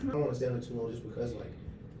I don't want to stay on it too long just because like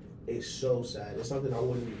it's so sad. It's something I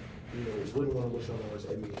wouldn't want to wish on my worst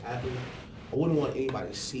enemy happen. I wouldn't want anybody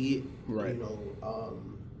to see it. Right.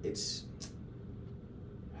 It's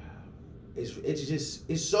just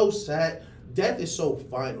it's so sad. Death is so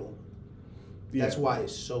final. Yeah. That's why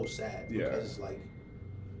it's so sad. Yeah. Because like,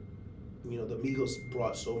 the Migos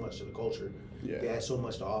brought so much to the culture. Yeah. They had so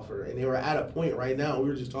much to offer, and they were at a point right now. We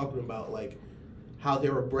were just talking about like how they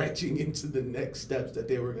were branching into the next steps that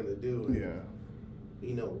they were gonna do.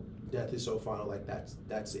 And, death is so final. Like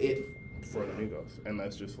that's it for the Migos, and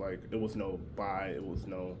that's just like it was no bye. It was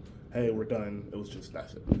no hey, we're done. It was just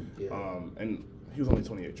that's it. Yeah. And he was only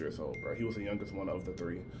 28 years old, bro. He was the youngest one of the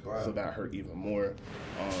three, right. So that hurt even more.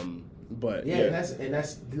 But yeah, and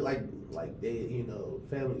that's like they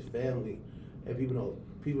family's family, and people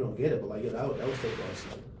don't get it, but like that was Takeoff's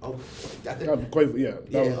uncle. Quavo, yeah,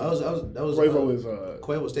 that was Quavo is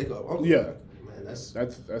Quavo's Takeoff uncle. Yeah, man, that's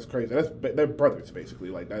crazy. They're brothers basically.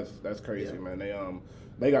 Like that's crazy, man.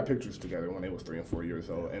 They got pictures together when they was 3 and 4 years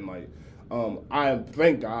old, and like I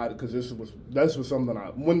thank God because this was something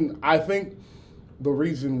when I think the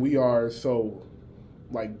reason we are so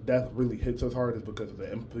like death really hits us hard is because of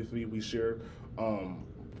the empathy we share.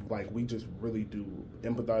 Like we just really do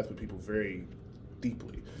empathize with people very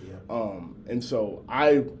deeply. Yeah. And so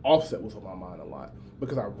Offset was on my mind a lot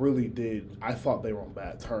because I thought they were on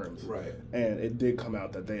bad terms. Right. And it did come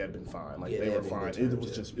out that they had been fine. Like they were fine. It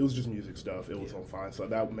was just music stuff. It was on fine. So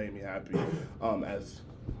that made me happy as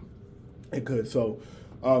it could. So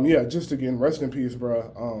just again, rest in peace,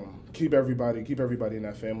 bro. Keep everybody in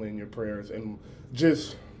that family in your prayers, and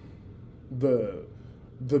just the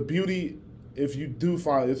beauty. If you do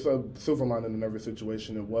find it's a silver lining in every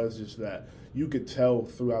situation, it was just that you could tell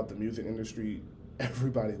throughout the music industry,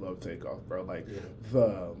 everybody loved Takeoff, bro. Like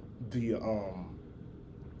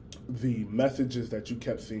the messages that you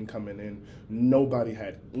kept seeing coming in, nobody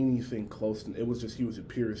had anything close to it. Was just he was a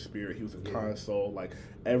pure spirit. He was a kind soul. Like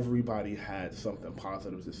everybody had something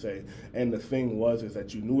positive to say. And the thing is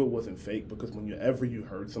that you knew it wasn't fake because whenever you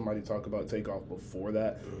heard somebody talk about Takeoff before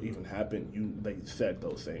that even happened, they said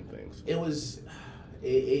those same things. It was.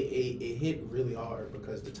 It hit really hard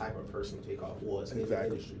because the type of person Takeoff was in the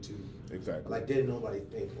industry too. Exactly. Like didn't nobody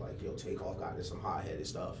think like Takeoff got into some hot-headed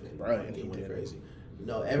stuff and right. He went crazy.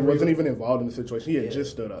 No, he wasn't even involved in the situation. He had just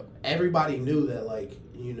stood up. Everybody knew that, like,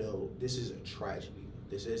 this is a tragedy.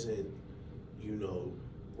 This isn't,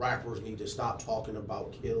 rappers need to stop talking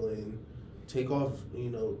about killing. Takeoff,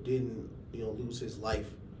 didn't, lose his life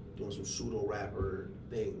doing some pseudo rapper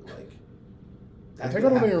thing. Like, that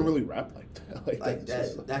Takeoff don't even really rap like that. Like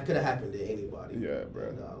that could have happened to anybody. Yeah, bro.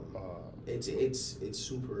 And, it's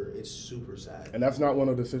super sad. And that's not one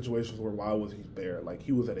of the situations where why was he there? Like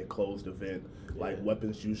he was at a closed event. Like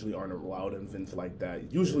weapons usually aren't allowed in events like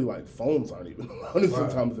that. Usually like phones aren't even allowed in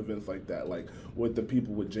sometimes events like that. Like with the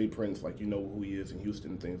people with Jay Prince, like who he is in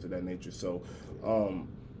Houston and things of that nature. So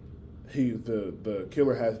the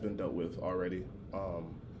killer has been dealt with already.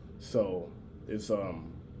 So it's a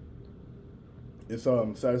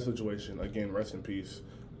sad situation. Again, rest in peace.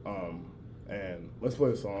 And let's play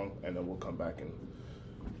a song, and then we'll come back and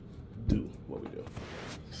do what we do.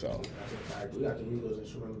 So that's a fact. We got the Migos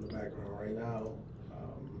instrumental in the background right now.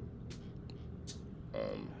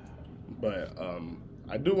 But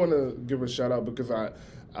I do want to give a shout out because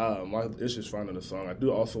it's just finding the song. I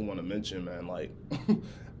do also want to mention, man, like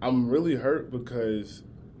I'm really hurt because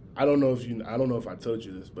I don't know if I told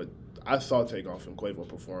you this, but I saw Takeoff and Quavo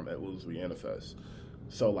perform at Will's Rihanna Fest.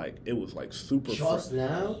 So, like, it was, like, super Just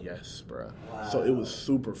now? Yes, bro. Wow. So, it was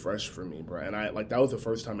super fresh for me, bro. And, that was the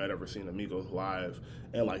first time I'd ever seen Amigos live.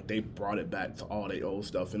 And, like, they brought it back to all their old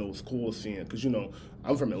stuff. And it was cool seeing, because,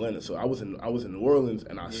 I'm from Atlanta. So, I was in New Orleans,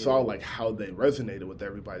 and I saw, like, how they resonated with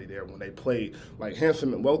everybody there when they played. Like,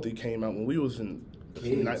 Handsome and Wealthy came out when we was in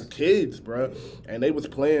kids, bro. And they was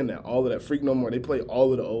playing all of that Freak No More. They played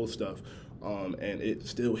all of the old stuff. And it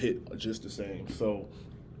still hit just the same. So,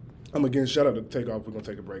 again, shout out to Takeoff. We're going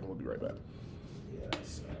to take a break and we'll be right back. Yeah,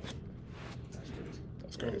 that's crazy.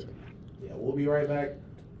 That's crazy. Yeah, we'll be right back.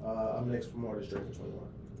 I'm next for more of this Drake and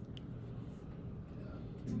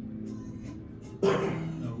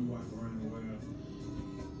 21. No, we walk around the world.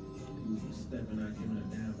 We stepping out, giving a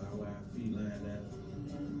damn about where our feet land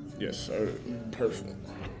at. Yes, sir. Yeah. Perfect.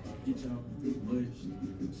 Get y'all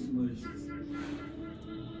smush.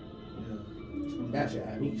 Yeah. That shit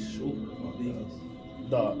had me super biggest.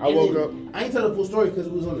 I woke up. I ain't tell the full story because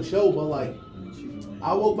it was on the show, but like,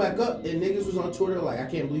 I woke back up and niggas was on Twitter like, I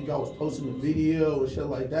can't believe y'all was posting the video and shit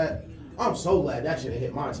like that. I'm so glad that shit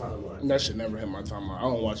hit my timeline. That shit never hit my timeline. I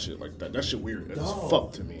don't watch shit like that. That shit weird. That's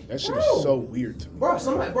fuck to me. That shit Bro. is so weird to me.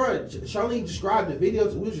 Charlene described the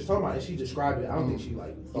videos. We was just talking about it. She described it. I don't think she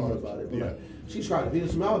thought about it. But Yeah. She described the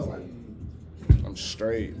videos to me. I was like, I'm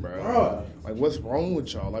straight, bro. Bruh. Like, what's wrong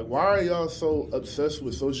with y'all? Like, why are y'all so obsessed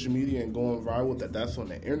with social media and going viral that's on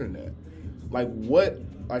the internet? Like, what?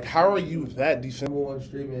 Like, how are you that decent? number one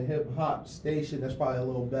streaming hip hop station. That's probably a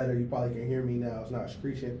little better. You probably can hear me now. It's not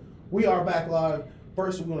screeching. We are back live.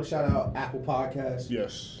 First, we're going to shout out Apple Podcasts.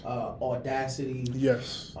 Yes. Audacity.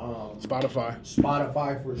 Yes. Spotify.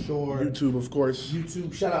 Spotify for sure. YouTube, of course.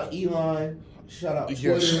 YouTube. Shout out Elon. Shout out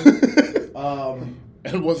Twitter. Yes.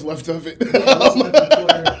 And what's left of it. What's left of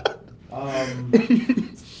Twitter.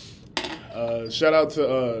 Shout out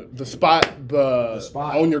to The Spot. The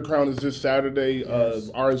Spot. Own Your Crown is this Saturday. Yes.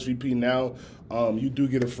 RSVP now. You do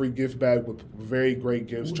get a free gift bag with very great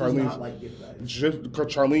gifts. Who does not like gift bags?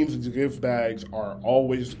 Charlene's gift bags are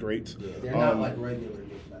always great. Yeah, they're not like regular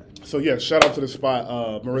gift bags. So yeah, shout out to The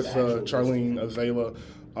Spot, Marissa, actual Charlene, Azalea.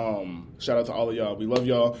 Shout out to all of y'all. We love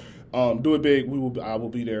y'all. Do it big. I will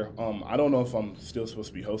be there. I don't know if I'm still supposed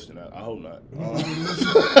to be hosting that. I hope not.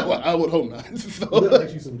 Well, I would hope not. So. We'll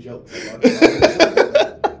let you some jokes.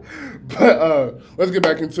 But let's get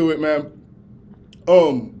back into it, man.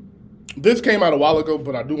 This came out a while ago,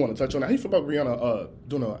 but I do want to touch on it. How do you feel about Rihanna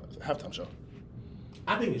doing a halftime show?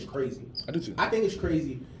 I think it's crazy. I do too. I think it's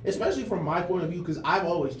crazy, especially from my point of view, because I've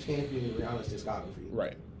always championed Rihanna's discography.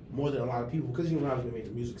 Right. More than a lot of people, because Rihanna's been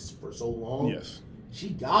making music for so long. Yes. She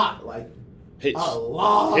got like Hits. a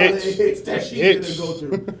lot of hits that she didn't go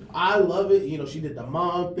through. I love it. You know, she did the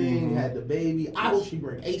mom thing, had the baby. I hope she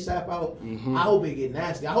bring ASAP out. I hope it get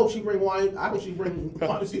nasty. I hope she bring wine. I hope she bring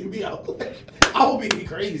YMCMB out. I hope it get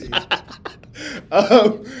crazy.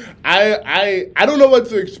 I don't know what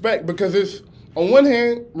to expect because it's on one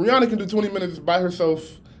hand, Rihanna can do 20 minutes by herself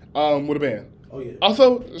with a band. Oh yeah.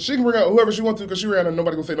 Also, she can bring out whoever she wants to because she Rihanna.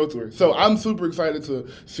 Nobody gonna say no to her. So I'm super excited to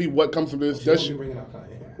see what comes from this. She won't be bringing out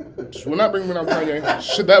Kanye. We're not bringing out Kanye.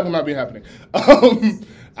 Shit, that will not be happening.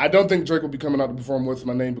 I don't think Drake will be coming out to perform What's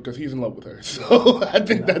My Name because he's in love with her. So I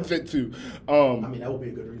think that's it too. I mean, that would be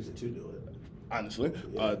a good reason to do it. Honestly,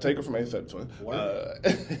 Yeah. take her from A$AP Twin. Work.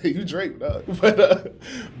 You Drake, but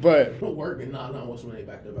Working, nah, What's My Name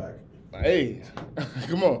back to back. hey,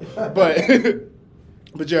 come on.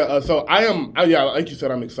 But yeah, so I am. Yeah, like you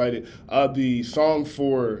said, I'm excited. The song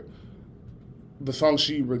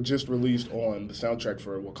she just released on the soundtrack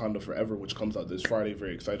for Wakanda Forever, which comes out this Friday.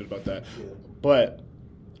 Very excited about that. Yeah. But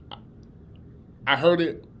I heard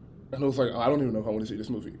it, and I was like, I don't even know if I want to see this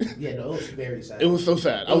movie. Yeah, no, it was very sad. It was so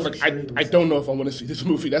sad. I was like, I don't know if I want to see this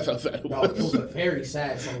movie. That's how sad it No, was. it was a very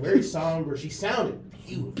sad song, very somber. She sounded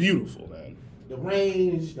beautiful. Beautiful, man. The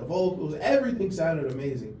range, the vocals, everything sounded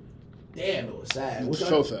amazing. Damn, it was sad. Which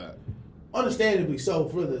So sad. Understandably so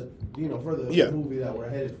for the movie that we're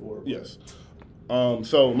headed for. Yes.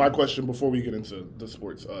 So my question before we get into the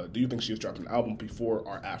sports, do you think she has dropped an album before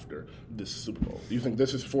or after this Super Bowl? Do you think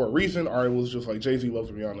this is for a reason, or it was just like Jay-Z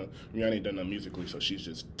loves Rihanna, Rihanna ain't done nothing musically, so she's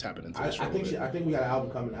just tapping into this? I think we got an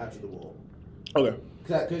album coming after the Bowl. Okay.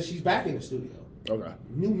 Because she's back in the studio. Okay.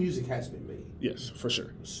 New music has been made. Yes, for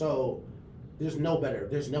sure. So there's no better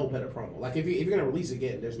promo. Like if you're gonna release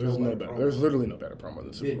again, there's no better promo. There's literally no better promo than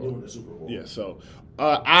the Super Bowl. Doing the Super Bowl. Yeah. So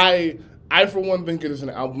I for one think it is an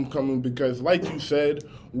album coming because, like you said,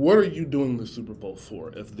 what are you doing the Super Bowl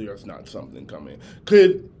for if there's not something coming?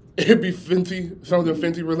 Could it be Fenty, something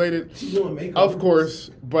Fenty related? She's doing makeup. Of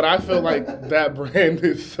course, but I feel like that brand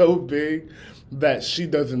is so big that she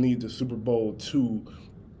doesn't need the Super Bowl to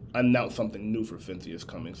announce something new for Fenty is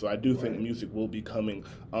coming. So I do think music will be coming.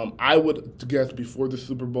 I would guess before the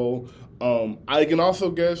Super Bowl. I can also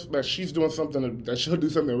guess that she's doing something that she'll do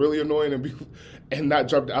something really annoying and not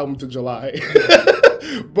drop the album to July.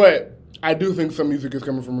 But I do think some music is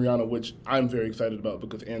coming from Rihanna, which I'm very excited about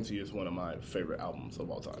because Anti is one of my favorite albums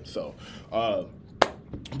of all time. So,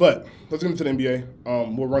 but let's get into the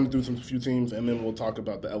NBA. We'll run through few teams, and then we'll talk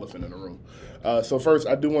about the elephant in the room. So first,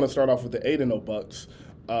 I do want to start off with the 8-0 Bucks.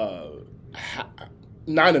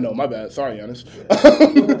 9-0, my bad. Sorry, Giannis.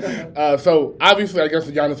 So obviously, I guess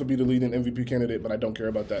Giannis will be the leading MVP candidate, but I don't care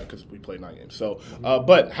about that because we played 9 games. So,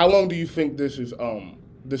 but how long do you think this is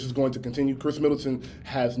going to continue? Chris Middleton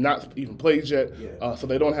has not even played yet, so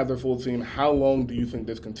they don't have their full team. How long do you think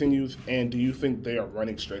this continues? And do you think they are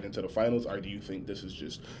running straight into the finals, or do you think this is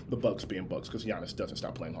just the Bucks being Bucks because Giannis doesn't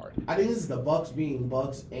stop playing hard? I think this is the Bucks being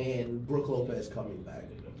Bucks and Brook Lopez coming back.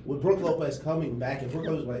 With Brook Lopez coming back, and Brook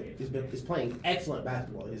Lopez is playing excellent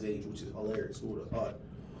basketball at his age, which is hilarious. Who would have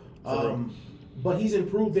thought? but he's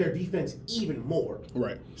improved their defense even more.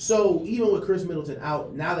 Right. So even with Chris Middleton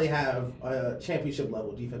out, now they have a championship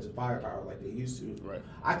level defensive firepower like they used to. Right.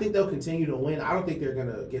 I think they'll continue to win. I don't think they're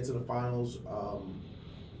gonna get to the finals.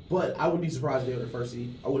 But I wouldn't be surprised if they were the first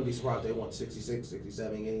seed. I wouldn't be surprised if they won 66,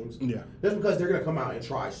 67 games. Yeah. Just because they're going to come out and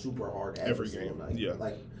try super hard every game. night. Yeah.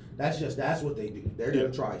 Like, that's what they do. They're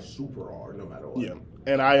going to try super hard no matter what. Yeah.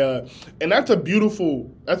 And that's a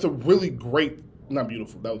really great, not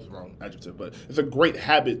beautiful, that was the wrong adjective, but it's a great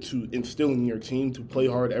habit to instill in your team to play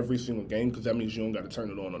hard every single game because that means you don't got to turn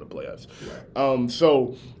it on the playoffs. Right.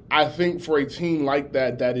 So I think for a team like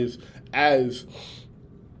that is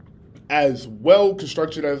as well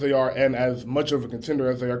constructed as they are and as much of a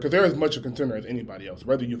contender as they are, because they're as much a contender as anybody else,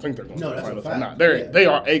 whether you think they're going to the finals or not. They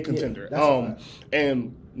are a contender. Yeah,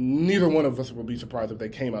 and neither one of us will be surprised if they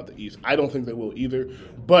came out the East. I don't think they will either.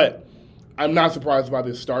 But I'm not surprised by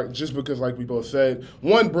this start just because, like we both said,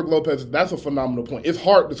 one, Brook Lopez, that's a phenomenal point. It's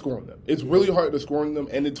hard to score on them. It's really hard to score on them,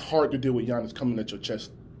 and it's hard to deal with Giannis coming at your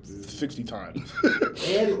chest 60 times.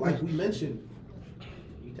 And like we mentioned,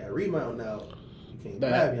 you got rebound now.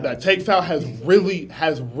 That take foul has really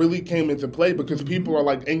came into play because people are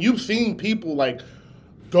like, and you've seen people like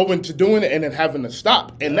go into doing it and then having to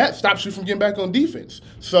stop, and that stops you from getting back on defense.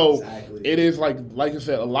 So It is like I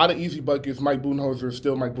said, a lot of easy buckets. Mike Budenholzer is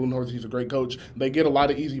still Mike Budenholzer. He's a great coach. They get a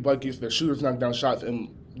lot of easy buckets. Their shooters knock down shots,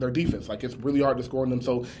 and their defense, like it's really hard to score on them.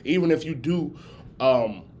 So even if you do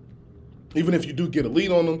get a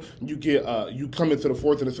lead on them, you come into the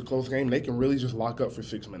fourth and it's a close game, they can really just lock up for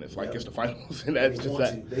 6 minutes. Like it's the finals, and that's just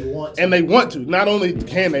that. They want to. Not only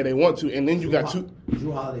can they want to, and then you got two.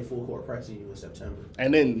 Drew Holiday full court pressing you in September.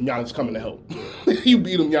 And then Giannis coming to help. You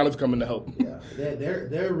beat them, Giannis coming to help. Yeah,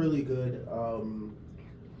 they're really good.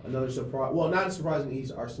 Another surprise. Well, not surprising.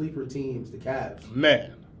 These are sleeper teams, the Cavs.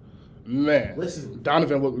 Man. Listen,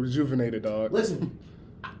 Donovan looked rejuvenated, dog. Listen,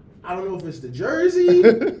 I don't know if it's the jersey.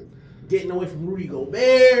 Getting away from Rudy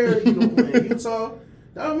Gobert, playing Utah.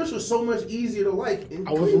 Donovan Mitchell is so much easier to like.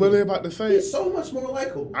 I was literally about to say. He's so much more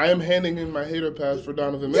likable. I am handing in my hater pass for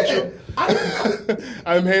Donovan Mitchell.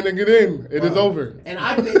 I'm handing it in. It is over. And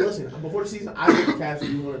I think, listen, before the season, I think the Cavs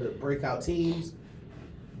would be one of the breakout teams.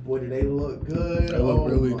 Boy, do they look good. They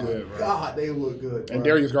look really good, bro. God, they look good. Bro. And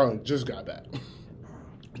Darius Garland just got back.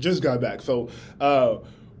 So,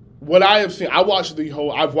 what I have seen, I've watched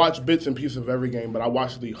bits and pieces of every game, but I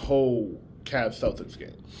watched the whole Cavs Celtics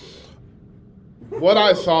game. What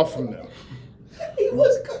I saw from them. He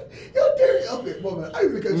was good. Yo, Darius, okay, moment. I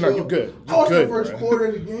even cut you off. You're good. I watched the first quarter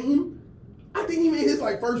of the game. I think he made his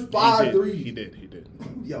first 5 threes. He did.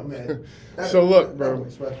 Yo, man. So look, bro.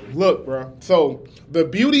 So the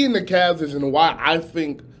beauty in the Cavs is, and why I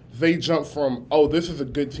think they jump from, this is a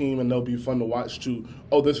good team and they'll be fun to watch, to,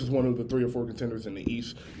 this is one of the 3 or 4 contenders in the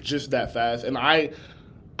East, just that fast. And I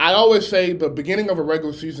always say the beginning of a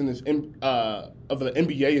regular season of the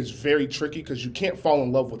NBA is very tricky because you can't fall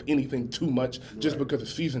in love with anything too much just because the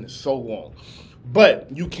season is so long.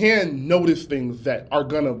 But you can notice things that are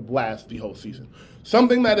going to last the whole season.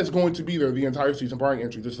 Something that is going to be there the entire season, barring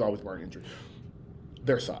injury, this is always barring injury,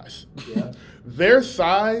 their size. Yeah. Their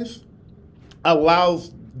size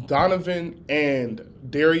allows Donovan and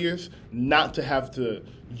Darius not to have to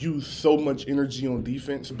use so much energy on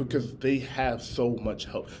defense because they have so much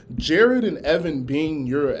help. Jared and Evan being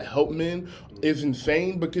your help men is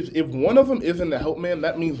insane because if one of them isn't the help man,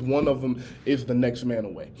 that means one of them is the next man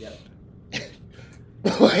away. Yep.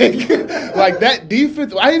 like that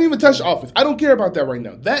defense, I didn't even touch the offense. I don't care about that right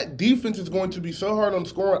now. That defense is going to be so hard on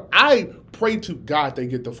scoring. I pray to God they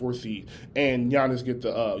get the 4 seed and Giannis get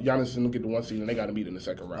the 1 seed and they got to meet in the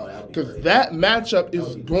second round because that matchup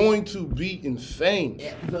is going to be insane.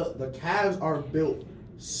 The Cavs are built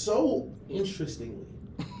so interestingly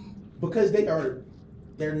because they're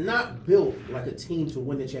not built like a team to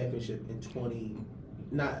win the championship in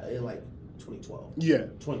 2012. Yeah,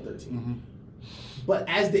 2013. Mm-hmm. But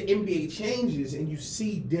as the NBA changes and you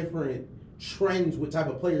see different trends with type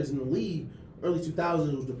of players in the league, early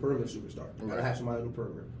 2000s was the perimeter superstar. You gotta have somebody on the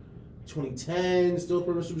perimeter. 2010, still a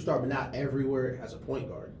perimeter superstar, but not everywhere it has a point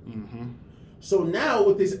guard. Mm-hmm. So now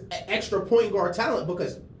with this extra point guard talent,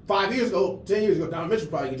 because 10 years ago, Donovan Mitchell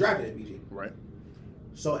probably get drafted at PG. Right.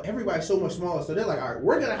 So everybody's so much smaller. So they're like, all right,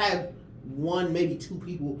 we're gonna have 1, maybe 2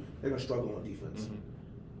 people that are gonna struggle on defense. Mm-hmm.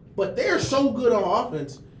 But they're so good on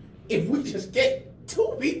offense. If we just get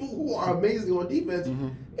 2 people who are amazing on defense,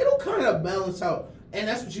 it'll kind of balance out. And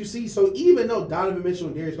that's what you see. So even though Donovan Mitchell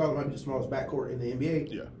and Darius Garland might be the smallest backcourt in the NBA,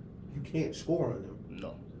 you can't score on them.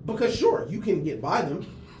 No. Because sure, you can get by them,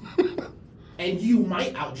 and you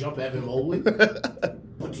might outjump Evan Mobley, but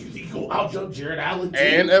do you think you'll outjump Jared Allen too.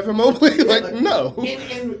 And Evan Mobley. No.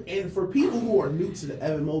 And for people who are new to the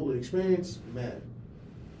Evan Mobley experience, man,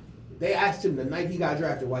 they asked him the night he got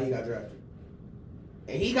drafted why he got drafted.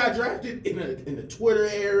 And he got drafted in the Twitter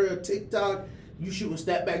era, TikTok. You shooting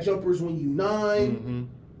step back jumpers when you 9. Mm-hmm.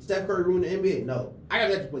 Steph Curry ruined the NBA. No, I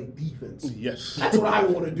got to play defense. Yes, that's what I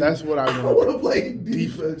want to do. That's what I want to play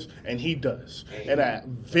defense, and he does. And at a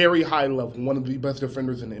very high level, one of the best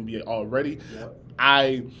defenders in the NBA already. Yep.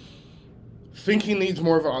 I think he needs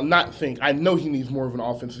more of I know he needs more of an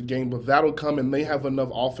offensive game, but that'll come, and they have enough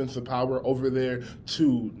offensive power over there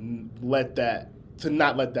to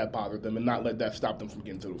not let that bother them and not let that stop them from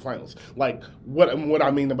getting to the finals. Like, what I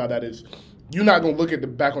mean about that is, you're not going to look at the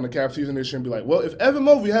back on the Cavs season this year and be like, well, if Evan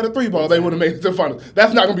Mobley had a 3-ball, they would have made it to the finals.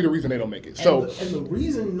 That's not going to be the reason they don't make it. And the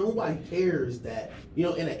reason nobody cares that, in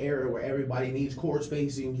an era where everybody needs court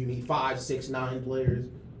spacing, you need 5, 6, 9 players,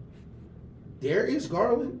 Darius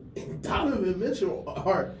Garland and Donovan Mitchell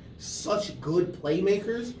are such good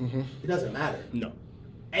playmakers, it doesn't matter. No.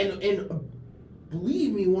 And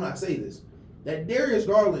believe me when I say this, that Darius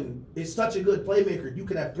Garland is such a good playmaker, you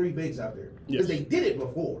could have 3 bigs out there. Because they did it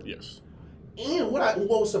before. Yes. And what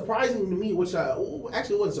was surprising to me, which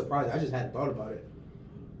actually wasn't surprising, I just hadn't thought about it.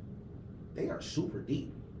 They are super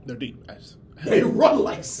deep. They're deep. They run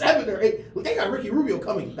like 7 or 8. They got Ricky Rubio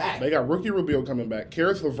coming back.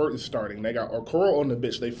 Karis LeVert is starting. They got Okoro on the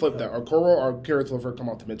bench. They flipped that. Okoro or Karis LeVert come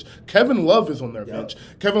off the bench. Kevin Love is on their bench.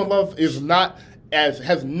 Kevin Love has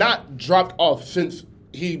not dropped off since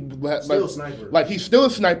he's still a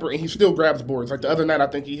sniper and he still grabs boards. Like the other night, I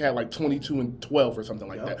think he had like 22 and 12 or something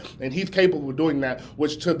like that. And he's capable of doing that,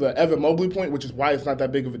 which to the Evan Mobley point, which is why it's not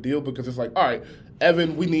that big of a deal, because it's like, all right,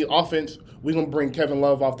 Evan, we need offense. We're going to bring Kevin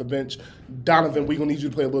Love off the bench. Donovan, we're going to need you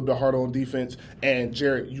to play a little bit harder on defense. And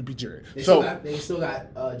Jared, you be Jared. They still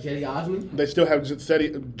got Jetty Osman. They still have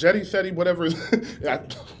Jetty, whatever.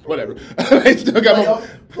 Whatever. They still got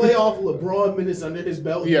playoff LeBron minutes under his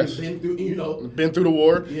belt. Yes. He's been through the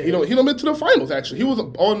war. Yeah. He done been to the finals, actually. He was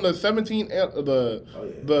on the 17 and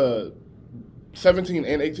the 17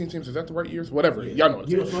 and 18 teams. Is that the right years? Whatever. Yeah. Y'all know.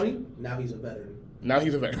 You know what's funny? Now he's a veteran. Now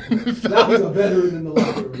he's a veteran in the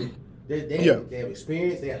locker room. They have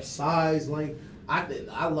experience. They have size, length.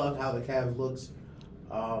 I love how the Cavs looks.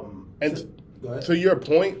 Go ahead. To your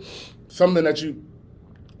point, something that you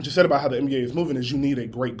just said about how the NBA is moving is you need a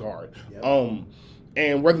great guard. Yep.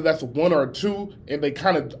 And whether that's 1 or 2, and they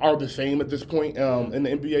kind of are the same at this point in the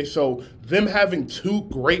NBA. So them having 2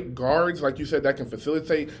 great guards, like you said, that can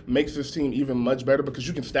facilitate, makes this team even much better because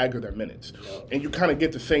you can stagger their minutes. Yep. And you kind of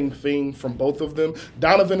get the same thing from both of them.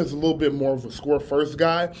 Donovan is a little bit more of a score-first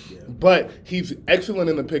guy, but he's excellent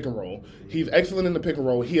in the pick and roll.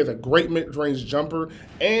 He has a great mid-range jumper,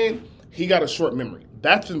 and he got a short memory.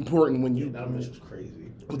 That's important when you... Donovan's crazy.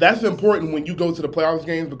 That's important when you go to the playoffs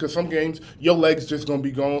games, because some games your leg's just gonna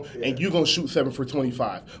be gone and you're gonna shoot 7 for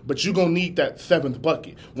 25, but you're gonna need that 7th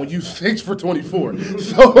bucket when you 6 for 24. And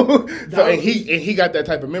he got that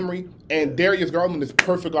type of memory. And Darius Garland is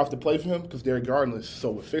perfect off the play for him because Darius Garland is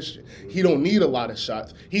so efficient. He don't need a lot of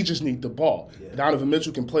shots. He just needs the ball. Yeah. Donovan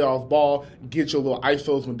Mitchell can play off ball, get your little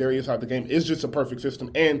ISOs when Darius out the game. It's just a perfect system.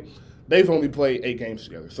 And they've only played 8 games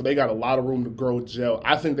together, so they got a lot of room to grow, gel.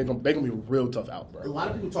 I think they're gonna be a real tough out, bro. A lot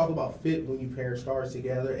of people talk about fit when you pair stars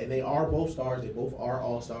together, and they are both stars. They both are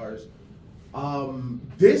all-stars.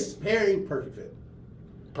 This pairing, perfect fit.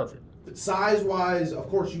 Perfect. Size-wise, of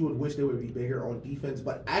course, you would wish they would be bigger on defense,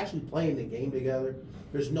 but actually playing the game together,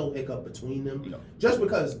 there's no hiccup between them. No. Just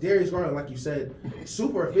because Darius Garland, like you said,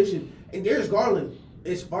 super efficient, and Darius Garland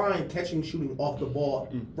is fine catching, shooting off the ball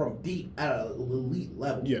from deep at an elite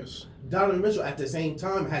level. Yes. Donovan Mitchell, at the same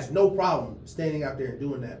time, has no problem standing out there and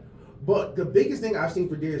doing that. But the biggest thing I've seen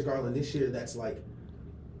for Darius Garland this year that's like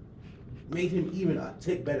made him even a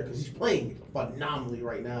tick better, because he's playing phenomenally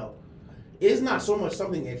right now, is not so much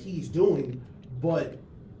something that he's doing, but,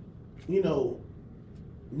 no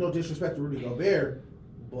disrespect to Rudy Gobert,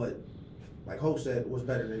 but like Hope said, was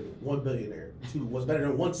better than 1 billionaire. 2 was better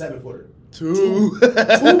than 1 7-footer. 2 people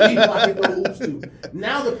I can throw hoops to.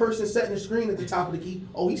 Now the person setting the screen at the top of the key,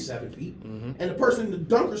 he's 7 feet. Mm-hmm. And the person in the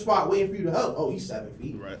dunker spot waiting for you to help, he's 7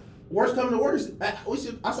 feet. Right. Worst coming to worst, I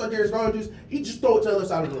saw Darius Garland he just throw it to the other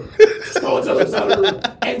side of the room. Just throw it to the other side of the room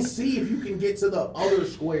and see if you can get to the other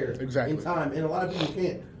square in time. And a lot of people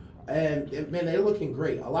can't. And man, they're looking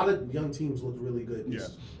great. A lot of young teams look really good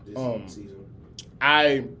this season.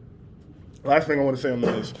 Last thing I want to say on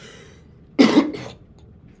this.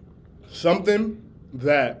 Something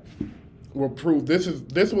that will prove this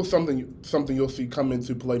was something you'll see come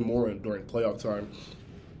into play more during playoff time,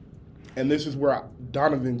 and this is where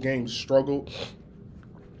Donovan games struggled.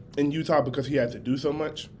 in Utah because he had to do so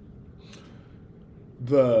much.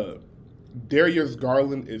 The Darius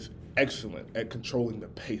Garland is excellent at controlling the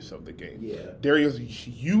pace of the game. Yeah. Darius,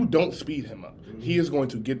 you don't speed him up. Mm-hmm. He is going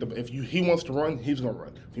to get he wants to run, he's going to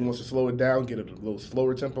run. If he wants to slow it down, get it a little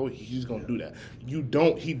slower tempo, he's going to do that.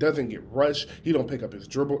 He doesn't get rushed. He don't pick up his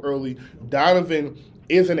dribble early. Donovan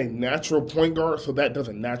isn't a natural point guard, so that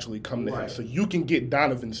doesn't naturally come to him. So you can get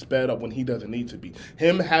Donovan sped up when he doesn't need to be.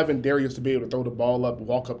 Him having Darius to be able to throw the ball up,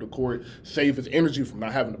 walk up the court, save his energy from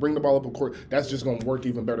not having to bring the ball up the court, that's just going to work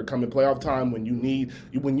even better come in playoff time when you need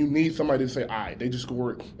somebody to say, all right, they just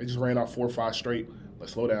scored, they just ran out 4 or 5 straight,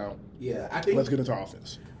 let's slow down. Yeah, let's get into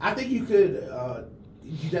offense. I think you could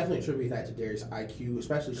you definitely attribute that to Darius' IQ,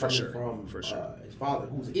 especially coming from his father,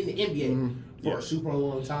 who's in the NBA for a super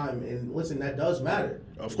long time. And listen, that does matter.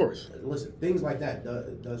 Of course. Listen, things like that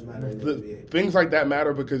does matter in the NBA. Things like that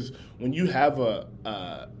matter because when you have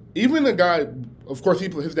even a guy, of course,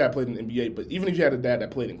 his dad played in the NBA, but even if you had a dad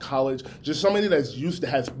that played in college, just somebody that's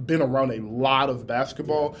has been around a lot of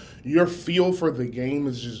basketball, your feel for the game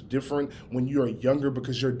is just different when you are younger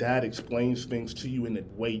because your dad explains things to you in a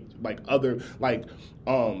way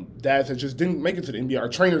dads that just didn't make it to the NBA or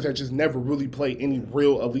trainers that just never really played any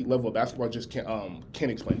real elite level of basketball just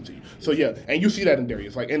can't explain it to you. So yeah, and you see that in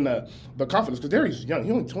Darius, like in the confidence, because Darius is young.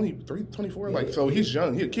 He's only 23, 24, so he's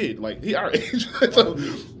young. He's a kid, like he our age.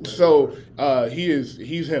 So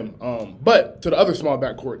he's him. But to the other small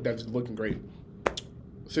backcourt that's looking great,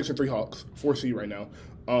 6-3 Hawks, 4 seed right now.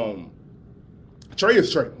 Trey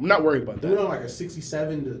is Trey. I'm not worried about that. They're on like a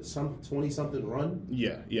 67 to 20-something run.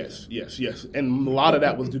 Yeah, yes. And a lot of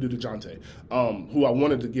that was due to DeJounte, who I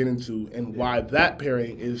wanted to get into, and why that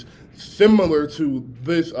pairing is similar to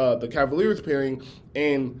this the Cavaliers pairing,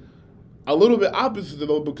 and a little bit opposite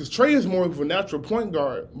though, because Trey is more of a natural point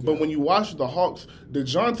guard, but when you watch the Hawks,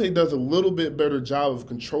 DeJounte does a little bit better job of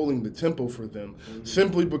controlling the tempo for them,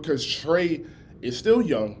 simply because Trey is still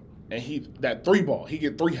young. And that 3 ball, he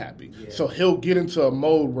get 3 happy. Yeah. So he'll get into a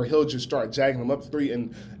mode where he'll just start jagging them up 3.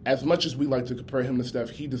 And as much as we like to compare him to Steph,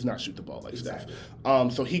 he does not shoot the ball like Steph.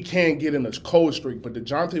 So he can get in a cold streak, but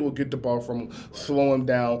DeJounte will get the ball from him, slow him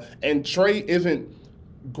down. And Trey isn't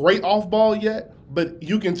great off ball yet, but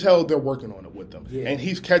you can tell they're working on it with them. Yeah. And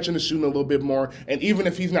he's catching and shooting a little bit more. And even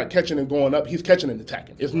if he's not catching and going up, he's catching and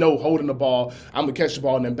attacking. It's no holding the ball. I'm going to catch the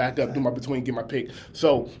ball and then back up, do my between, get my pick.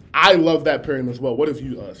 So I love that pairing as well. What have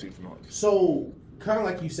you seen from Hawks? So kind of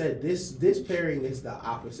like you said, this pairing is the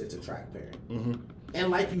opposite to track pairing. Mm-hmm. And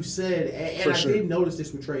like you said, and I did notice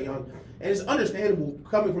this with Trae Young, and it's understandable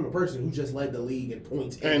coming from a person who just led the league in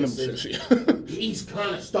points and assists. He's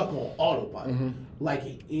kind of stuck on autopilot. Mm-hmm. Like,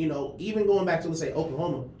 even going back to, let's say,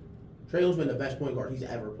 Oklahoma, Trae Young's been the best point guard he's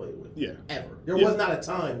ever played with. Yeah. Ever. There was not a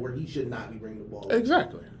time where he should not be bringing the ball.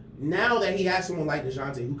 Exactly. Now that he has someone like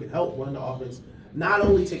DeJounte who can help run the offense, not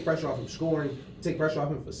only take pressure off him scoring, take pressure off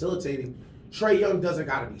him facilitating, Trae Young doesn't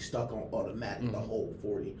got to be stuck on automatic the whole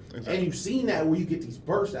 40. Exactly. And you've seen that where you get these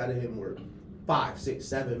bursts out of him where 5, 6,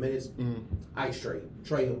 7 minutes, ice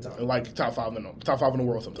Trae Young time. Like top five in the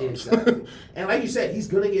world sometimes. Exactly. And like you said, he's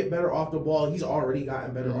going to get better off the ball. He's already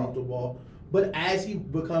gotten better off the ball. But as he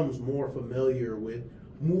becomes more familiar with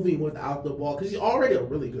moving without the ball, because he's already a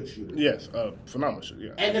really good shooter. Yes, phenomenal shooter,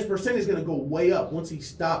 yeah. And his percentage is going to go way up once he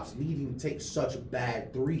stops needing to take such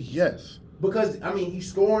bad threes. Yes. Because, he's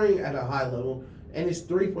scoring at a high level, and his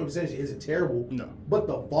three-point percentage isn't terrible. No. But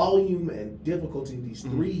the volume and difficulty of these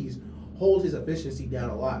threes hold his efficiency down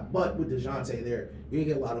a lot. But with DeJounte there, you're going to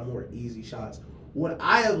get a lot of more easy shots. What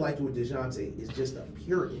I have liked with DeJounte is just a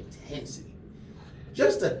pure intensity.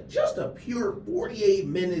 Just a pure 48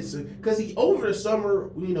 minutes. Because he, over the summer,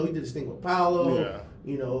 he did this thing with Paolo. Yeah.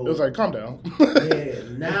 It was like, calm down. Yeah,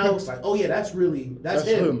 now it's like, oh yeah, that's him. That's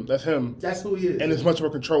him. That's who he is. And it's much more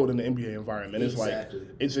controlled in the NBA environment. Exactly. It's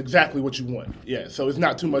like, it's exactly what you want. Yeah, so it's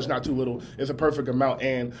not too much, not too little. It's a perfect amount.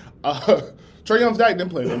 And Trae Young's dad didn't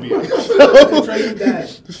play in the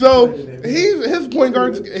NBA. So his point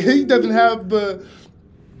guard, he doesn't have the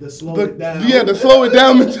slow it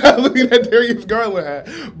down mentality that Darius Garland had.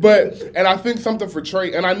 And I think something for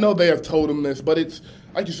Trae, and I know they have told him this, but it's,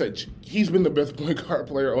 like you said, he's been the best point guard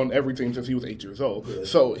player on every team since he was 8 years old. Yeah.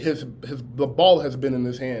 So the ball has been in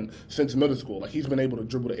his hand since middle school. Like, he's been able to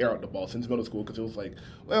dribble the air out the ball since middle school because it was like,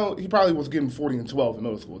 well, he probably was getting 40 and 12 in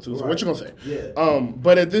middle school too. So what you gonna say? Yeah.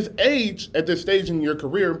 But at this stage in your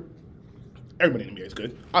career, everybody in the NBA is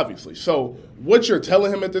good, obviously. So what you're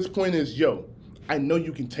telling him at this point is, yo, I know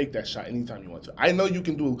you can take that shot anytime you want to. I know you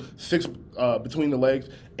can do 6 between the legs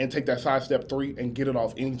and take that sidestep 3 and get it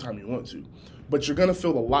off anytime you want to. but you're going to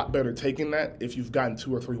feel a lot better taking that if you've gotten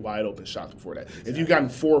 2 or 3 wide open shots before that. Exactly. If you've gotten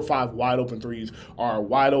 4 or 5 wide open threes or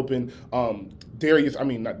wide open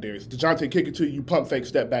DeJounte kick it to you, pump fake,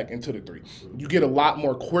 step back into the 3. You get a lot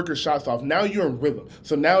more quicker shots off. Now you're in rhythm.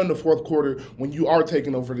 So now in the fourth quarter, when you are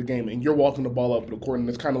taking over the game and you're walking the ball up the court, and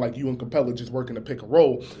it's kind of like you and Capella just working to pick and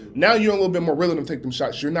roll, now you're in a little bit more rhythm to take them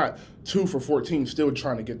shots. You're not 2 for 14 still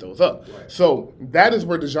trying to get those up. Right. So that is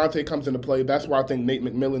where DeJounte comes into play. That's why I think Nate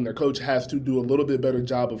McMillan, their coach, has to do a little bit better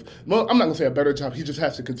job of, well, I'm not going to say a better job. He just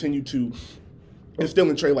has to continue to instill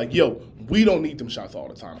in Trey like, yo, we don't need them shots all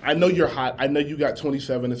the time. I know you're hot. I know you got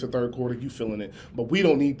 27. It's the third quarter. You feeling it. But we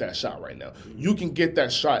don't need that shot right now. You can get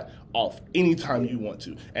that shot off anytime you want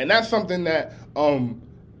to. And that's something that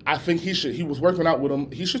I think he was working out with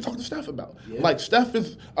him. He should talk to Steph about. Yeah. Like, Steph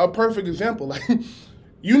is a perfect example. Like,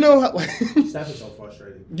 you know how, like, Steph is so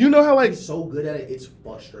frustrating. You know how, like, he's so good at it. It's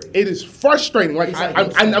frustrating. It is frustrating. Like,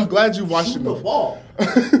 I'm glad you watched the ball,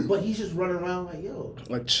 but he's just running around like, yo,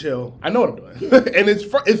 like, chill. I know what I'm doing, yeah. And it's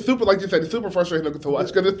super, like you said, it's super frustrating to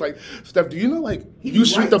watch because it's like, Steph, do you know, like, you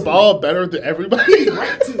shoot the ball better than everybody? He's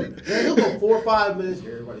right to. Man, he'll go 4 or 5 minutes.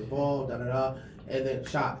 Everybody ball, and then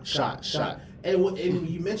shot. And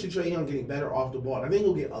you mentioned Trae Young getting better off the ball. And I think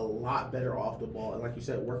he'll get a lot better off the ball. And like you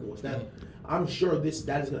said, working with Steph, I'm sure that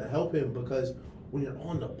is going to help him because when you're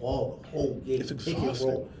on the ball the whole game, pick and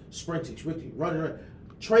roll, sprinting, running.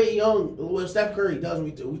 Trae Young, what Steph Curry does,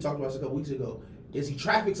 we talked about this a couple weeks ago, is he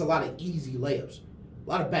traffics a lot of easy layups, a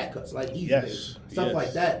lot of back cuts, like easy things, stuff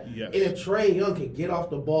like that. Yes. And if Trae Young can get off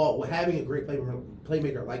the ball with having a great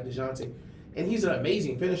playmaker like DeJounte, and he's an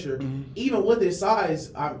amazing finisher, even with his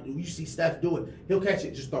size, you see Steph do it. He'll catch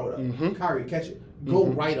it, just throw it up. Kyrie, catch it, go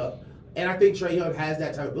right up. And I think Trae Young has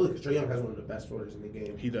that type of ability because Trae Young has one of the best footers in the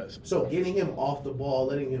game. He does. So getting him off the ball,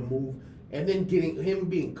 letting him move, and then getting him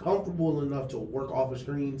being comfortable enough to work off of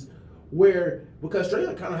screens because Trae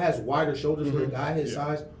Young kind of has wider shoulders for a guy his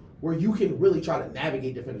size, where you can really try to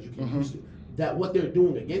navigate defenders. You can use that what they're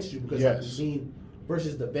doing against you because like we've seen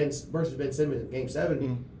versus Ben Simmons in Game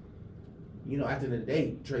 7, you know, at the end of the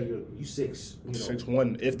day, Trae, you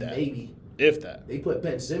 6'1", if that. Maybe. If that. They put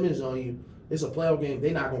Ben Simmons on you. It's a playoff game.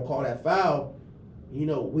 They're not going to call that foul. You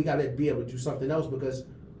know, we got to be able to do something else because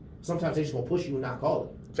sometimes they're just going to push you and not call it.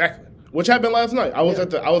 Exactly. Which happened last night. I was at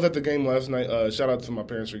the game last night. Shout out to my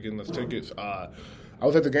parents for getting us tickets. I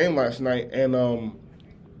was at the game last night, and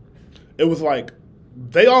it was like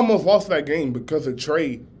they almost lost that game because of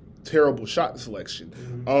Trey's terrible shot selection.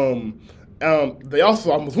 They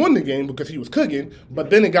also almost won the game because he was cooking, but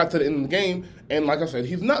then it got to the end of the game, and like I said,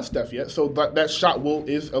 he's not Steph yet, so that shot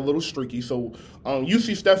is a little streaky. So you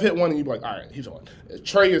see Steph hit one, and you be like, all right, he's on.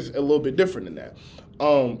 Trae is a little bit different than that.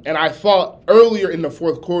 And I thought earlier in the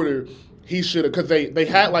fourth quarter he should have, because they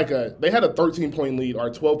had a 13-point lead or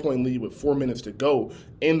a 12-point lead with 4 minutes to go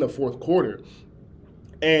in the fourth quarter,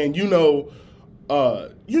 and young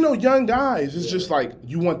guys, it's just like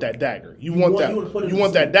you want that dagger. You want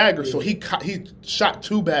that dagger. So he shot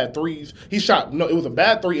 2 bad threes. It was a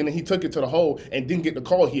bad 3, and then he took it to the hole and didn't get the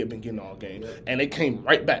call he had been getting all game. And it came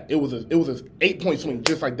right back. It was a 8-point swing,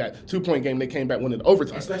 just like that 2-point game. They came back winning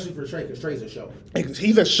overtime. Especially for Trae, because Trae's a showman.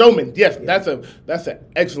 He's a showman. Yes, that's an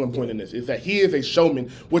excellent point in this. Is that he is a showman,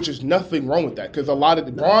 which is nothing wrong with that. Because a lot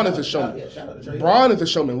of Bron is a showman. Bron is a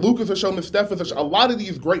showman. Luka's a showman. Steph is a showman. A lot of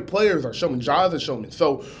these great players are showmen. Ja's a showman.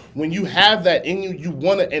 So when you have that in you, you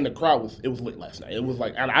want to, and the crowd was lit last night. It was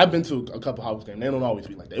like, and I've been to a couple Hawks games. They don't always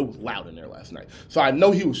be like that. It was loud in there last night. So I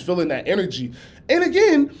know he was feeling that energy. And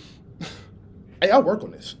again, hey, I work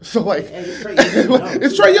on this. So like,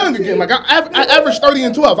 it's Trae Young again. Like I averaged 30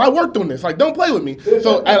 and 12. I worked on this. Like, don't play with me.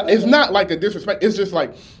 So it's not like a disrespect. It's just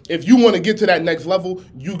like, if you want to get to that next level,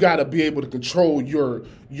 you got to be able to control your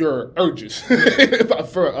urges,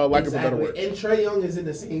 for lack of a better word. And Trae Young is in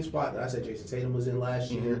the same spot that I said Jason Tatum was in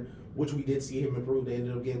last year, which we did see him improve. They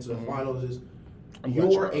ended up getting to the finals.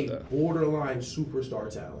 You're a borderline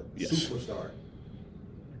superstar talent. Yes. Superstar.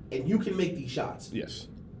 And you can make these shots. Yes.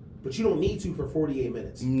 But you don't need to for 48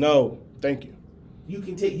 minutes. No, thank you. You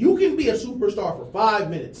can be a superstar for 5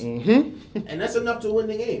 minutes. And that's enough to win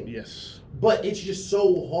the game. Yes. But it's just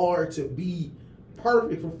so hard to be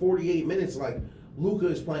perfect for 48 minutes. Like, Luka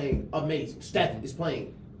is playing amazing. Steph is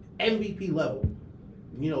playing MVP level.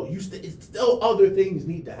 You know, it's still other things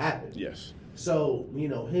need to happen. Yes. So, you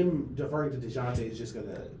know, him deferring to DeJounte is just going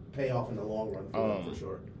to pay off in the long run for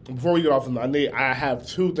sure. Before we get off, I have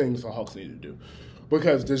 2 things the Hawks need to do.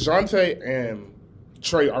 Because DeJounte and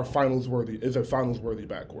Trae are finals worthy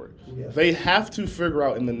backcourt. Yeah. They have to figure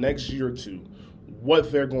out in the next year or 2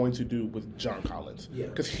 what they're going to do with John Collins.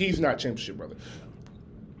 Because he's not championship brother.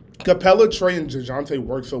 Capella, Trey, and DeJounte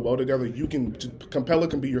work so well together. Capella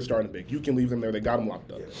can be your starting big. You can leave them there. They got him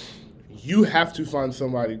locked up. Yeah. You have to find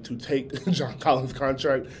somebody to take John Collins'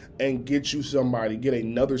 contract and get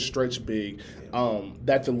another stretch big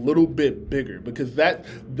that's a little bit bigger, because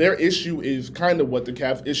their issue is kind of what the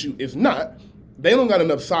Cavs' issue is not. They don't got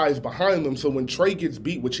enough size behind them, so when Trey gets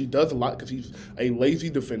beat, which he does a lot because he's a lazy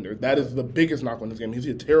defender, that is the biggest knock on this game. He's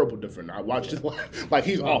a terrible defender. I watched it like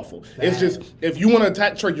he's awful. It's just, if you want to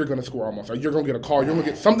attack Trey, you're going to score almost. Or you're going to get a call. You're going to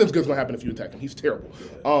get something's good's going to happen if you attack him. He's terrible.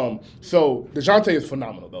 So DeJounte is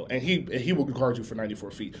phenomenal though, and he will guard you for 94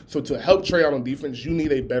 feet. So to help Trey out on defense, you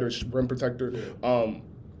need a better rim protector.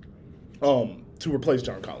 To replace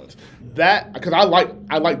John Collins. Because I like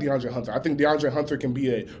DeAndre Hunter. I think DeAndre Hunter can be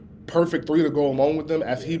a perfect 3 to go along with them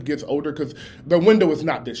as he gets older, because the window is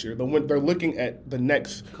not this year. They're looking at the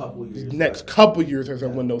next couple years as a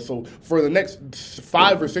window. So for the next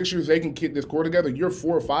 5 or 6 years, they can get this core together. Year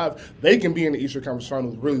 4 or 5, they can be in the Eastern Conference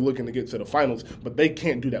Finals, really looking to get to the finals, but they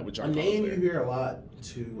can't do that with John Collins. A name you hear a lot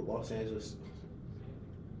to Los Angeles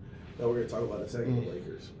that we're going to talk about in a second, the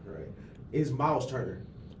Lakers, right, is Miles Turner.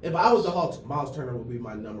 If I was the Hawks, Miles Turner would be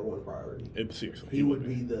my number 1 priority. Seriously. He would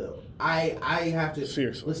be I have to...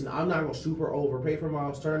 Seriously. Listen, I'm not going to super overpay for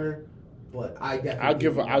Miles Turner, but I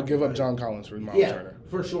definitely... I'll give up John Collins for Miles Turner. Yeah,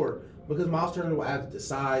 for sure. Because Miles Turner will add the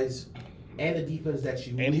size and the defense that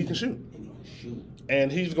you need. And he can shoot.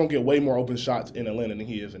 And he's going to get way more open shots in Atlanta than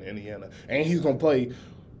he is in Indiana. And he's going to play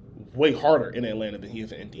way harder in Atlanta than he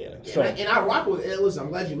is in Indiana. So, and I rock with it. Listen, I'm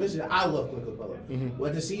glad you mentioned it. I love Clint Capella.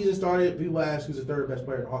 When the season started, people asked who's the 3rd best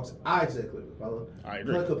player in the Hawks. I said Clint Capella. I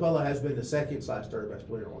agree. Clint Capella has been the 2nd/3rd best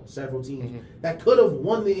player on several teams that could have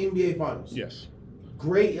won the NBA Finals. Yes.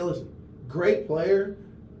 Great player.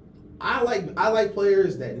 I like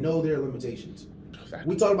players that know their limitations.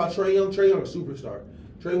 Exactly. We talked about Trae Young. Trae Young, a superstar.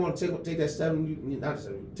 Trae want to take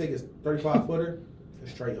that take his 35-footer.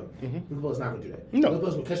 It's Trae Young. Clint Capella's not going to do that. No. Clint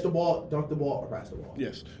Capella's going to catch the ball, dunk the ball, or pass the ball.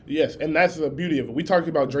 Yes, and that's the beauty of it. We talk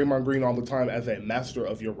about Draymond Green all the time as a master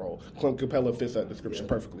of your role. Clint Capella fits that description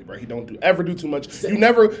perfectly, bro. He don't ever do too much. You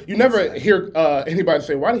never hear anybody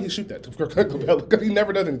say, "Why did he shoot that to Clint Capella?" Because he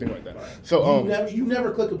never does anything like that. So you never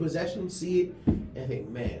click a possession, see it, and think,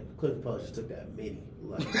 "Man, Clint Capella just took that midi."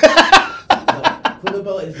 Like, Clint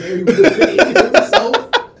Capella is very good. So.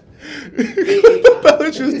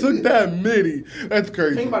 Capella just took that midi. That's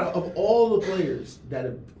crazy. Think about it. Of all the players that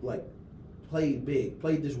have played big,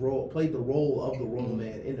 played the role of the roll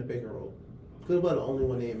man in the pick and roll, Clint Capella the only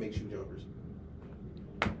one that makes you jumpers.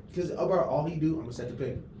 Because about all he do, I'm gonna set the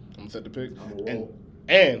pick. I'm gonna roll.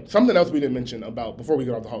 And something else we didn't mention about before we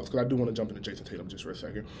get off the Hawks, because I do want to jump into Jason Tatum just for a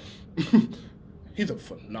second. He's a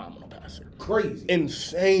phenomenal passer. Crazy.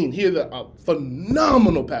 Insane. He is a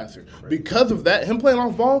phenomenal passer. Crazy. Because of that, him playing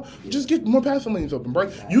off ball, just get more passing lanes open,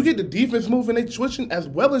 bro. You get the defense moving, they switching as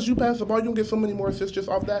well as you pass the ball. You don't get so many more assists just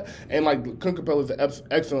off that. And Clint Capella is an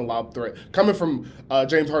excellent lob threat. Coming from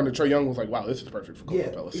James Harden to Trae Young was like, wow, this is perfect for Clint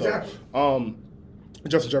Capella. Exactly. So,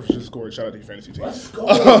 Justin Jefferson just scored. Shout out to your fantasy team. Let's go.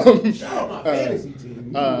 Shout out my fantasy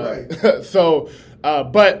team. Right. So,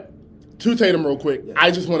 but to Tatum real quick,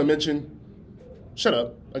 I just want to mention. Shut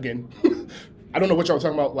up again. I don't know what y'all were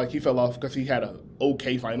talking about. Like, he fell off because he had a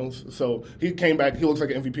okay finals. So he came back. He looks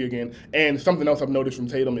like an MVP again. And something else I've noticed from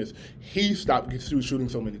Tatum is he stopped shooting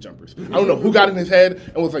so many jumpers. I don't know who got in his head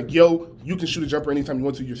and was like, yo, you can shoot a jumper anytime you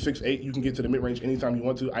want to. You're 6'8". You can get to the mid-range anytime you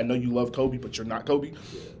want to. I know you love Kobe, but you're not Kobe.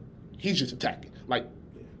 He's just attacking. Like,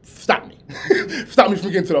 stop me. Stop me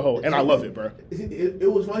from getting to the hole. And I love it, bro.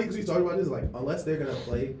 It was funny because we talked about this. Like, unless they're going to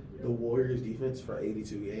play the Warriors defense for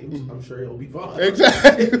 82 games, I'm sure he'll be fine.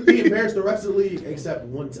 Exactly. He embarrassed the rest of the league except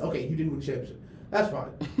one. Okay, you didn't win the championship. That's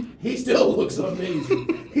fine. He still looks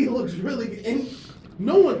amazing. He looks really good. And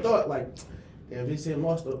no one thought, like, damn, Jason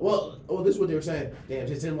lost the... Well, this is what they were saying. Damn,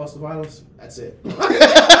 Jason lost the finals. That's it.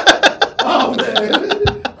 Oh,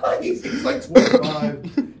 man. He's like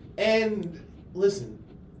 25. And listen,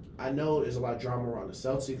 I know there's a lot of drama around the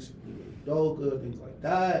Celtics, Udoka, things like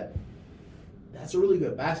that. That's a really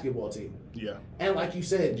good basketball team. Yeah. And like you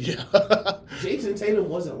said, Jason Tatum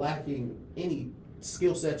wasn't lacking any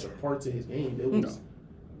skill sets or parts of his game. It was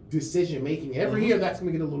decision making. Every year that's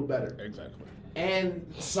going to get a little better. Exactly. And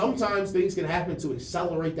sometimes things can happen to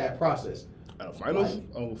accelerate that process.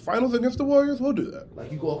 Finals against the Warriors, we'll do that.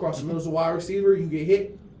 Like you go across the middle as a wide receiver, you get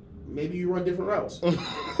hit, maybe you run different routes. You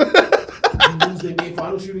lose the NBA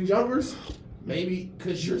Finals shooting jumpers. Maybe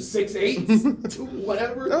because you're 6'8",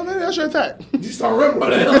 whatever. No, maybe that's your attack. You start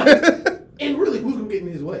running. And really, who's going to get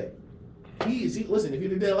in his way? Listen, if you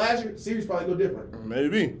did that last year, the series probably go different.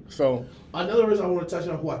 Maybe. So another reason I want to touch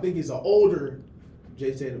on who I think is an older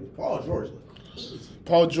Jason Tatum is Paul George.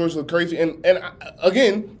 Paul George looked crazy, and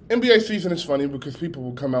again, NBA season is funny because people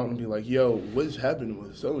will come out and be like, "Yo, what's happening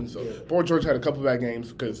with so and so?" Paul George had a couple bad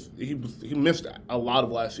games because he missed a lot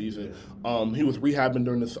of last season. He was rehabbing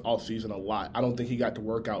during this off season a lot. I don't think he got to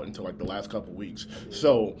work out until like the last couple weeks.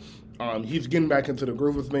 So he's getting back into the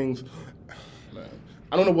groove of things. Man,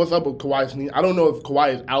 I don't know what's up with Kawhi's knee. I don't know if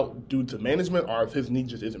Kawhi is out due to management or if his knee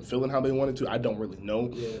just isn't feeling how they wanted to. I don't really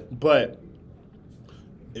know, but.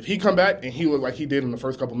 If he come back and he look like he did in the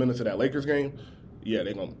first couple minutes of that Lakers game, yeah,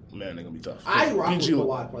 they're gonna be tough. I rock with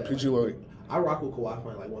Kawhi playing. PG like, I rock with Kawhi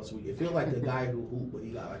playing like once a week. It feels like the guy who hoop, but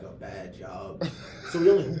he got like a bad job. So he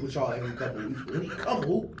only hoop with y'all every couple of weeks. When he come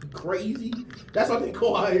hoop crazy, that's what I think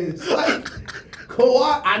Kawhi is. Like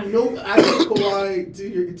Kawhi, I think Kawhi.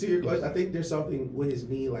 To your question, I think there's something with his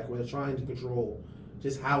knee, like when they're trying to control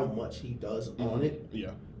just how much he does on it.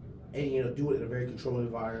 Yeah, and do it in a very controlled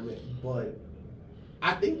environment, but.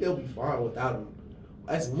 I think they'll be fine without him,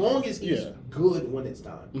 as long as he's good when it's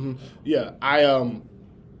time. Mm-hmm. Yeah,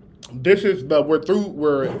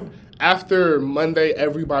 We're after Monday.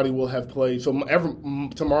 Everybody will have played. So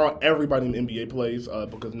tomorrow, everybody in the NBA plays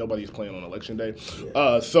because nobody's playing on Election Day.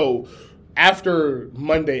 Yeah. So after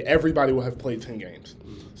Monday, everybody will have played 10 games.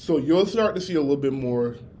 Mm-hmm. So you'll start to see a little bit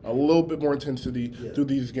more intensity through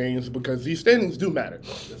these games because these standings do matter.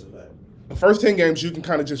 The first 10 games, you can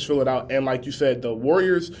kind of just fill it out. And like you said, the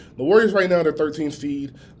Warriors right now, they're 13th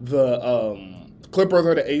seed. The Clippers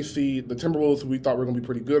are the 8th seed. The Timberwolves, who we thought were going to be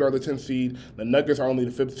pretty good, are the 10th seed. The Nuggets are only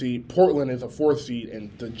the 5th seed. Portland is a 4th seed. And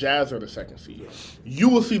the Jazz are the 2nd seed. You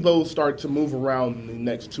will see those start to move around in the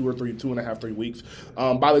next 3 weeks.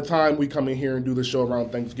 By the time we come in here and do the show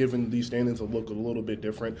around Thanksgiving, these standings will look a little bit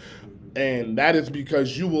different. And that is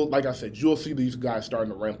because like I said, you'll see these guys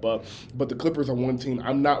starting to ramp up. But the Clippers are one team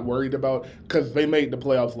I'm not worried about because they made the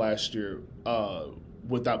playoffs last year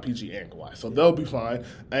without PG and Kawhi. So they'll be fine.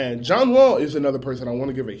 And John Wall is another person I want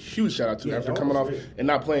to give a huge shout out to after coming off and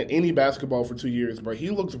not playing any basketball for 2 years. But he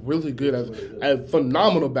looks really good as a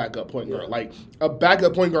phenomenal backup point guard. Like a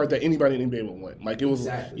backup point guard that anybody in the NBA would want. Like it was,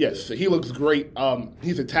 yes, he looks great.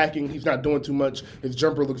 He's attacking. He's not doing too much. His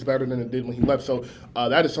jumper looks better than it did when he left. So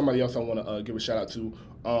that is somebody else I want to give a shout out to.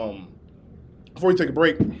 Before we take a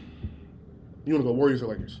break, you want to go Warriors or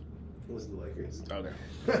Lakers? It was the Lakers.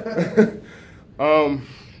 Okay. All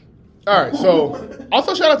right, so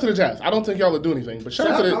also shout out to the Jazz. I don't think y'all will do anything, but shout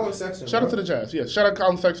out to Colin Sexton, to the Jazz. Yeah, shout out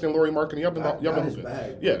Colin Sexton and Lauri Markkanen. Y'all been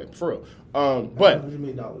hooping. Yeah, for real. But $100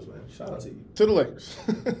 million, man. Shout out to you. To the Lakers.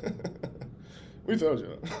 We told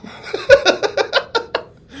y'all.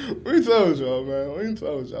 We told y'all, man. We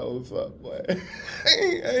told y'all what's up, boy.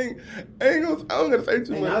 I'm gonna say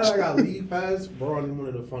too much. Now that I got league pass, Braun is one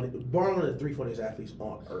of the 3 funniest athletes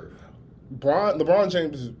on earth. LeBron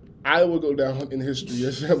James. I will go down in history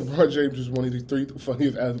as LeBron James is one of the 3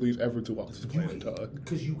 funniest athletes ever to walk this planet, dog.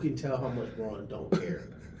 Because you can tell how much Braun don't care.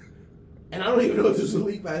 And I don't even know if this was a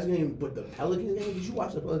league pass game, but the Pelicans game, did you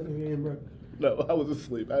watch the Pelicans game, bro? No, I was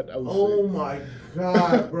asleep. I was oh sick. My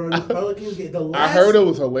God, bro. The Pelicans game. I heard it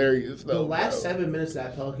was hilarious, though. The last 7 minutes of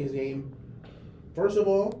that Pelicans game, first of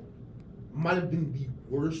all, might have been the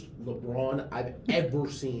worst LeBron I've ever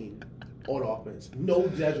seen on offense. No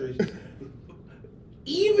exaggeration.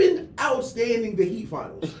 Even outstanding the Heat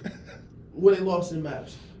finals when they lost in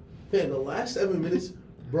Mavs. Man, the last 7 minutes,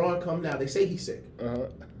 Braun come down. They say he's sick.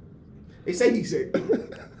 They say he's sick.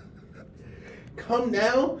 Come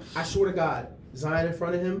down. I swear to God, Zion in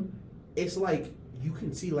front of him. It's like you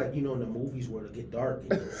can see, like in the movies where it get dark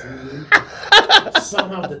and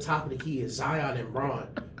somehow at the top of the key is Zion and Braun.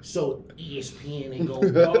 So ESPN and go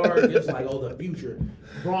dark. It's like the future.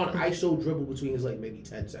 Braun ISO dribble between his maybe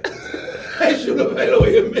 10 seconds. I should have had a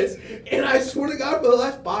way to miss. And I swear to God, for the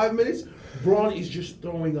last 5 minutes, Braun is just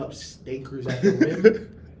throwing up stinkers at the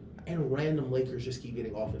rim. And random Lakers just keep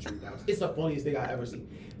getting offense rebounds. It's the funniest thing I've ever seen.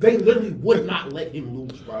 They literally would not let him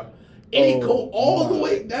lose, bro. And he go all the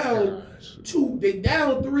way down to they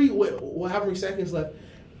down 3 with however many seconds left.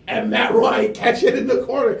 And Matt Ryan catch it in the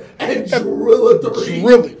corner and drill a 3.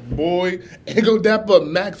 Drill it, boy. And go dap up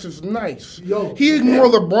Max is nice. Yo, he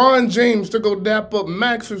ignored LeBron James to go dap up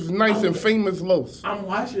Max is nice and famous Los. I'm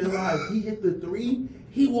watching it live. He hit the 3.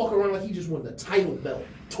 He walk around like he just won the title belt,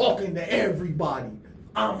 talking to everybody.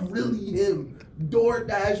 I'm really him.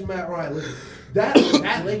 DoorDash Matt Ryan. Listen,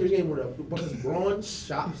 that Lakers game because Braun's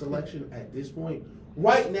shot selection at this point,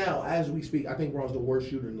 right now, as we speak, I think Braun's the worst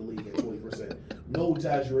shooter in the league at 20%. No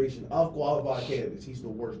exaggeration. Of qualified candidates, he's the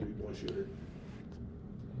worst 3-point shooter.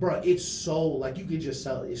 Bro, it's so, you can just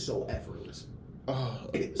tell it's so effortless.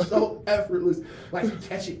 It's so effortless. Like, you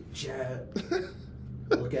catch it, jab.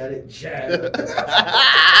 Look at it, jab.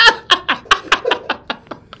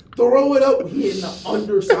 throw it up. He hit in the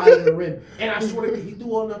underside of the rim. And I swear to God, he threw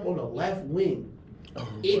one up on the left wing.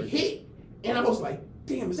 It hit. And I was like,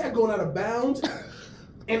 damn, is that going out of bounds?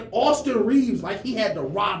 And Austin Reeves, like he had the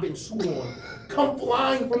Robin suit on, come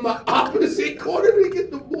flying from the opposite corner to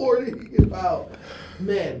get the board and he get fouled.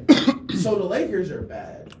 Man, so the Lakers are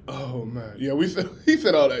bad. Oh, man. Yeah, he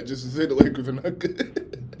said all that just to say the Lakers are not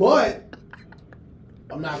good. But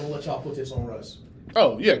I'm not going to let y'all put this on Russ.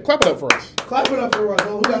 Oh, yeah. Clap it up for us. Clap it up for Russ.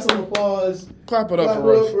 Oh, we got some applause. Clap it up for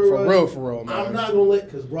Russ. For real, man. I'm not going to let,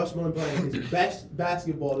 because Russ wasn't playing his best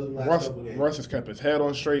basketball in the last couple games. Russ has kept his head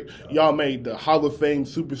on straight. Y'all made the Hall of Fame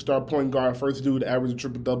superstar point guard, first dude to average a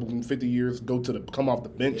triple-double in 50 years, come off the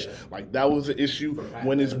bench. Yeah. Like, that was an issue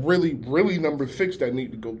when it's really number 6 that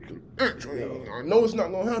need to go to the bench. Yeah. I know it's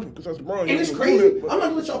not going to happen because that's LeBron. And it's crazy. I'm not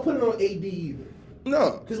going to let y'all put it on AD either.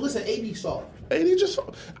 No. Because listen, AD soft.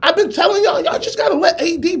 I've been telling y'all just gotta let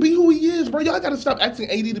AD be who he is, bro. Y'all gotta stop asking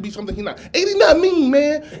AD to be something he's not. AD not mean,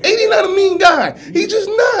 man. AD not a mean guy. He just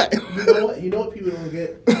not. You know what people don't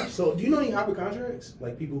get? So, do you know any hyper contracts?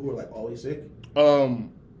 Like people who are like always sick? Or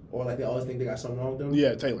like they always think they got something wrong with them?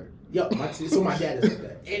 Yeah, Taylor. Yo, so my dad is like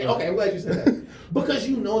that. And okay, I'm glad you said that. Because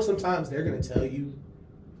you know sometimes they're gonna tell you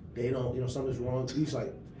they don't, something's wrong. He's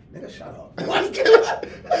like, nigga, shut up. Like,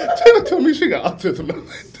 Taylor told me she got autism.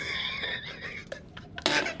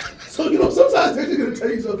 So, sometimes they're just going to tell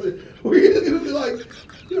you something where you're just going to be like,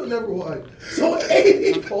 number one. So,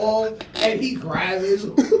 AD called and he grabbed his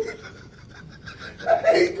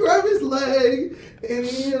leg and,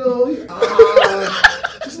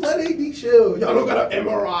 just let AD chill. Y'all don't got an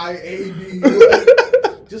MRI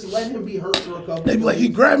AD. Just let him be hurt for a couple. They be like, he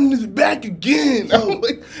grabbing his back again. I'm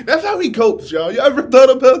like, that's how he copes, y'all. You ever thought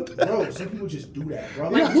about that? Bro, some people just do that, bro.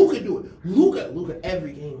 Like, Luka do it. Luka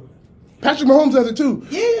every game. Patrick Mahomes does it too.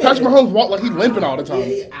 Yeah. Patrick Mahomes walk like he's limping all the time.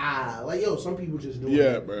 Some people just do it.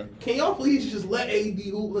 Yeah, bro. Can y'all please just let AD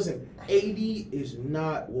hoop? Listen, AD is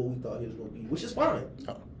not what we thought he was going to be, which is fine.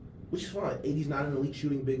 Oh. Which is fine. AD's not an elite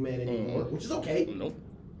shooting big man anymore, which is okay. Nope.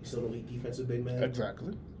 He's still an elite defensive big man.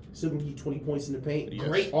 Exactly. Still going to get 20 points in the paint. Yes.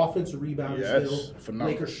 Great offensive rebounding still.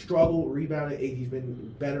 Phenomenal. Lakers struggle rebounding. AD's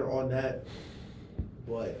been better on that.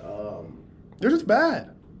 But they're just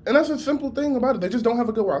bad. And that's a simple thing about it. They just don't have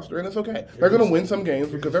a good roster, and it's okay. They're going to win some games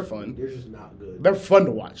because they're fun. They're just not good. They're fun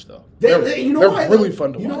to watch, though. They're really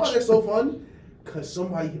fun to watch. You know why they're so fun? Because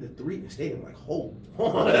somebody hit a 3 in the stadium, like, hold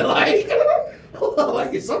on.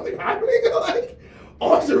 Like, is something happening? Like,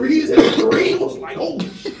 Austin Reeves hit a 3. Was like, holy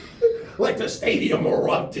shit. Like, the stadium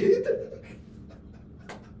erupted.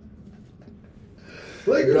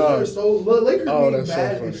 Lakers being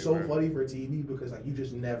bad is so funny for TV because, like, you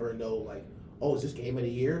just never know, like, oh, is this game of the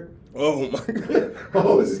year? Oh, my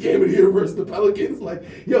God. Is this game of the year versus the Pelicans? Like,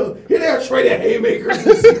 yo, here they are trading haymakers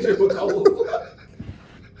and CJ McCollum.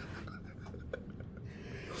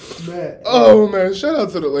 Man. Oh, man. Shout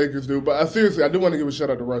out to the Lakers, dude. But seriously, I do want to give a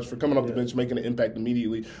shout out to Rush for coming off the bench, making an impact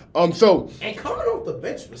immediately. And coming off the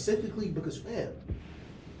bench specifically because, fam,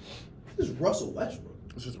 this is Russell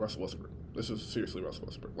Westbrook. This is Russell Westbrook. This is seriously Russell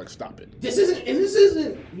Westbrook. Like, stop it. This isn't,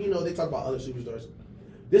 they talk about other superstars.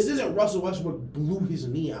 This isn't Russell Westbrook blew his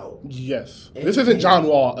knee out. Yes. This isn't John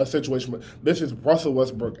Wall, a situation. This is Russell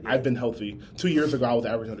Westbrook. I've been healthy. 2 years ago, I was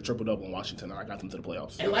averaging a triple-double in Washington, and I got them to the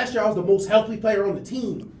playoffs. And last year, I was the most healthy player on the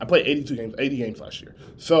team. I played 80 games last year.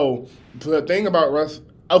 So, the thing about Russ...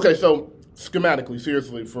 Okay, so, schematically,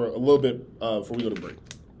 seriously, for a little bit, before we go to break.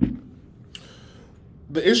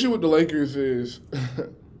 The issue with the Lakers is...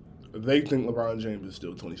 They think LeBron James is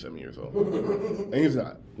still 27 years old. And he's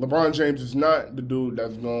not. LeBron James is not the dude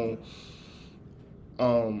that's going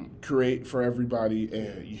to create for everybody,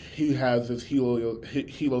 and he has this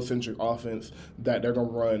heliocentric offense that they're going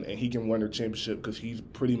to run, and he can win their championship because he's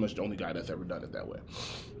pretty much the only guy that's ever done it that way.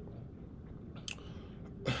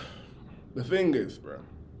 The thing is, bro,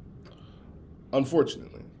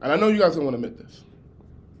 unfortunately, and I know you guys don't want to admit this,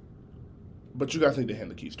 but you guys need to hand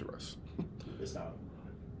the keys to Russ. It's not.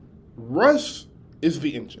 Russ is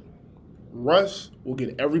the engine. Russ will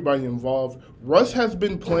get everybody involved. Russ has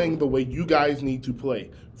been playing the way you guys need to play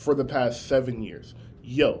for the past 7 years.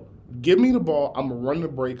 Yo, give me the ball. I'm going to run the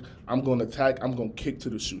break. I'm going to attack. I'm going to kick to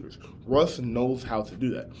the shooters. Russ knows how to do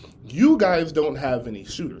that. You guys don't have any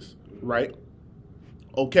shooters, right?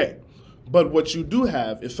 Okay. But what you do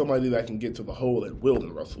have is somebody that can get to the hole at will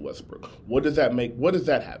in Russell Westbrook. What does that make? What does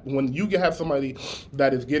that have? When you have somebody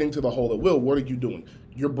that is getting to the hole at will, what are you doing?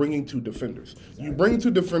 you're bringing 2 defenders. Exactly. You bring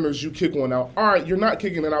 2 defenders, you kick one out. All right, you're not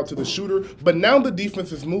kicking it out to the shooter, but now the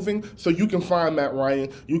defense is moving, so you can find Matt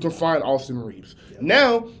Ryan, you can find Austin Reeves. Yep.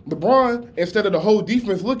 Now, LeBron, instead of the whole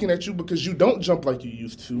defense looking at you because you don't jump like you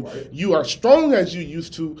used to, right. You are strong as you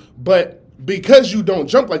used to, but because you don't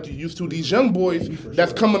jump like you used to, these young boys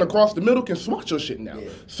that's coming across the middle can swat your shit now. Yeah.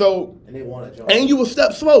 So and they want to jump. And you a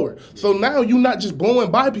step slower. Yeah. So now you're not just blowing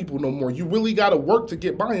by people no more. You really got to work to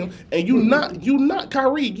get by them. And you not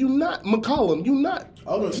Kyrie. You not McCollum. You not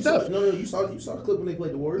Steph. You saw the clip when they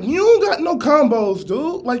played the Warriors. You don't got no combos,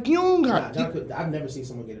 dude. Like you don't got. I've never seen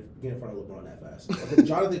someone get in front of LeBron that fast. Like,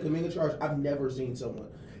 Jonathan Kuminga charge. I've never seen someone.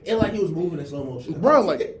 It like he was moving in slow motion. Bro,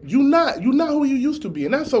 like you not who you used to be,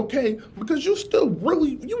 and that's okay because you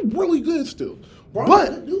really good still. Bro,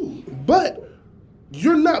 but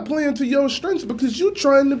you're not playing to your strengths because you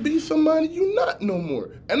trying to be somebody you not no more.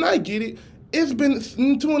 And I get it. It's been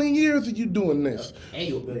 20 years of you doing this. And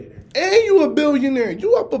you a billionaire. And you a billionaire.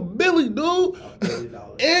 You up a Billy, dude. $1 billion.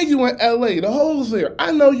 And you in LA. The hoes there.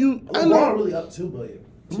 I know you. I know. Really up $2 billion.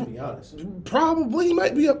 To be honest, probably he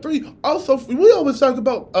might be up 3. Also, we always talk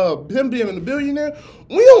about him being a billionaire.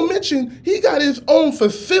 We don't mention he got his own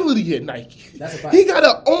facility at Nike. That's a fact. He got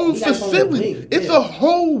an own facility. It's a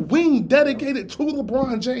whole wing dedicated to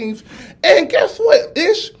LeBron James. And guess what,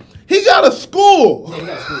 Ish? He got a school. Yeah, he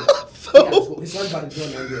got a school. His son's about to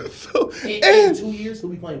join that year. In 2 years, he'll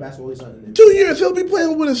be playing basketball with his son. 2 years, he'll be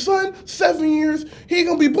playing with his son. 7 years, he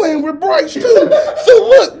gonna be playing with Bryce too. So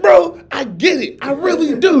look, bro, I get it. I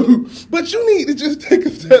really do. But you need to just take a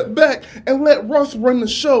step back and let Russ run the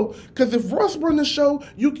show. Because if Russ run the show,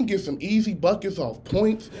 you can get some easy buckets off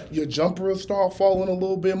points. Your jumper will start falling a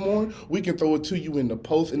little bit more. We can throw it to you in the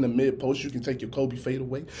post, in the mid post. You can take your Kobe fade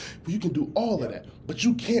away. You can do all of that. But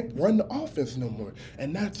you can't run the offense no more.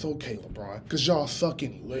 And that's okay, LeBron, because y'all suck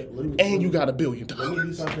anyway. And you got $1 billion. Let me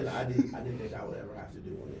do something I didn't think I would ever have to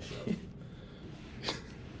do on this show.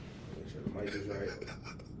 Make sure the mic is right.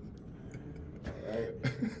 All right.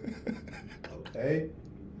 Okay.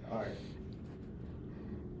 All right.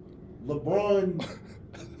 LeBron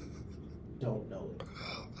don't know it.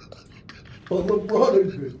 But LeBron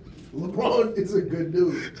is good. LeBron is a good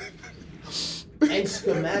dude. And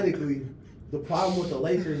schematically, the problem with the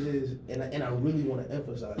Lakers is, and I really want to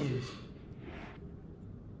emphasize this,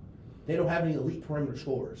 they don't have any elite perimeter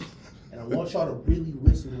scorers. And I want y'all to really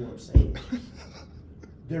listen to what I'm saying.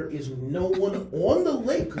 There is no one on the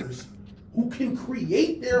Lakers who can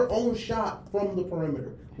create their own shot from the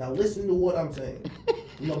perimeter. Now listen to what I'm saying.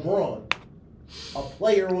 LeBron, a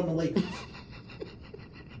player on the Lakers,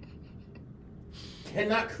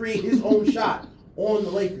 cannot create his own shot on the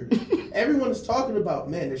Lakers. Everyone is talking about,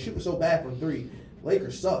 man, they're shooting so bad from 3.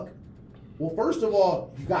 Lakers suck. Well, first of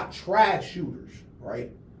all, you got trash shooters,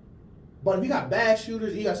 right? But if you got bad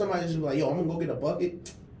shooters, you got somebody that's just like, yo, I'm going to go get a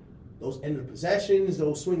bucket. Those end of possessions,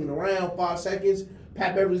 those swinging around 5 seconds,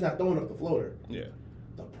 Pat Beverly's not throwing up the floater. Yeah.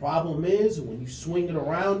 The problem is when you swing it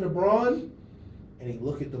around LeBron and he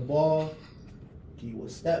look at the ball, give you a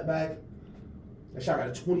step back, that shot got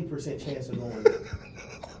a 20% chance of going in.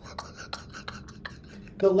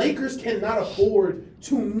 The Lakers cannot afford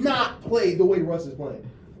to not play the way Russ is playing.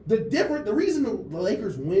 The reason the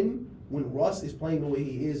Lakers win when Russ is playing the way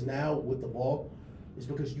he is now with the ball is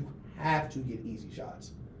because you have to get easy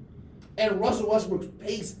shots. And Russell Westbrook's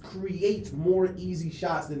pace creates more easy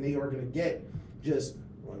shots than they are going to get. Just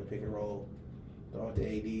run the pick and roll, throw it to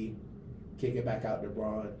AD, kick it back out to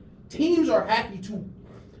LeBron. Teams are happy to.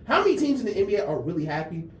 How many teams in the NBA are really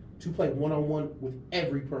happy to play one-on-one with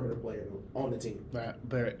every perimeter player on the team?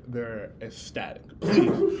 They're ecstatic.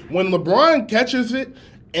 Please. When LeBron catches it,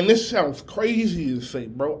 and this sounds crazy to say,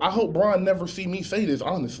 bro, I hope Bron never see me say this,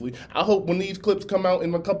 honestly. I hope when these clips come out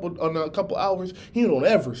in a couple hours, he don't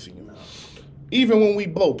ever see them. No. Even when we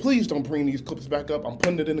blow, please don't bring these clips back up. I'm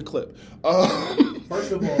putting it in the clip.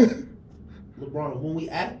 First of all, LeBron, when we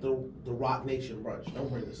at the Rock Nation brunch, don't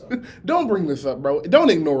bring this up. Don't bring this up, bro. Don't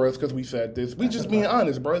ignore us because we said this. We just being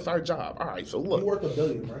honest, bro. It's our job. All right, so look. You worth $1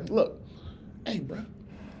 billion, right? Look. Hey, bro.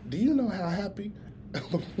 Do you know how happy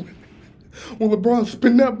when LeBron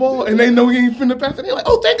spin that ball and they know he ain't finna pass it? They're like,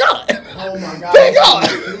 oh, thank God. Oh, my God. Thank God.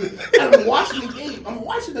 And I'm watching the game. I'm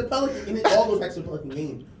watching the Pelicans, and it all goes back to the Pelican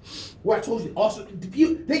game. Where I told you, also,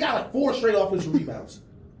 they got like 4 straight offensive rebounds.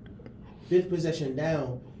 5th possession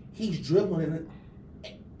down. He's dribbling,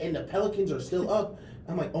 and the Pelicans are still up.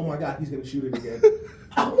 I'm like, oh my God, he's gonna shoot it again.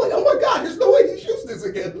 I'm like, oh my God, there's no way he shoots this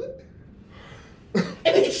again. And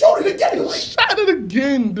then he shot it again. Like, shot it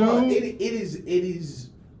again, dude. It is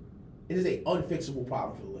a unfixable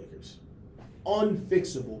problem for the Lakers.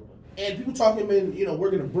 Unfixable. And people talking, man,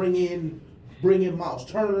 we're gonna bring in Bring in Miles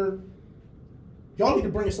Turner. Y'all need to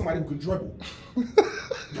bring in somebody who can dribble.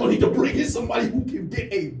 Y'all need to bring in somebody who can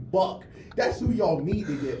get a buck. That's who y'all need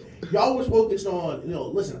to get. Y'all was focused on,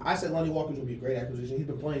 listen, I said Lonnie Walker would be a great acquisition. He's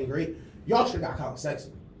been playing great. Y'all should have got Colin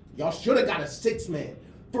Sexton. Y'all should have got a 6-man.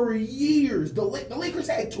 For years, the Lakers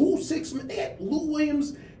had 2 6-men. They had Lou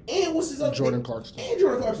Williams and what's his other Jordan Clarkson. And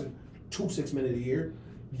Jordan Clarkson. 2 6-men a year.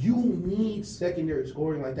 You need secondary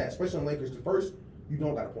scoring like that, especially on Lakers. First, you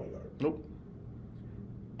don't got a point guard. Nope.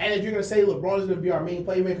 And if you're going to say LeBron is going to be our main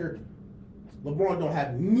playmaker, LeBron don't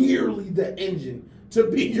have nearly the engine to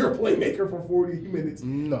be your playmaker for 40 minutes.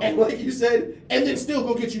 No. And like you said, and then still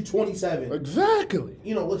go get you 27. Exactly.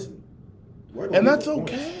 Listen. And that's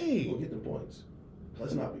okay. We'll get the points.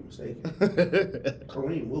 Let's not be mistaken.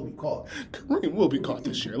 Kareem will be caught. Kareem will be caught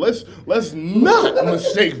this year. Let's not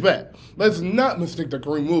mistake that. Let's not mistake that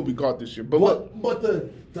Kareem will be caught this year. But the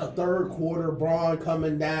third quarter, Braun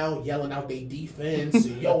coming down, yelling out their defense,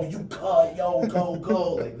 and, yo, you cut, yo,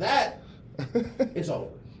 go, like that, it's over.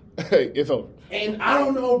 Hey, it's over. And I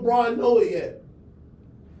don't know if Braun know it yet.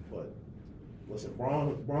 But listen,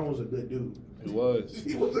 Braun was a good dude. He was.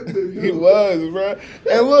 He was a good dude. He was, bro.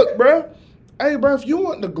 And look, bro. Hey, bro, if you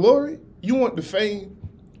want the glory, you want the fame,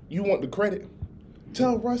 you want the credit,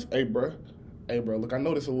 tell Russ, hey, bro, look, I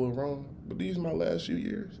know this a little wrong, but these are my last few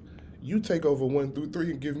years. You take over 1 through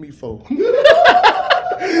 3 and give me 4.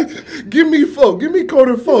 Give me 4. Give me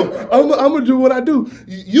quarter 4. I'm going to do what I do.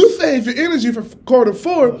 You save your energy for quarter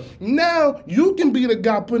 4. Now you can be the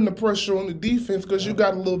guy putting the pressure on the defense because you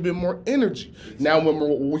got a little bit more energy. Now when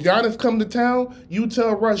Giannis come to town, you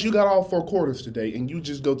tell Russ you got all 4 quarters today and you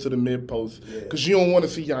just go to the mid post because you don't want to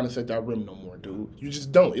see Giannis at that rim no more, dude. You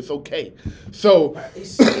just don't. It's okay. So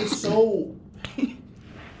it's so...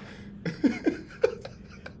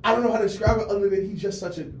 I don't know how to describe it other than he's just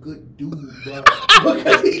such a good dude, bro.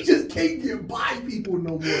 Because he just can't get by people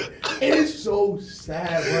no more. And it's so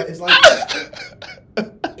sad, bro.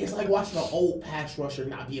 It's like watching an old pass rusher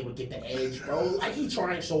not be able to get the edge, bro. Like he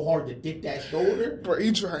trying so hard to dip that shoulder. Bro,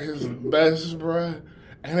 he trying his best, bro.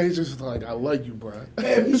 And they just like, I like you, bro.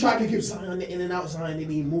 Man, he tried to give Zion the in and out. Zion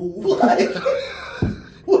didn't even move. Like,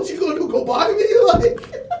 what you gonna do? Go by me?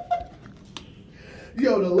 Like...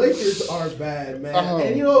 Yo, the Lakers are bad, man.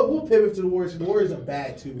 And we'll pivot to the Warriors. The Warriors are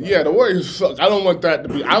bad too. Right? Yeah, the Warriors suck. I don't want that to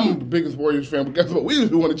be. I'm the biggest Warriors fan, but guess what? We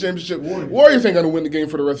usually won a championship. Warriors ain't gonna win the game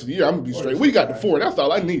for the rest of the year. I'm gonna be straight. We got the 4. That's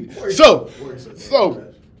all I need. So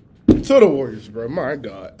the Warriors, bro. My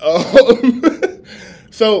God.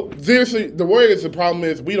 So seriously, the Warriors. The problem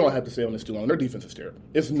is we don't have to stay on this too long. Their defense is terrible.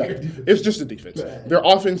 It's nothing. It's just a defense. Their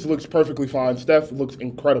offense looks perfectly fine. Steph looks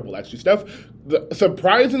incredible. Actually,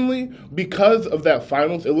 surprisingly, because of that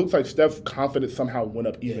finals, it looks like Steph's confidence somehow went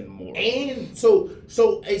up even more. And so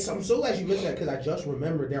I'm so glad you mentioned that because I just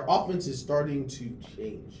remembered their offense is starting to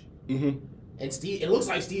change. Mm-hmm. And it looks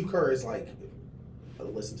like Steve Kerr is like,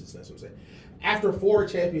 listen to this. That's what I'm saying. After 4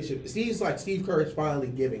 championships, Steve Kerr is finally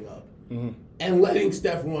giving up. Mm-hmm. And letting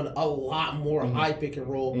Steph run a lot more high pick and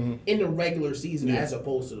roll in the regular season as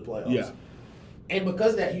opposed to the playoffs. Yeah. And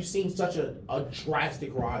because of that, you've seen such a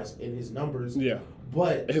drastic rise in his numbers. Yeah.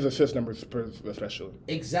 But his assist numbers especially.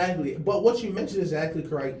 Exactly. But what you mentioned is exactly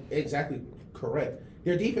correct.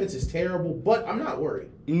 Their defense is terrible, but I'm not worried.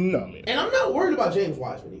 No, man. And I'm not worried about James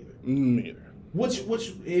Wiseman either. Neither. Which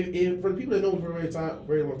if for the people that know him for a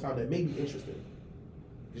very long time, that may be interesting.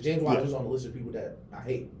 Because James Wiseman is on the list of people that I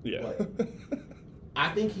hate. Yeah. But I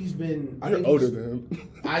think he's been... You're older than him.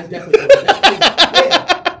 I definitely...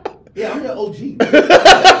 Yeah, I'm your OG.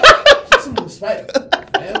 Get some respect,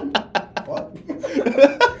 man. What?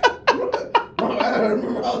 I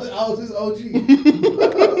remember I was his OG.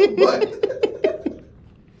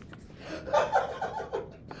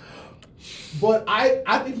 But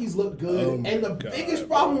I think he's looked good. And the biggest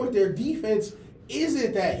problem with their defense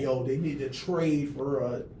isn't that, they need to trade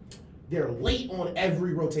for they're late on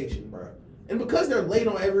every rotation, bro. And because they're late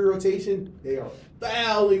on every rotation, they are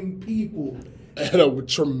fouling people. At a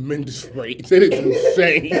tremendous rate. It is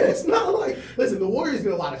insane. And it's not like, listen, the Warriors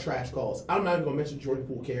get a lot of trash calls. I'm not even going to mention Jordan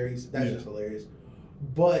Poole carries. That's just hilarious.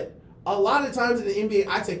 But a lot of times in the NBA,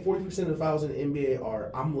 I'd say 40% of the fouls in the NBA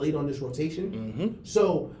are, I'm late on this rotation. Mm-hmm.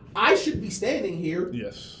 So I should be standing here.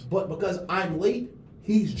 Yes. But because I'm late,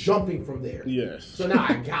 he's jumping from there. Yes. So now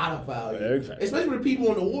I got to foul you. Exactly. Especially with the people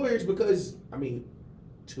on the Warriors because,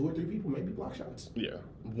 2 or 3 people maybe block shots. Yeah.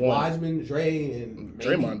 Wiseman, Dre, and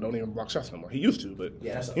Draymond don't even block shots no more. He used to, but he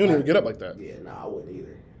don't even get up like that. Yeah, I wouldn't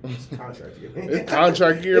either. It's contract year. It's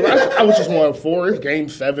contract year. I was just wanting 4. It's game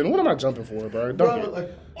 7. What am I jumping for, bro?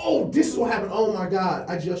 This is what happened. Oh my God,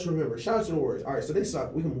 I just remember. Shout out to the Warriors. All right, so they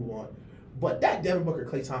suck. We can move on. But that Devin Booker,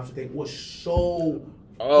 Klay Thompson thing was so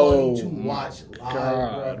funny to watch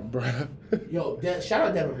live, bro. Yo, shout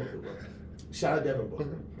out Devin Booker, bro. Shout out Devin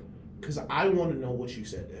Booker. Because I want to know what you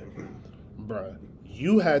said to him. Bruh,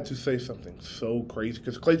 you had to say something so crazy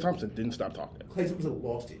because Klay Thompson didn't stop talking. Klay Thompson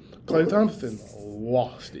lost it. Klay Thompson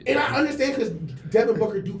lost it. And I understand because Devin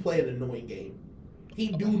Booker do play an annoying game. He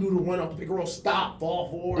do the run off the pick and roll, stop, fall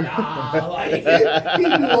forward, like he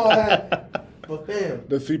do all that. But fam,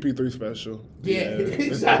 the CP3 special. Yeah,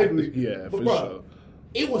 exactly. Yeah, but for bro, sure.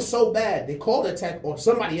 It was so bad they called the tech on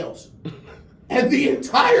somebody else. And the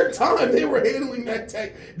entire time they were handling that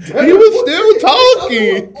tech, he was still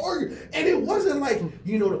talking. And it wasn't like,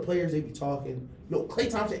 the players, they be talking. No, Klay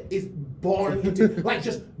Thompson is barring into, like,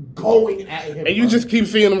 just going at him. And you just keep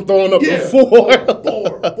seeing him throwing up the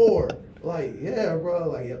 4. Like, yeah, bro.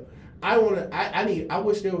 Like, yeah. I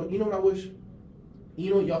wish there was, what I wish?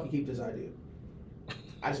 Y'all can keep this idea.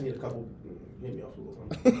 I just need a couple, hit me off a little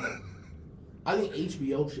something. I think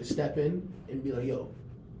HBO should step in and be like, yo,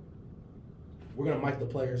 we're going to mic the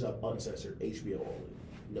players up uncensored, HBO only,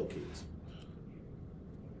 no kids.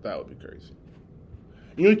 That would be crazy.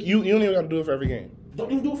 You don't even got to do it for every game.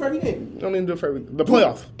 Don't even do it for every game. Don't even do it for every the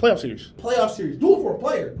playoff series. Playoff series. Do it for a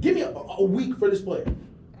player. Give me a week for this player.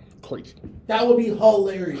 Crazy. That would be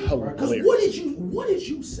hilarious. Because what did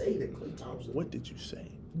you say to Klay Thompson? What did you say?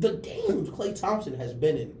 The games Klay Thompson has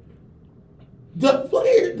been in. The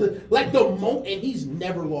player, the moment, and he's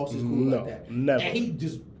never lost his cool like that. Never. And he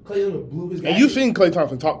just Klay Thompson blew his guy. And you've seen Klay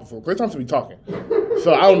Thompson talk before. Klay Thompson be talking.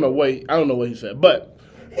 So I don't know what he said, but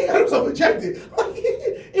he got himself ejected.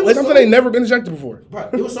 Klay Thompson ain't never been ejected before.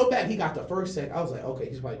 Bro, it was so bad. He got the first sack. I was like, okay,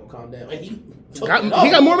 he's probably gonna calm down. And he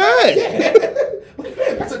got more mad. Yeah. Like,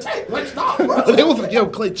 man, that's a tank. Like, stop, bro. They was like, yo,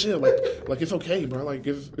 Klay, chill. Like it's okay, bro. Like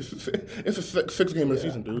it's a six game of the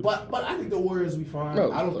season, dude. But I think the Warriors will be fine.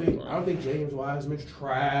 No, I don't think James Wiseman's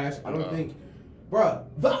trash. I don't think, bro.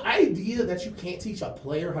 The idea that you can't teach a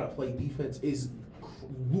player how to play defense is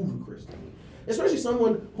ludicrous to me. Especially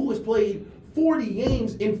someone who has played 40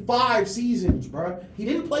 games in 5 seasons, bro. He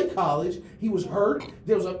didn't play college. He was hurt.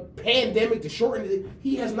 There was a pandemic to shorten it.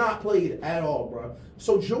 He has not played at all, bro.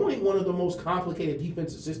 So joining one of the most complicated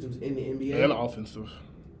defensive systems in the NBA. And offensive.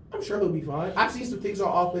 I'm sure he'll be fine. I've seen some things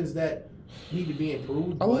on offense that need to be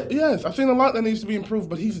improved. Yes, I've seen a lot that needs to be improved,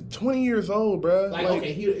 but he's 20 years old, bro. Like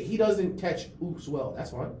okay, he doesn't catch oops well.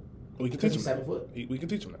 That's fine. We can teach him 7 foot. We can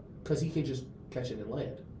teach him that. Because he can just catch it and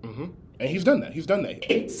land. Mm-hmm. And he's done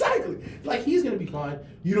that. Exactly. Like, he's going to be fine.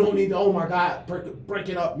 You don't need to, oh, my God, break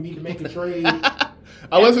it up. You need to make a trade.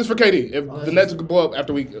 Unless it's for KD. If the Nets could blow up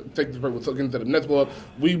after we take this break, we'll get into the Nets blow up.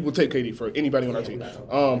 We will take KD for anybody on our team.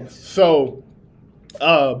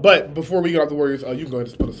 But before we get off the Warriors, you can go ahead and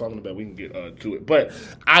just put a song in the bed. We can get to it. But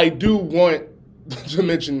I do want to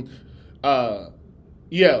mention, the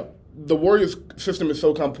Warriors system is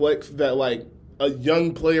so complex that, like, a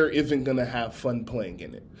young player isn't going to have fun playing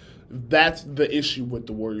in it. That's the issue with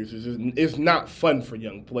the Warriors. It's not fun for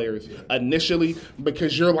young players initially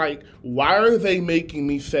because you're like, why are they making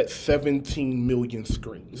me set 17 million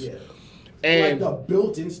screens? Yeah. And like the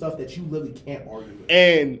built-in stuff that you literally can't argue with.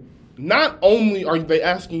 And not only are they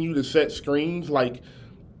asking you to set screens, like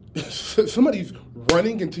somebody's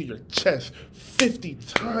running into your chest 50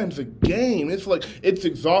 times a game. It's like, it's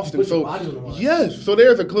exhausting. So, yes. So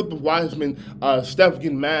there's a clip of Wiseman, Steph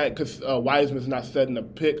getting mad because Wiseman's not setting a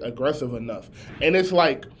pick aggressive enough. And it's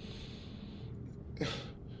like,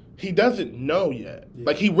 he doesn't know yet. Yeah.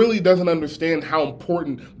 Like, he really doesn't understand how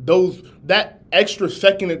important that extra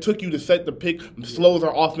second it took you to set the pick slows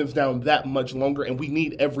our offense down that much longer, and we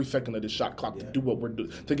need every second of the shot clock to do what we're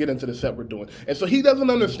doing, to get into the set we're doing. And so he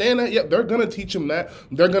doesn't understand that yet. They're going to teach him that.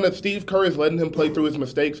 Steve Kerr is letting him play through his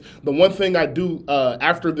mistakes. The one thing I do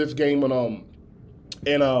after this game and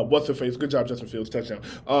what's her face? Good job, Justin Fields, touchdown.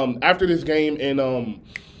 After this game and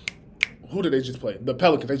who did they just play? The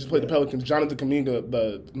Pelicans. They just played the Pelicans. Jonathan Kuminga,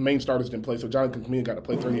 the main starters, didn't play, so Jonathan Kuminga got to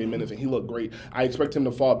play 38 minutes, and he looked great. I expect him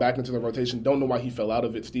to fall back into the rotation. Don't know why he fell out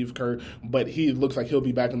of it, Steve Kerr, but he looks like he'll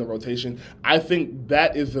be back in the rotation. I think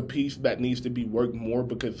that is the piece that needs to be worked more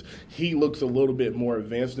because he looks a little bit more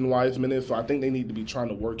advanced than Wiseman is, so I think they need to be trying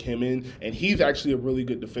to work him in, and he's actually a really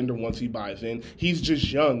good defender once he buys in. He's just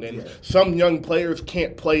young, and some young players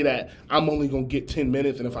can't play that. I'm only going to get 10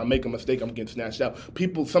 minutes, and if I make a mistake, I'm getting snatched out.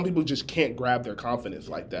 Some people just can't grab their confidence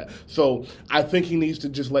like that. So I think he needs to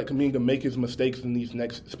just let Kuminga make his mistakes in these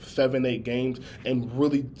next 7-8 games and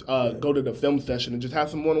really go to the film session and just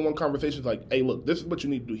have some one-on-one conversations like, hey, look, this is what you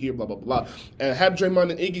need to do here, blah, blah, blah. And have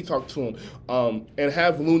Draymond and Iggy talk to him. And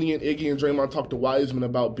have Looney and Iggy and Draymond talk to Wiseman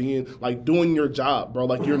about being, like, doing your job, bro.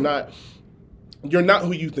 Like, you're not... you're not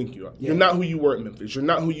who you think you are. Yeah. You're not who you were at Memphis. You're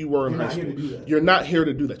not who you were in high school. You're not here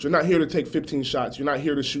to do that. You're not here to take 15 shots. You're not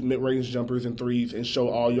here to shoot mid-range jumpers and threes and show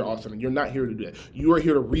all your awesome. You're not here to do that. You are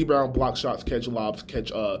here to rebound, block shots, catch lobs,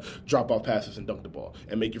 catch drop-off passes, and dunk the ball,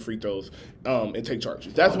 and make your free throws and take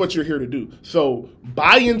charges. That's what you're here to do. So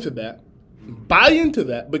buy into that. Buy into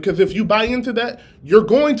that, because if you buy into that, you're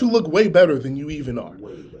going to look way better than you even are.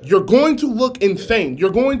 You're going to look insane. You're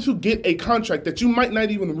going to get a contract that you might not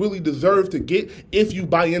even really deserve to get if you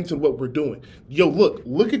buy into what we're doing. Yo,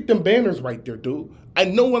 look at them banners right there, dude. I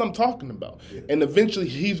know what I'm talking about. Yeah. And eventually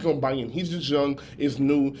he's going to buy in. He's just young, he's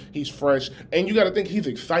new, he's fresh. And you got to think he's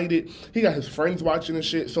excited. He got his friends watching and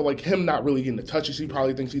shit. So, like, him not really getting the touches he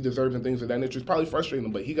probably thinks he deserves and things of that nature is probably frustrating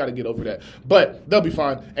him, but he got to get over that. But they'll be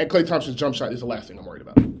fine. And Klay Thompson's jump shot is the last thing I'm worried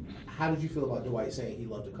about. How did you feel about Dwight saying he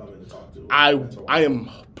loved to come in and talk to him? I am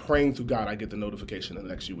praying to God I get the notification in the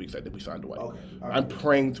next few weeks that we signed Dwight. Okay. Right. I'm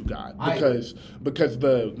praying to God because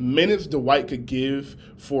the minutes Dwight could give,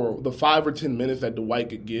 for the 5 or 10 minutes that Dwight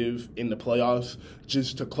could give in the playoffs,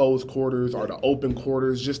 just to close quarters or to open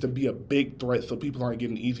quarters, just to be a big threat so people aren't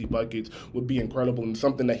getting easy buckets, would be incredible. And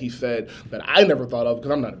something that he said that I never thought of,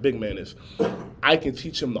 because I'm not a big man, is I can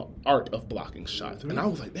teach him the art of blocking shots. And I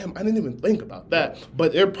was like, damn, I didn't even think about that.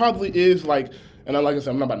 But there probably is, like, and like I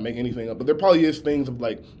said, I'm not about to make anything up, but there probably is things of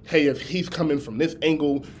like, hey, if he's coming from this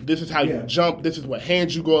angle, this is how you jump, this is what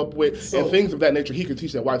hands you go up with, and things of that nature. He could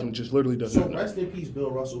teach that Wiseman just literally doesn't know. So rest in peace, Bill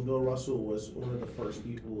Russell. Bill Russell was one of the first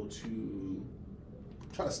people to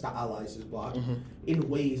try to stylize his block in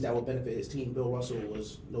ways that would benefit his team. Bill Russell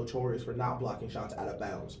was notorious for not blocking shots out of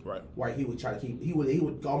bounds. Right. Where he would try to keep, he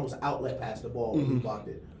would almost outlet pass the ball when he blocked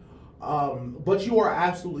it. But you are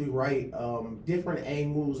absolutely right. Different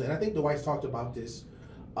angles, and I think Dwight's talked about this.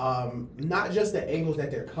 Not just the angles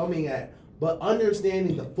that they're coming at, but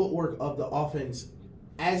understanding the footwork of the offense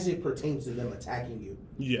as it pertains to them attacking you.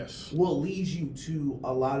 Yes. Will lead you to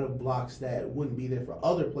a lot of blocks that wouldn't be there for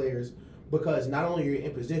other players, because not only are you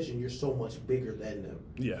in position, you're so much bigger than them.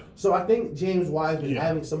 Yeah. So I think James Wiseman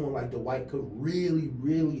having someone like Dwight could really,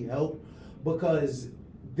 really help, because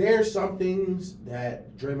there's some things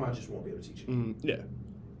that Draymond just won't be able to teach you.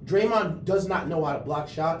 Draymond does not know how to block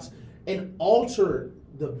shots and alter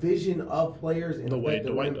the vision of players in the way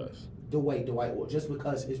Dwight does. The way Dwight will, just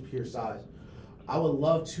because his pure size. I would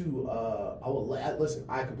love to. Listen.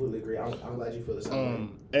 I completely agree. I'm glad you feel the same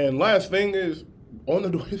way. And last thing is on the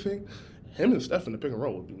Dwight thing. Him and Steph in the pick and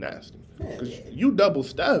roll would be nasty. Because you double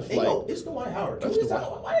Steph. Hey, it's Dwight Howard. That's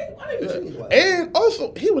Why didn't you Dwight? And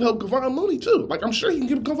also, he would help Kevon Looney, too. Like, I'm sure he can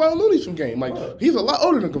give Kevon Looney some game. Like, he's a lot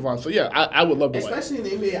older than Kevon. So, yeah, I would love Dwight. Especially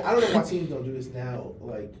in the NBA. I don't know why teams don't do this now.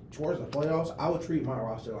 Like, towards the playoffs, I would treat my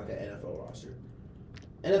roster like an NFL roster.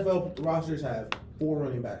 NFL rosters have 4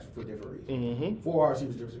 running backs for different reasons. 4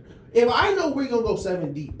 receivers different. If I know we're going to go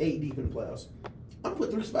 7 deep, 8 deep in the playoffs, I'm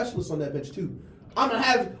putting 3 specialists on that bench, too. I'm going to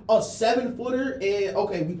have a 7-footer, and,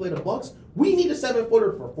 okay, we play the Bucks. We need a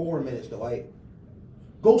 7-footer for 4 minutes, Dwight.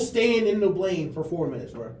 Go stand in the lane for 4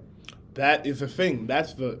 minutes, bro. That is a thing.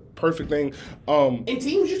 That's the perfect thing. And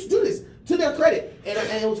teams used to do this, to their credit. And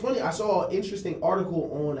it was funny. I saw an interesting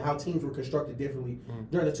article on how teams were constructed differently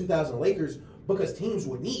during the 2000 Lakers, because teams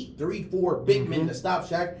would need 3-4 big men to stop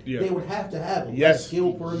Shaq. They would have to have less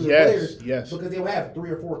skilled perimeter players because they would have 3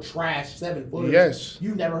 or 4 trash 7-footers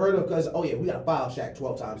you never heard of, because, we got to foul Shaq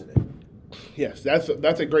 12 times a day. Yes, that's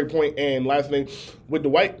a great point. And last thing, with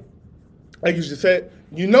Dwight, like you just said,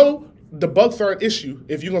 the Bucks are an issue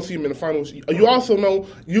if you're going to see him in the finals. You also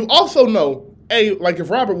know, like if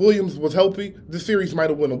Robert Williams was healthy, the series might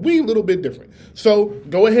have went a wee little bit different. So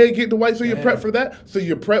go ahead and get Dwight so you're prepped for that. So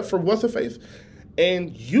you're prepped for what's-her-face.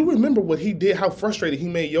 And you remember what he did, how frustrated he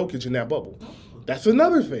made Jokic in that bubble. That's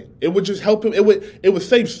another thing. It would just help him. It would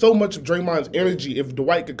save so much of Draymond's energy if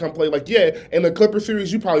Dwight could come play. Like, in the Clipper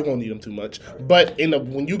series, you probably won't need him too much. But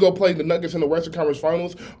when you go play the Nuggets in the Western Conference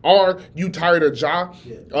Finals, are you tired of Ja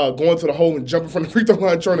going to the hole and jumping from the free throw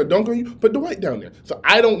line trying to dunk on you? Put Dwight down there. So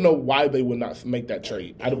I don't know why they would not make that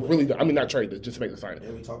trade. Not trade, just make the signing.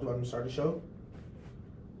 And we talked about him start the show.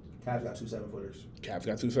 Cavs got 2 7-footers. Cavs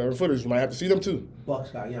got 2 7-footers. You might have to see them too.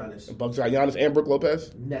 Bucks got Giannis. Bucks got Giannis and Brook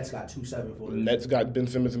Lopez. Nets got 2 7-footers. Nets got Ben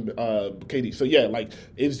Simmons and KD. So yeah, like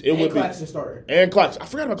it and would Claxton starter. And Claxton. I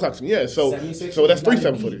forgot about Claxton. Yeah. So that's 3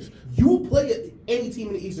 7-footers. You play any team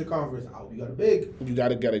in the Eastern Conference, you got a big. You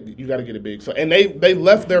gotta get a big. So and they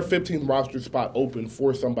left their 15th roster spot open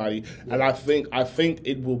for somebody, and I think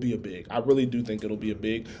it will be a big. I really do think it'll be a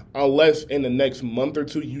big, unless in the next month or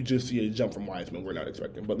two you just see a jump from Wiseman. We're not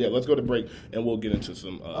expecting, but yeah, let's go to break and we'll get into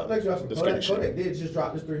some. Kodak did just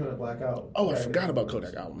drop this 300 Blackout. Oh, I forgot about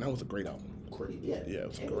Kodak album. That was a great album. Yeah, it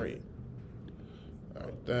was great. All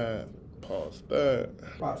right, that. Pause that.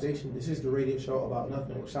 Pop Station, this is the radio show about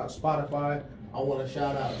nothing. Shout out Spotify. I want to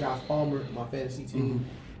shout out Josh Palmer, my fantasy team.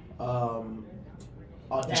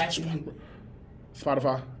 Audacity.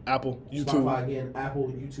 Spotify, Apple, YouTube. Spotify again,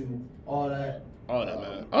 Apple, YouTube, all that. All that,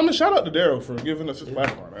 man. I'm gonna shout out to Daryl for giving us his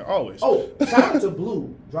platform, man. Always. Oh, shout out to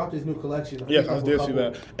Blue. Dropped his new collection. Yes, I did see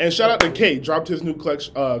that. And shout out to Kate. Dropped his new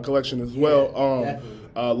collection as well.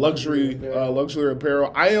 Luxury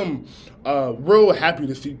apparel. I am real happy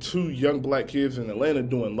to see 2 young black kids in Atlanta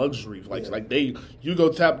doing luxury. Like you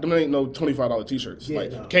go tap them, ain't no $25 t-shirts.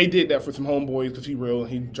 Yeah, Kay did that for some homeboys because he real.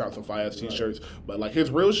 He dropped some fire ass t-shirts. But like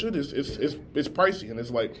his real shit is pricey, and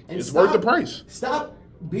it's like it's worth the price. Stop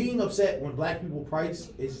being upset when black people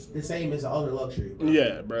price is the same as the other luxury. Bro.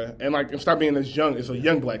 Yeah, bro. And stop being as young. It's a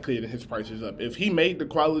young black kid and his price is up. If he made the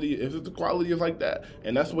quality, if the quality is like that,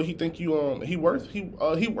 and that's what he think he worth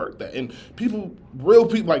that. And real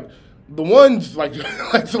people like the ones like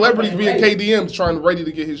celebrities being KDMs trying ready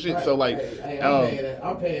to get his shit. Right. So like,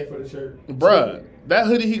 I'm paying for the shirt, bruh. That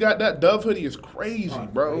hoodie he got, that Dove hoodie is crazy,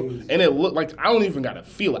 bro. Crazy. And it looked like I don't even gotta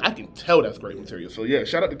feel it. I can tell that's great material. So yeah,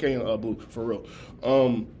 shout out to K and Blue for real.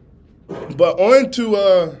 But on to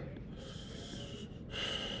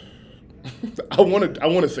I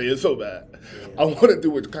wanna say it so bad. Yeah. I wanna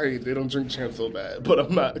do what Kanye did on Drink Champs so bad, but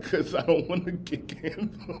I'm not because I don't wanna get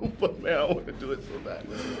canceled. But man, I wanna do it so bad.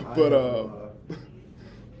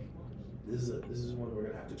 This is one we're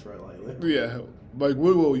gonna have to try lightly. Yeah. Like,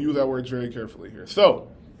 we will use that word very carefully here. So.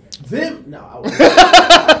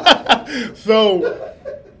 So,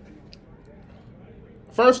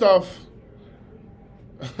 first off,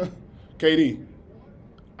 KD,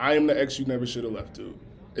 I am the ex you never should have left, dude.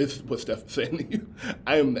 It's what Steph is saying to you.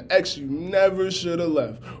 I am the ex you never should have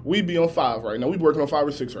left. We be on 5 right now. We working on 5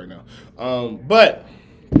 or 6 right now. But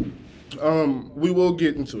we will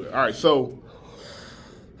get into it. All right, so.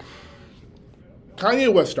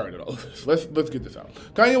 Kanye West started all of this. Let's get this out.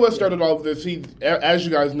 Kanye West started all of this. He, as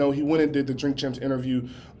you guys know, he went and did the Drink Champs interview.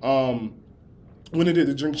 And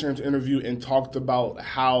talked about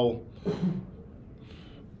how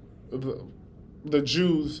the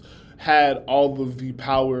Jews had all of the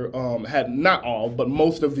power, had not all, but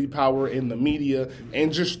most of the power in the media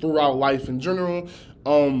and just throughout life in general.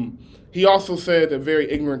 He also said a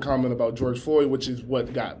very ignorant comment about George Floyd, which is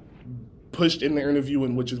what got pushed in the interview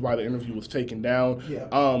and which is why the interview was taken down. Yeah.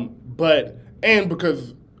 And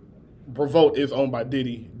because Revolt is owned by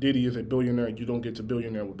Diddy. Diddy is a billionaire, and you don't get to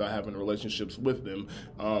billionaire without having relationships with them.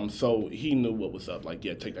 So he knew what was up. Like,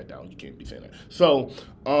 yeah, take that down. You can't be saying that. So,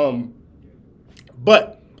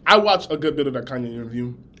 but I watched a good bit of that Kanye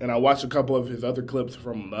interview, and I watched a couple of his other clips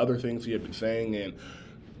from the other things he had been saying, and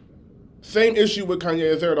same issue with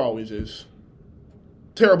Kanye as there it always is.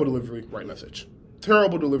 Terrible delivery, right message.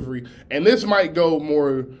 Terrible delivery. And this might,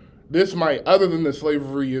 other than the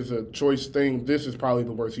slavery is a choice thing, this is probably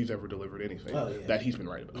the worst he's ever delivered anything that he's been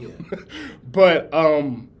right about. Yeah. But,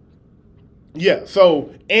 yeah,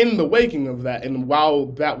 so in the waking of that, and while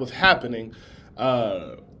that was happening,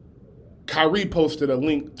 Kyrie posted a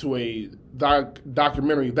link to a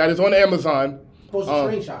documentary that is on Amazon. Posted a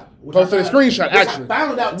screenshot, actually.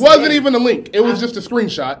 Wasn't even a link. It was just a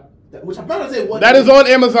screenshot. Which I'm about to say, that is on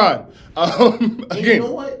Amazon. Again, and you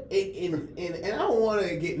know what? And I don't want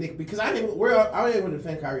to get nitpicky because I don't even want to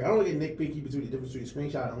defend Kyrie. I don't want to get nitpicky between the difference between a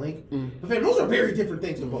screenshot and a link. But those are very different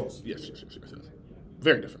things to post. Yes.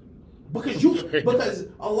 Very different. Because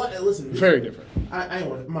a lot. Listen, very different. I ain't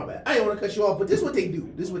want to. My bad. I ain't want to cut you off. But this is what they do.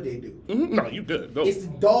 Mm-hmm. No, you good. Go. It's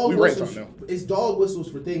dog whistles. It's dog whistles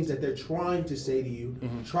for things that they're trying to say to you,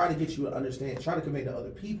 try to get you to understand, try to convey to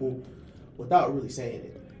other people, without really saying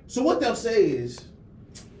it. So what they'll say is,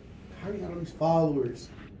 Kyrie got all these followers.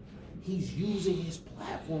 He's using his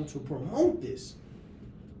platform to promote this.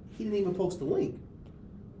 He didn't even post the link.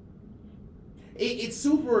 It's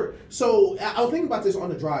super. So I was thinking about this on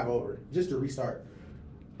the drive over, just to restart.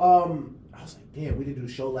 I was like, damn, we didn't do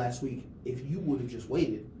the show last week. If you would have just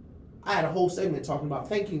waited, I had a whole segment talking about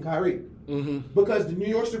thanking Kyrie. Because the New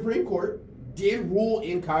York Supreme Court did rule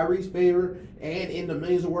in Kyrie's favor and in the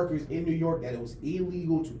millions of workers in New York that it was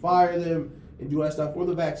illegal to fire them and do that stuff for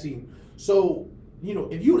the vaccine. So,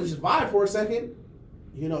 if you would have just vibed for a second,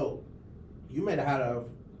 you may have had a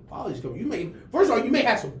apology coming. First of all, you may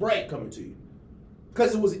have some bread coming to you.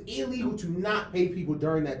 Because it was illegal to not pay people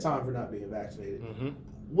during that time for not being vaccinated.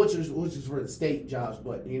 Which is for the state jobs,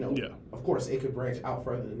 but of course it could branch out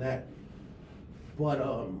further than that. But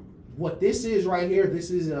what this is right here,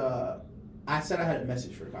 this is I said I had a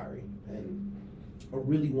message for Kyrie, and I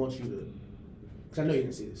really want you to, because I know you're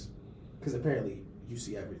gonna see this, because apparently you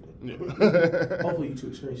see everything. Hopefully you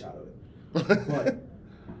took a screenshot of it. But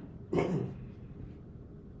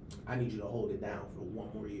I need you to hold it down for one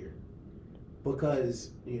more year.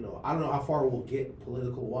 Because, I don't know how far we'll get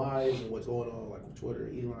political wise and what's going on like with Twitter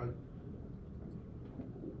and Elon.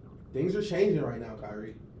 Things are changing right now,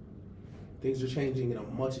 Kyrie. Things are changing in a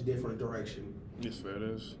much different direction. Yes, that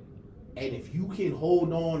is. And if you can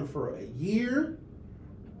hold on for a year,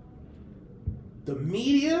 the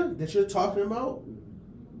media that you're talking about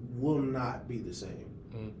will not be the same.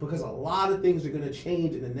 Because a lot of things are going to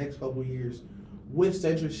change in the next couple of years with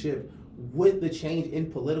censorship, with the change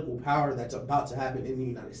in political power that's about to happen in the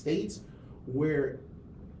United States, where,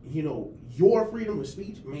 your freedom of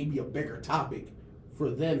speech may be a bigger topic for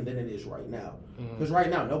them than it is right now. Because right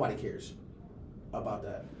now, nobody cares about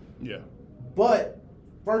that. Yeah. But,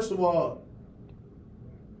 first of all,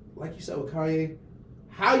 like you said with Kanye,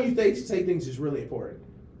 how you say things is really important.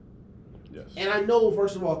 Yes. And I know,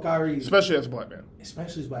 first of all, Kyrie... Especially as a black man.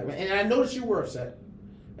 Especially as a black man. And I know that you were upset.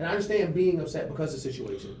 And I understand being upset because of the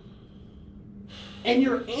situation. And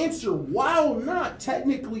your answer, while not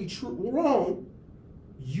technically wrong,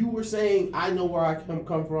 you were saying, I know where I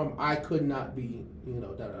come from. I could not be,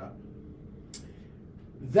 da-da-da.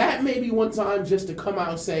 That may be one time just to come out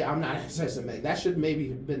and say, I'm not anti-Semitic. That should maybe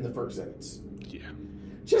have been the first sentence. Yeah.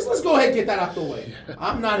 Just let's go ahead and get that out the way.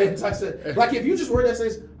 I'm not anti-Semitic. Like, if you just word that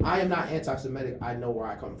says, I am not anti-Semitic, I know where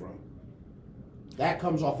I come from. That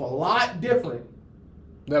comes off a lot different.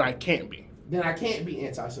 Then I can't be. Then I can't be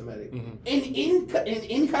anti-Semitic. And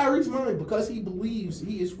in Kyrie's mind, because he believes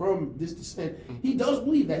he is from this descent, he does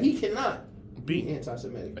believe that he cannot be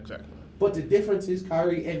anti-Semitic. Exactly. But the difference is,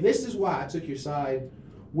 Kyrie, and this is why I took your side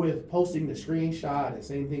with posting the screenshot and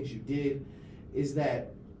saying things you did, is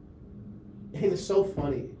that, and it's so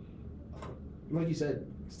funny, like you said,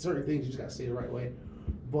 certain things you just got to say the right way,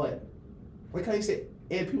 but like how you said,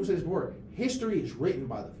 and people say this word, history is written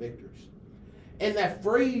by the victors. And that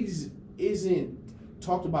phrase isn't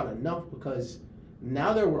talked about enough because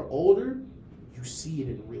now that we're older, you see it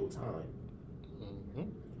in real time.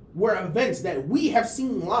 Where events that we have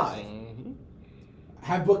seen live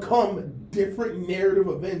have become different narrative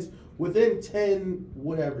events within 10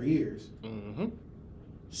 whatever years.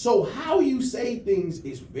 So how you say things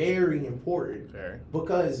is very important.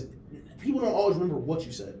 Because people don't always remember what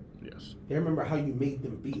you said. Yes. They remember how you made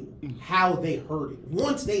them feel, how they heard it.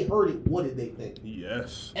 Once they heard it, what did they think?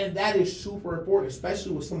 Yes. And that is super important,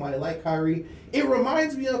 especially with somebody like Kyrie. It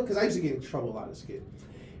reminds me of, because I used to get in trouble a lot as a kid.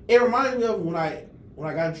 It reminds me of when I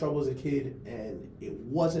got in trouble as a kid, and it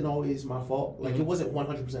wasn't always my fault. Like, it wasn't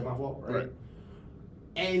 100% my fault, right?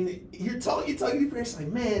 And you're talking to your parents like,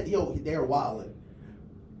 man, they're wilding.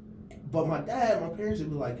 But my parents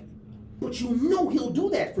would be like, but he'll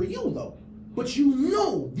do that for you, though. But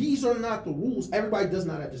these are not the rules. Everybody does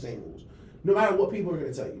not have the same rules. No matter what people are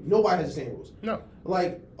going to tell you. Nobody has the same rules. No.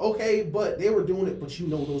 Like, okay, but they were doing it, but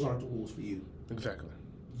those aren't the rules for you. Exactly.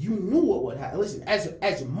 You knew what would happen. Listen,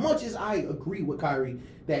 as much as I agree with Kyrie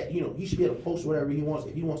that, he should be able to post whatever he wants.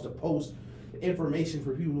 If he wants to post information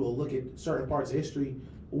for people to look at certain parts of history,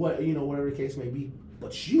 whatever the case may be.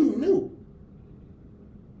 But you knew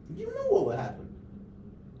what would happen.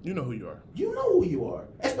 You know who you are. You know who you are.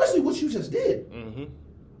 Especially what you just did.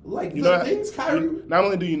 Like, things Kyrie... Not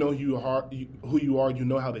only do you know who you are, you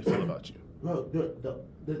know how they feel about you. Well,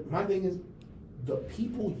 my thing is, the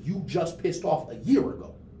people you just pissed off a year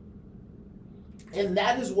ago. And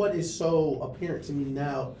that is what is so apparent to me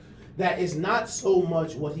now. That is not so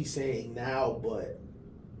much what he's saying now, but,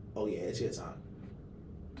 oh yeah, it's your time.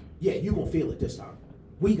 Yeah, you're going to feel it this time.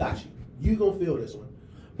 We got you. You're going to feel this one.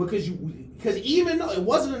 Because even though it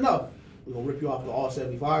wasn't enough, we're going to rip you off the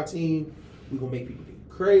All-75 team. We're going to make people think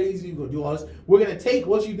crazy. We're going to do all this. We're going to take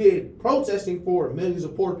what you did protesting for millions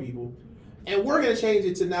of poor people, and we're going to change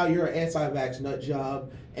it to now you're an anti-vax nut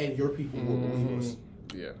job, and your people will believe us.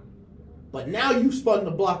 Yeah. But now you spun the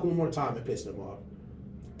block one more time and pissed them off.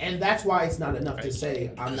 And that's why it's not enough to say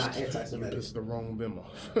I'm not anti-Semitic. It's the wrong memo.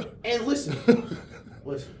 And listen.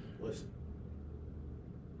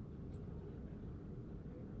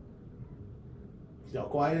 You know how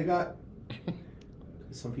quiet it got?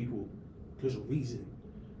 Some people, there's a reason.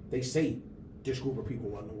 They say this group of people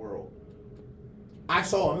run the world. I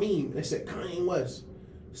saw a meme that said Kanye West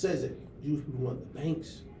says that Jewish people run the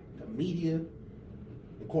banks, the media,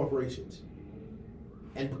 and corporations.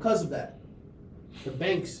 And because of that, the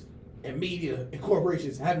banks and media and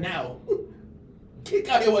corporations have now kicked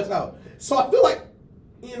Kanye West out. So I feel like,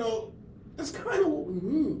 that's kind of what we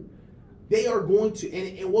mean. They are going to,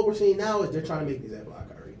 and what we're seeing now is they're trying to make an example out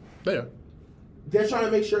of Kyrie. They are. They're trying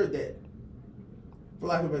to make sure that, for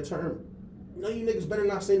lack of a better term, you niggas better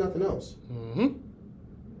not say nothing else.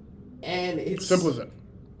 And it's simple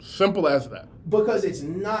as that. Because it's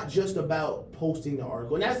not just about posting the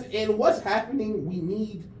article, and what's happening. We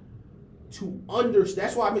need to understand.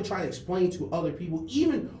 That's why I've been trying to explain to other people,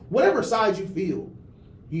 even whatever side you feel,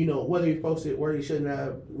 whether you post it where you shouldn't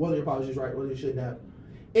have, whether your apology is right, whether you shouldn't have.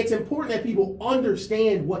 It's important that people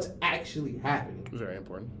understand what's actually happening. Very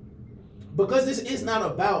important. Because this is not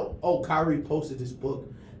about, Kyrie posted this book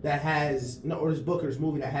that has, or this book or this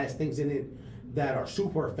movie that has things in it that are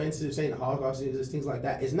super offensive, saying the Holocaust is things like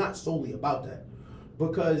that. It's not solely about that.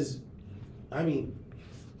 Because,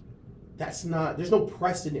 there's no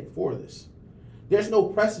precedent for this. There's no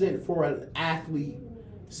precedent for an athlete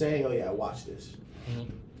saying, oh yeah, watch this.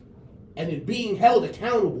 Mm-hmm. And then being held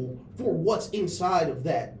accountable for what's inside of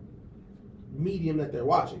that medium that they're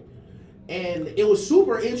watching. And it was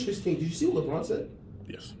super interesting. Did you see what LeBron said?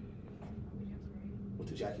 Yes. With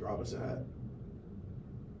the Jackie Robinson hat.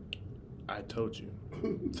 I told you,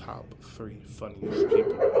 top 3 funniest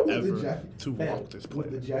people ever to walk this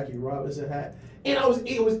planet. With the Jackie Robinson hat. And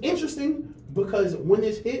it was interesting because when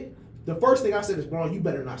this hit, the first thing I said is, Bron, you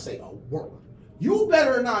better not say a word. You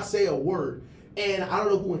better not say a word. And I don't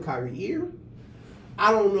know who in Kyrie's ear.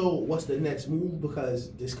 I don't know what's the next move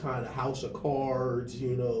because this kind of house of cards,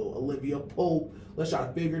 Olivia Pope. Let's try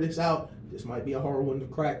to figure this out. This might be a hard one to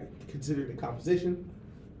crack considering the composition.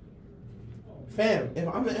 Fam, if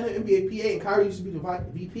I'm an NBA PA and Kyrie used to be the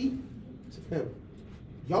VP, I said, fam,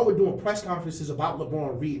 y'all were doing press conferences about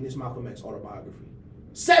LeBron reading his Malcolm X autobiography.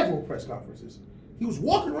 Several press conferences. He was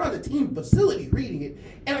walking around the team facility reading it,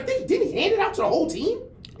 and I think didn't he hand it out to the whole team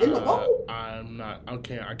in the bubble? I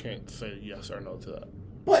can't say yes or no to that.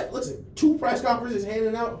 But listen, 2 press conferences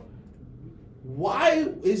handing out. Why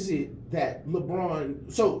is it that LeBron?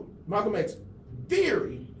 So Malcolm X,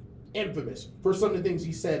 very infamous for some of the things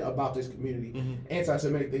he said about this community,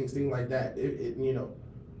 anti-Semitic things like that.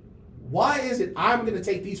 Why is it I'm going to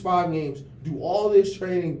take these 5 games, do all this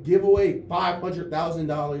training, give away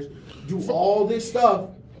 $500,000, do all this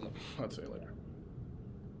stuff? I'll say later.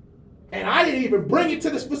 And I didn't even bring it to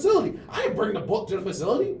this facility. I didn't bring the book to the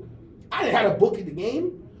facility. I didn't have a book in the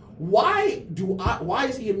game. Why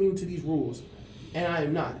is he immune to these rules? And I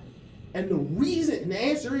am not. And the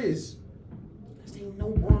answer is, because they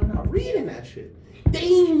know LeBron not reading that shit. They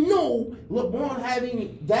know LeBron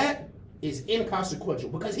having that is inconsequential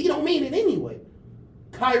because he don't mean it anyway.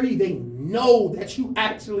 Kyrie, they know that you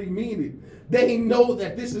actually mean it. They know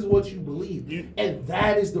that this is what you believe. And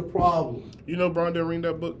that is the problem. Bron didn't read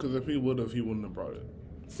that book because if he would have, he wouldn't have brought it.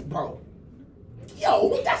 Bro.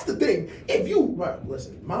 That's the thing.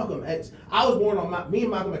 Listen, Malcolm X, I was born on me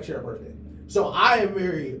and Malcolm X share a birthday. So I am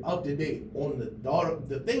very up to date on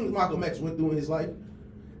the things Malcolm X went through in his life.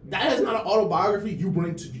 That is not an autobiography you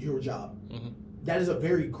bring to your job. Mm-hmm. That is a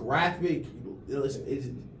very graphic.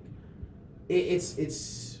 Listen,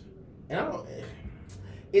 it's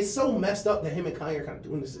so messed up that him and Kyrie are kind of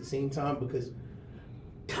doing this at the same time because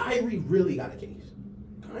Kyrie really got a case.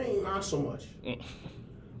 Kyrie not so much.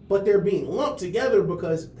 But they're being lumped together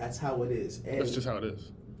because that's how it is. And that's just how it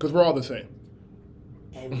is. Because we're all the same.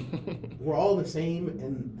 And we're all the same.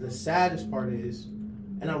 And the saddest part is,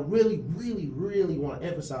 and I really, really, really want to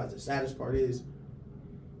emphasize the saddest part is,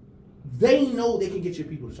 they know they can get your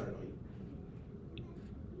people to turn on you.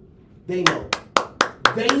 They know.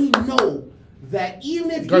 They know that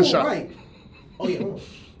even if you're right. Oh, yeah, hold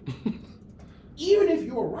on. Even if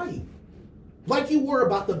you're right, like you were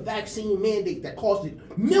about the vaccine mandate that costed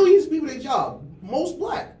millions of people their job, most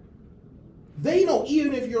black. They know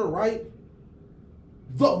even if you're right,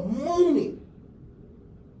 the moment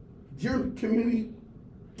your community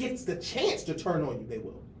gets the chance to turn on you, they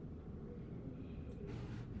will.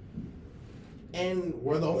 And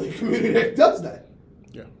we're the only community that does that.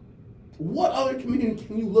 Yeah. What other community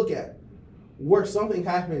can you look at where something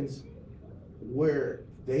happens where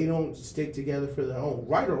they don't stick together for their own,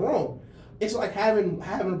 right or wrong? It's like having you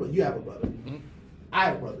have a brother. Mm-hmm. I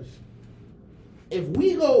have brothers. If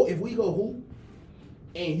we go hoop,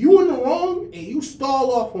 and you in the wrong, and you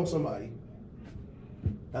stall off on somebody,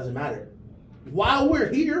 doesn't matter. While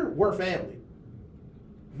we're here, we're family.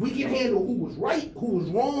 We can handle who was right, who was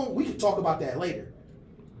wrong. We can talk about that later.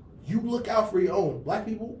 You look out for your own. Black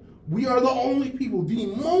people, we are the only people. The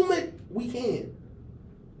moment we can,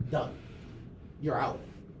 done. You're out.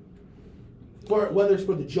 Whether it's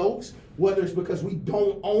for the jokes, whether it's because we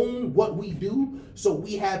don't own what we do, so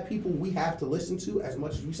we have people we have to listen to as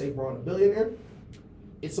much as we say Bron a billionaire.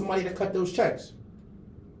 It's somebody that cut those checks.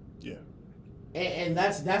 Yeah. And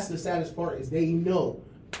that's the saddest part is they know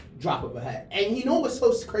drop of a hat. And you know what's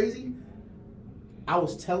so crazy? I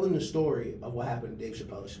was telling the story of what happened to Dave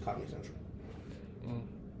Chappelle at Comedy Central.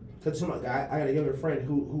 Because I got a younger friend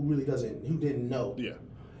who didn't know. Yeah.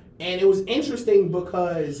 And it was interesting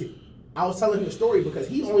because I was telling him the story because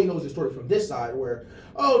he only knows the story from this side where,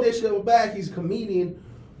 oh, Dave Chappelle back, he's a comedian.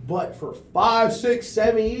 But for 5, 6,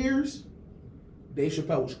 7 years, Dave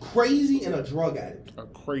Chappelle was crazy and a drug addict. A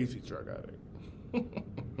crazy drug addict.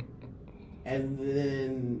 And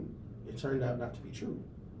then it turned out not to be true.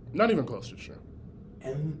 Not even close to true.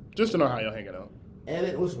 And just to know how y'all hanging out. And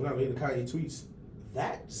then, listen, when I read the Kanye tweets,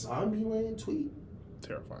 that Zombieland tweet,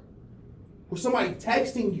 terrifying. With somebody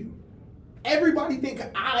texting you, everybody think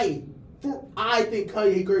I think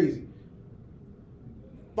Kanye crazy.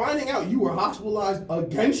 Finding out you were hospitalized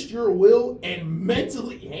against your will and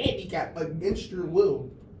mentally handicapped against your will,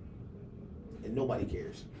 and nobody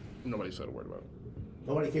cares. Nobody said a word about it.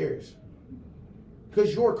 Nobody cares.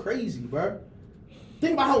 Because you're crazy, bro.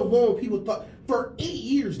 Think about how long people thought. For 8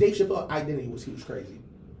 years, Dave Chappelle's identity was he was crazy.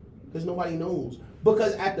 Because nobody knows.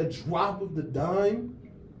 Because at the drop of the dime,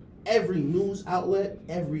 every news outlet,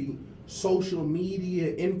 every social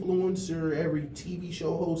media influencer, every TV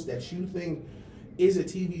show host that you think is a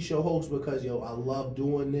TV show host because, yo, I love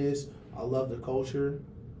doing this, I love the culture,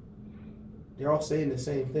 they're all saying the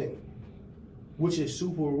same thing, which is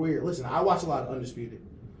super weird. Listen, I watch a lot of Undisputed.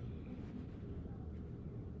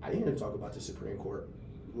 I didn't hear him talk about the Supreme Court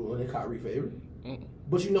ruling in Kyrie favor.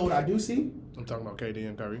 But you know what I do see? I'm talking about KD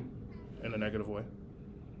and Kyrie in a negative way.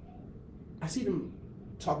 I see them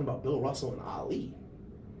talking about Bill Russell and Ali.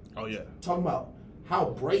 Oh, yeah. Talking about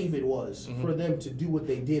how brave it was for them to do what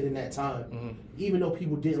they did in that time, even though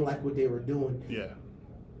people didn't like what they were doing. Yeah.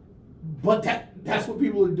 But that's what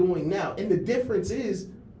people are doing now. And the difference is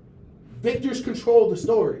victors control the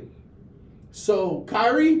story. So,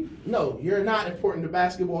 Kyrie, no, you're not important to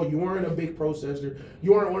basketball. You weren't a big processor.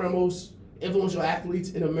 You weren't one of the most influential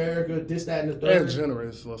athletes in America, this, that, and the third. And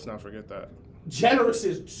generous, let's not forget that. Generous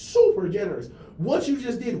is super generous. What you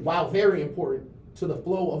just did, while very important to the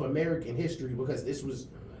flow of American history, because this was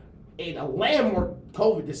a landmark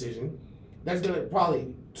COVID decision that's going to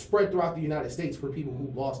probably spread throughout the United States for people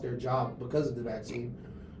who lost their job because of the vaccine,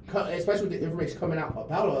 especially with the information coming out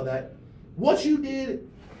about all that. What you did,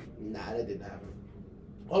 nah, that didn't happen.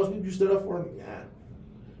 All those people you stood up for, nah.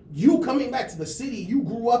 You coming back to the city you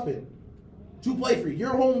grew up in to play for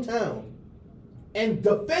your hometown and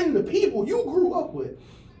defend the people you grew up with,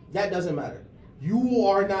 that doesn't matter. You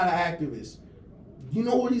are not an activist. You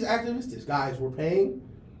know what these activists, these guys we're paying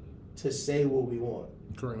to say what we want.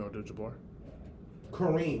 Kareem Abdul-Jabbar.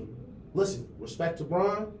 Kareem. Listen, respect to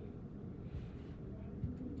Bron.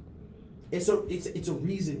 It's a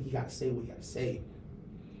reason he got to say what he got to say.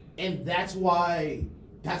 And that's why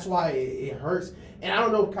it hurts. And I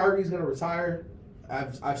don't know if Kyrie's going to retire.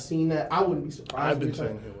 I've seen that. I wouldn't be surprised. I've been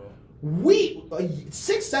saying he will.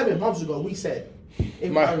 6-7 months ago, we said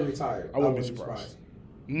if Kyrie retired, I wouldn't be surprised.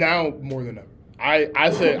 Now more than ever. I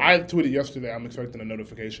said I tweeted yesterday. I'm expecting a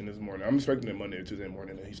notification this morning. I'm expecting it Monday or Tuesday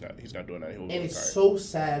morning. And he's not doing that. He will retire. It's so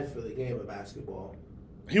sad for the game of basketball.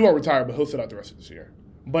 He won't retire, but he'll sit out the rest of this year.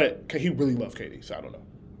 But he really loved KD, so I don't know.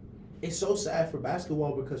 It's so sad for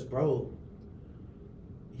basketball because, bro,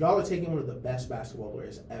 y'all are taking one of the best basketball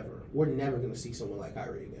players ever. We're never going to see someone like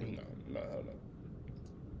Kyrie again. No.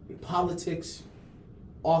 Politics,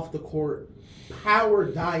 off the court, power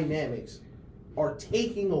dynamics are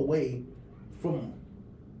taking away from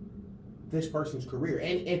this person's career.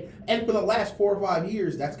 And for the last 4 or 5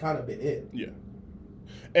 years, that's kind of been it. Yeah.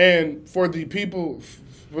 And for the people,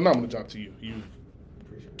 phenomenal job to you. You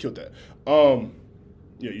killed that.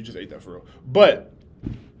 Yeah, you just ate that for real. But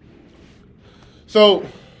so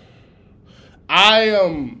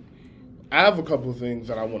I have a couple of things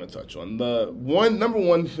that I want to touch on. The number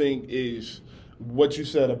one thing is what you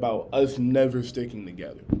said about us never sticking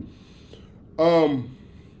together.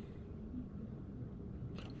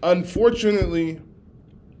 Unfortunately,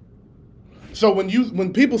 so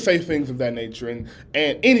when people say things of that nature and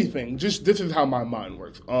anything, just this is how my mind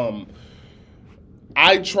works.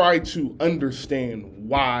 I try to understand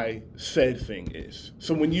why said thing is.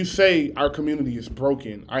 So when you say our community is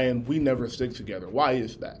broken and we never stick together, why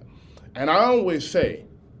is that? And I always say,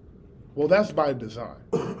 well, that's by design.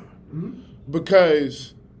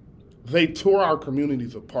 Because they tore our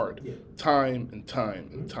communities apart time and time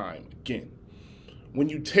and time again. When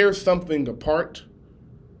you tear something apart,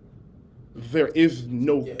 there is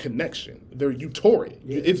no connection. You tore it.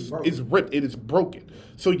 It's ripped. It is broken.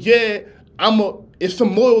 So yeah, it's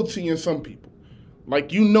some loyalty in some people.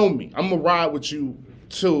 Like, you know me. I'm gonna ride with you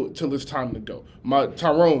till it's time to go. My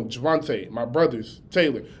Tyrone, Javante, my brothers,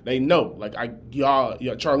 Taylor, they know. Like y'all,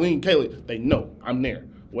 Charlene, Kaylee, they know I'm there.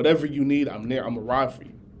 Whatever you need, I'm there. I'm gonna ride for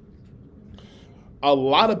you. a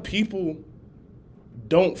lot of people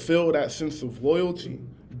don't feel that sense of loyalty,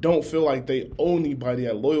 don't feel like they owe anybody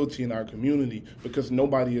that loyalty in our community because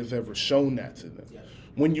nobody has ever shown that to them. Yeah.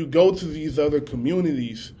 When you go to these other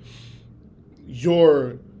communities,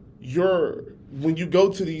 when you go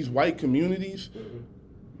to these white communities,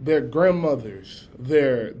 their grandmothers,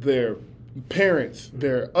 their parents,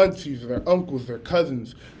 their aunties, their uncles, their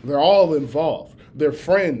cousins, they're all involved. Their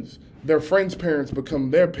friends parents become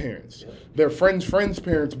their parents. Their friends'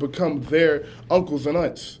 parents become their uncles and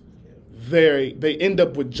aunts. They end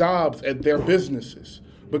up with jobs at their businesses.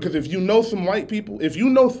 Because if you know some white people, if you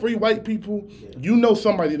know 3 white people, you know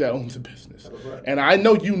somebody that owns a business. And I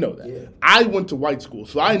know you know that. Yeah. I went to white school,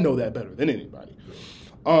 so I know that better than anybody.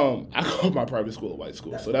 I call my private school a white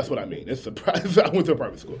school, so that's what I mean. It's surprise. I went to a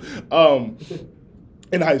private school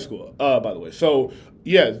in high school, by the way. So,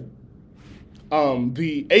 yeah,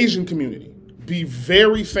 the Asian community, the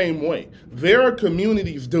very same way. There are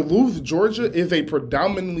communities, Duluth, Georgia is a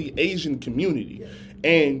predominantly Asian community,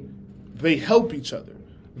 and they help each other.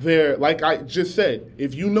 They're, like I just said,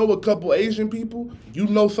 if you know a couple Asian people, you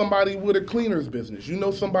know somebody with a cleaner's business, you know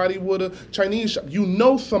somebody with a Chinese shop, you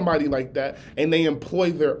know somebody like that, and they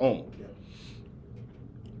employ their own.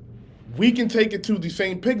 We can take it to the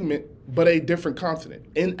same pigment, but a different continent.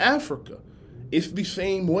 In Africa, it's the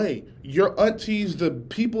same way. Your aunties, the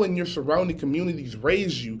people in your surrounding communities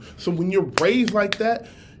raise you. So when you're raised like that,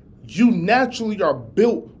 you naturally are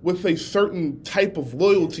built with a certain type of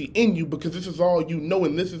loyalty in you because this is all you know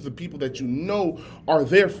and this is the people that you know are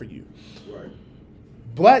there for you. Right.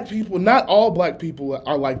 Black people, not all black people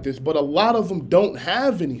are like this, but a lot of them don't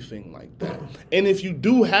have anything like that. And if you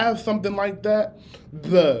do have something like that,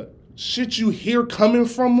 the shit you hear coming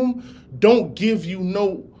from them don't give you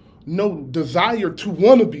no desire to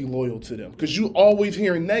want to be loyal to them because you always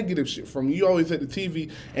hearing negative shit from you. You always at the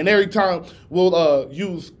TV, and every time we'll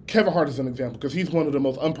use Kevin Hart as an example because he's one of the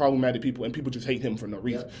most unproblematic people, and people just hate him for no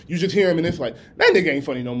reason. Yep. You just hear him, and it's like, that nigga ain't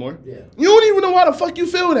funny no more. Yeah. You don't even know why the fuck you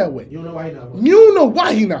feel that way. You don't know why he not funny. You don't know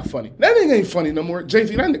why he not funny. That nigga ain't funny no more.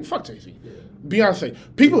 Jay-Z, that nigga, fuck Jay-Z. Yeah. Beyonce.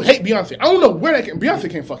 People hate Beyonce. I don't know where that came. Beyonce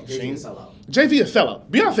can't fucking sing. Jay-Z is sellout.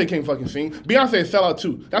 Beyonce can't fucking sing. Beyonce is sellout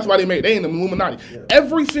too. That's why they in the Illuminati. Yeah.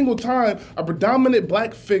 Every single time a predominant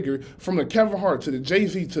black figure, from the Kevin Hart to the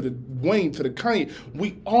Jay-Z to the Wayne to the Kanye,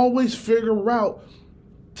 we always figure out,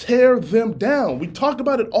 tear them down. We talk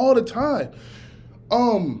about it all the time.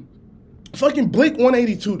 Fucking Blink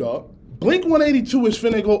 182, dog. Blink 182 is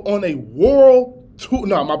finna go on a world tour,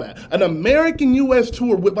 no, my bad. An American U.S.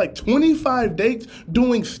 tour with like 25 dates,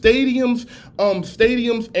 doing stadiums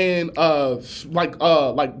and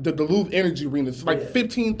like the Duluth Energy Arena. It's like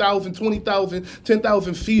 15,000, 20,000,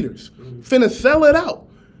 10,000 seaters. Finna sell it out.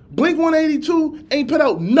 Blink 182 ain't put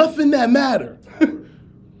out nothing that matter,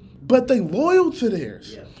 but they loyal to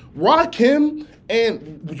theirs. Yeah. Rakim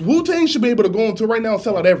and Wu-Tang should be able to go on tour right now and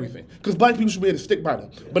sell out everything because black people should be able to stick by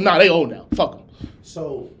them. Yeah. But nah, they old now. Fuck them.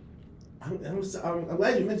 So. I'm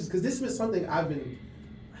glad you mentioned this because this has been something I've been.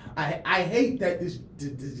 I hate that this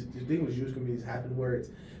thing with Jewish communities happened where it's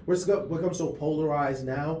become so polarized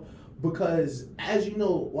now because, as you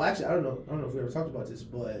know, well, actually I don't know if we ever talked about this,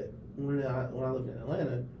 but when I lived in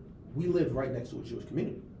Atlanta, we lived right next to a Jewish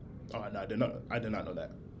community. Oh no, I did not know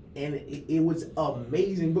that. And it was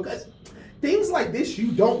amazing because things like this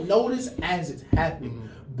you don't notice as it's happening,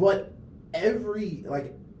 but every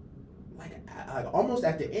like almost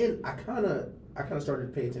at the end, I kind of started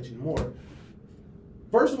to pay attention more.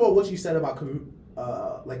 First of all, what you said about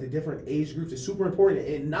like the different age groups is super important,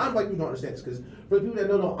 and non-black people don't understand this because for the people that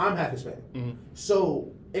don't know, I'm half Hispanic.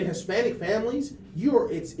 So in Hispanic families,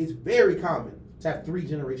 it's very common to have 3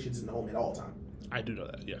 generations in the home at all time. I do know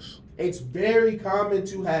that. Yes, it's very common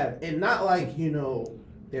to have, and not like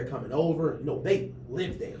they're coming over. No, they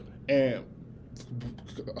live there. And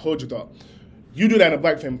hold your thought. You do that in a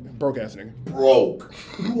black family, broke ass nigga. Broke.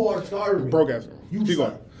 You are starving. Broke ass nigga. Keep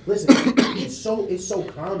going. Listen, it's so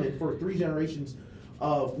common for 3 generations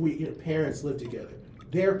of parents live together.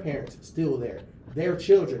 Their parents still there. Their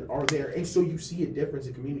children are there, and so you see a difference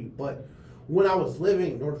in community. But when I was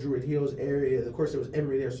living in North Druid Hills area, of course there was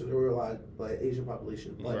Emory there, so there were a lot of like Asian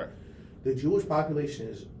population. But the Jewish population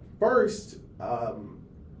is first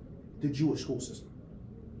the Jewish school system,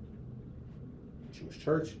 Jewish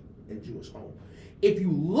church, and Jewish home. If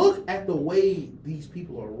you look at the way these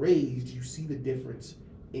people are raised, you see the difference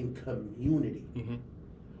in community,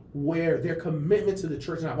 where their commitment to the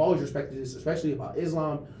church, and I've always respected this, especially about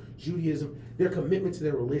Islam, Judaism, their commitment to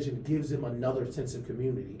their religion gives them another sense of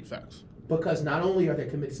community. Facts. Because not only are they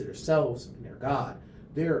committed to themselves and their God,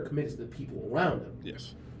 they're committed to the people around them.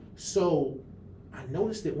 Yes. So I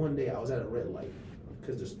noticed it one day. I was at a red light,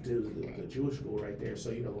 because there's the Jewish school right there, so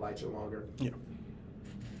the lights are longer. Yeah.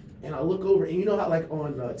 And I look over, and you know how like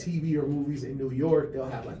on TV or movies in New York, they'll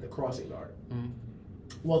have like the crossing guard. Mm-hmm.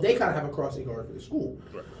 Well, they kind of have a crossing guard for the school.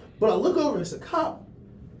 Right. But I look over and it's a cop,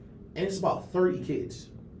 and it's about 30 kids.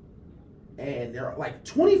 And they're like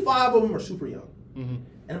 25 of them are super young. Mm-hmm.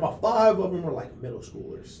 And about 5 of them are like middle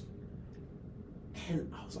schoolers.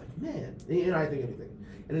 And I was like, man, I didn't think anything.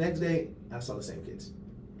 And the next day, I saw the same kids.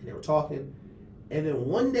 And they were talking. And then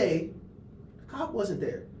one day, the cop wasn't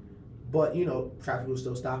there. But, traffic was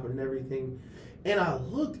still stopping and everything. And I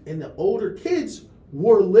looked, and the older kids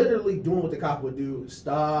were literally doing what the cop would do,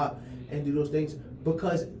 stop and do those things,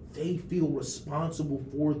 because they feel responsible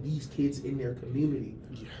for these kids in their community.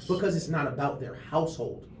 Yes. Because it's not about their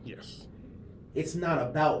household. Yes. It's not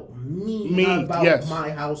about me not about my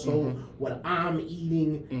household, what I'm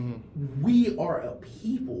eating. Mm-hmm. We are a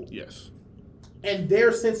people. Yes. And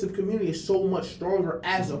their sense of community is so much stronger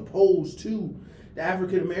as opposed to the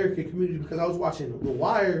African American community, because I was watching The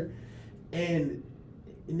Wire, and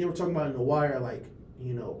they were talking about in The Wire, like,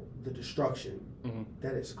 the destruction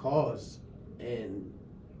that it's caused. And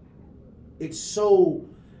it's so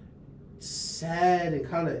sad and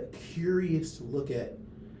kind of curious to look at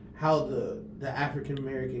how the African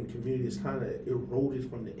American community is kind of eroded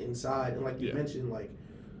from the inside. And like you mentioned, like,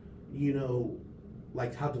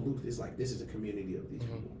 like how Duluth is like, this is a community of these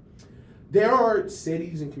people. There are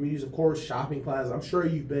cities and communities, of course, shopping plazas. I'm sure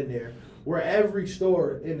you've been there, where every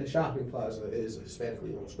store in the shopping plaza is a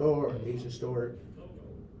Hispanically owned store, an Asian store. You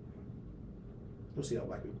don't see that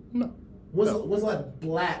black people. No. When's like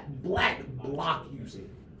black block you see?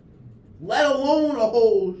 Let alone a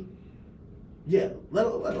whole, let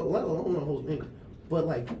alone a whole thing. But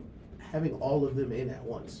like having all of them in at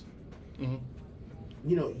once. Mm-hmm.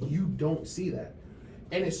 You don't see that.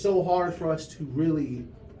 And it's so hard for us to really,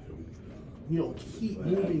 keep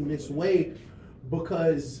moving this way,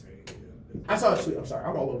 because I saw a tweet, I'm sorry,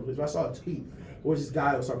 I'm all over the place, but I saw a tweet where this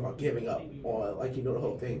guy was talking about giving up on, like, the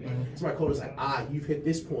whole thing. Mm-hmm. Somebody called us like, you've hit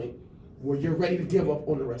this point where you're ready to give up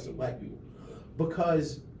on the rest of black people.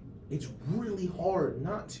 Because it's really hard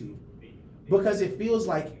not to. Because it feels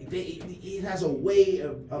like it has a way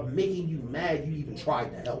of making you mad you even tried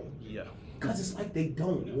to help. Yeah. Because it's like they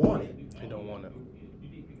don't want it. They don't want it.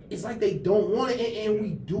 It's like they don't want it, and we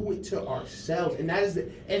do it to ourselves. And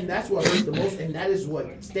that's what hurts the most, and that is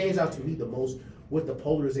what stands out to me the most with the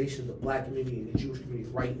polarization of the black community and the Jewish community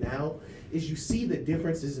right now, is you see the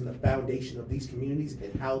differences in the foundation of these communities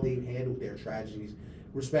and how they've handled their tragedies,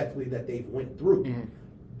 respectively, that they've went through. Mm-hmm.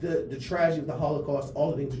 The tragedy of the Holocaust,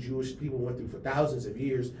 all the things the Jewish people went through for thousands of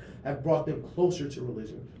years, have brought them closer to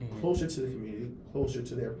religion, closer to the community, closer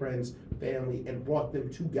to their friends, family, and brought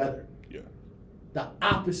them together. Yeah. The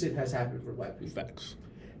opposite has happened for black people. Facts.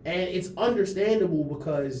 And it's understandable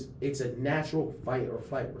because it's a natural fight or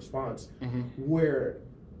flight response, where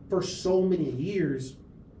for so many years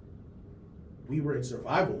we were in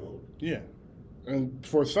survival mode. Yeah. And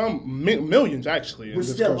for some millions, actually, in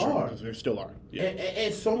this country, there still are. Yeah.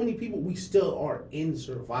 And so many people, we still are in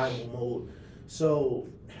survival mode. So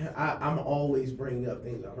I'm always bringing up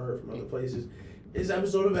things I've heard from other places. This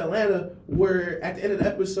episode of Atlanta, where at the end of the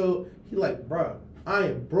episode, he's like, bruh, I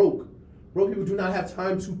am broke. Broke people do not have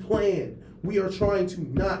time to plan. We are trying to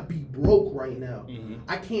not be broke right now. Mm-hmm.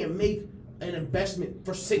 I can't make an investment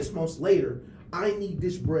for 6 months later. I need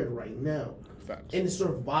this bread right now. Facts. And the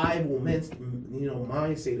survival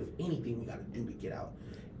mindset of anything we got to do to get out.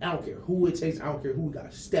 I don't care who it takes. I don't care who we got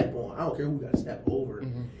to step on. I don't care who we got to step over.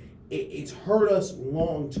 Mm-hmm. It's hurt us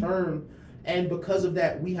long term. And because of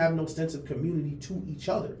that, we have no sense of community to each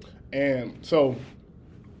other. And so,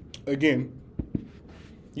 again,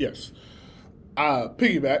 yes,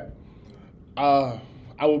 piggyback, I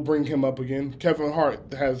will bring him up again. Kevin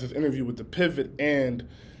Hart has this interview with The Pivot, and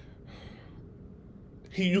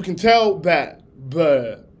you can tell that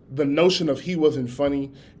the notion of he wasn't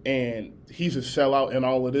funny and he's a sellout and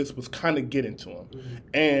all of this was kind of getting to him. Mm-hmm.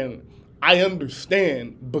 And I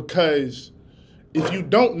understand, because if you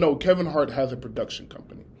don't know, Kevin Hart has a production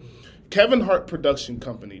company. Kevin Hart Production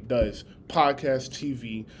Company does podcasts,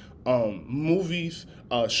 TV, movies,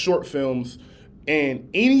 short films, and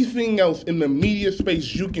anything else in the media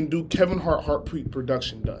space you can do, Kevin Hart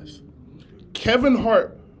Production does. Kevin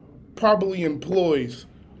Hart probably employs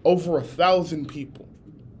over 1,000 people,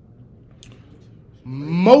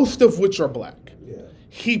 most of which are black. Yeah.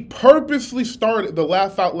 He purposely started the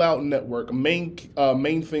Laugh Out Loud Network. Main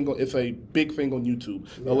thing. It's a big thing on YouTube.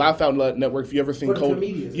 Yeah. The Laugh Out Loud Network. If you ever seen Code,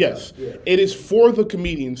 comedians, yes, it is for the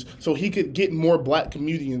comedians, so he could get more black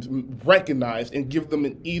comedians recognized and give them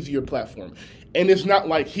an easier platform. And it's not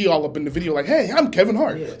like he all up in the video like, hey, I'm Kevin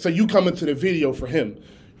Hart. Yeah. So you come into the video for him.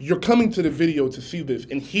 You're coming to the video to see this,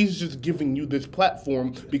 and he's just giving you this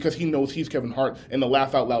platform because he knows he's Kevin Hart, and the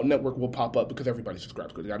Laugh Out Loud Network will pop up because everybody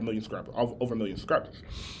subscribes because they got over 1 million subscribers.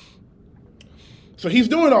 So he's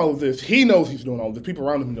doing all of this. He knows he's doing all of this. People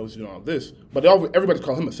around him knows he's doing all of this. But everybody's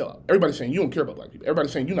calling him a sellout. Everybody's saying, you don't care about black people.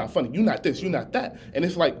 Everybody's saying, you're not funny. You're not this. You're not that. And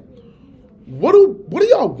it's like, what do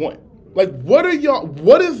y'all want? Like, what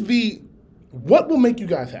will make you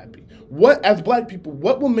guys happy? What, as black people,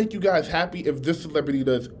 what will make you guys happy if this celebrity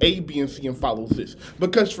does A, B, and C and follows this?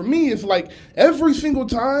 Because for me, it's like every single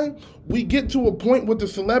time we get to a point with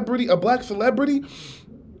a black celebrity,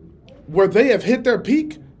 where they have hit their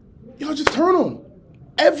peak, y'all just turn on them.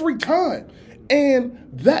 Every time. And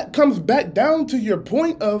that comes back down to your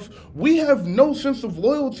point of we have no sense of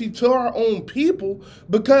loyalty to our own people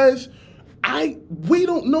because I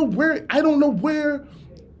don't know where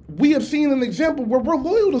we have seen an example where we're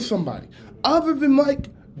loyal to somebody other than like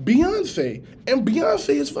Beyonce. And Beyonce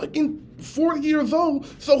is fucking 40 years old,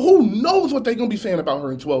 so who knows what they're going to be saying about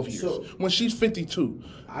her in 12 years when she's 52.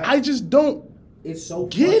 I just don't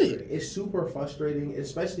get it. It's super frustrating,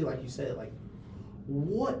 especially like you said, like,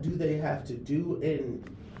 what do they have to do? And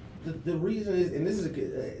the reason is, and this is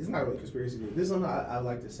it's not really a conspiracy theory. This is something I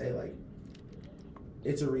like to say, like,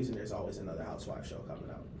 it's a reason there's always another Housewives show coming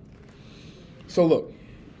out. So look.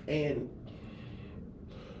 And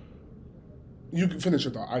you can finish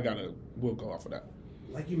your thought. We'll go off of that.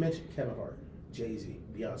 Like you mentioned, Kevin Hart, Jay-Z,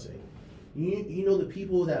 Beyonce. You know the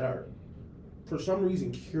people that are, for some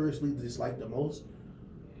reason, curiously disliked the most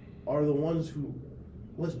are the ones who,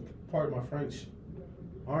 listen, pardon my French,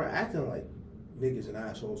 are acting like niggas and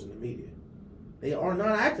assholes in the media. They are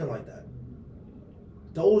not acting like that.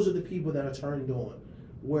 Those are the people that are turned on.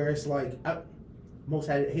 Where it's like, most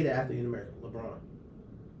hated athlete in America, LeBron.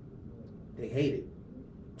 They hate it.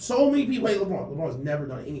 So many people hate LeBron. LeBron's never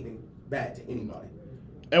done anything bad to anybody.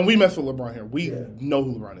 And we mess with LeBron here. We know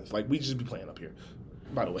who LeBron is. Like, we just be playing up here,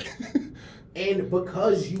 by the way. And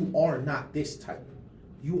because you are not this type,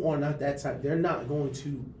 you are not that type, they're not going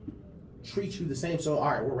to treat you the same. So,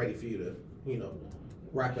 all right, we're ready for you to,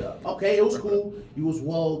 wrap it up. Okay, it was cool. You was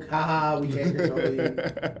woke. Haha, we can't control you.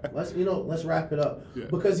 Let's wrap it up. Yeah.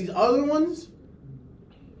 Because these other ones,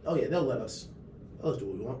 they'll let us do what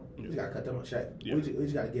we want. We just gotta cut them a check. Yeah. We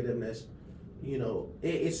just gotta give them this.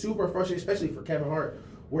 It's super frustrating, especially for Kevin Hart,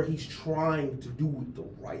 where he's trying to do it the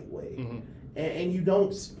right way, and you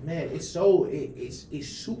don't. Man, it's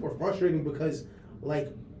super frustrating because,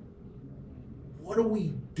 like, what do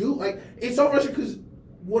we do? Like, it's so frustrating because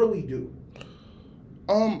what do we do?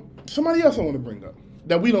 Somebody else I want to bring up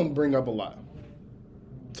that we don't bring up a lot.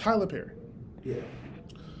 Tyler Perry. Yeah.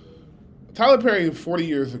 Tyler Perry 40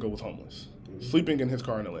 years ago was homeless, sleeping in his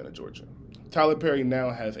car in Atlanta, Georgia. Tyler Perry now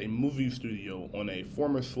has a movie studio on a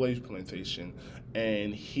former slave plantation,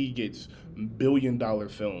 and he gets billion-dollar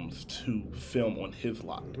films to film on his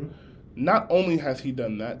lot. Not only has he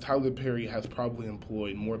done that, Tyler Perry has probably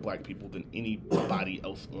employed more black people than anybody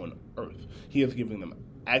else on earth. He has given them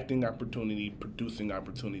acting opportunity, producing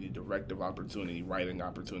opportunity, directive opportunity, writing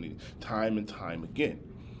opportunity, time and time again.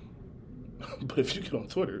 But if you get on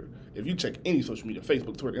Twitter, if you check any social media,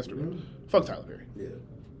 Facebook, Twitter, Instagram, fuck Tyler Perry. Yeah.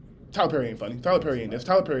 Tyler Perry ain't funny. Tyler Perry ain't this.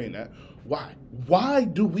 Tyler Perry ain't that. Why? Why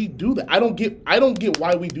do we do that? I don't get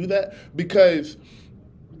why we do that, because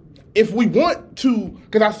if we want to,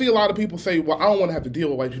 because I see a lot of people say, well, I don't want to have to deal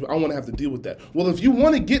with white people. I don't want to have to deal with that. Well, if you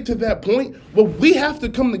want to get to that point, well, we have to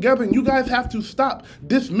come together, and you guys have to stop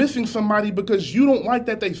dismissing somebody because you don't like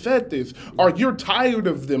that they said this, or you're tired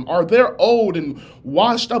of them, or they're old and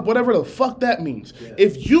washed up, whatever the fuck that means. Yeah.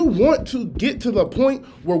 If you want to get to the point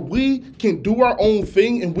where we can do our own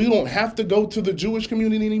thing and we don't have to go to the Jewish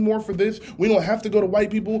community anymore for this, we don't have to go to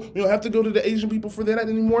white people, we don't have to go to the Asian people for that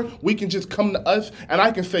anymore, we can just come to us, and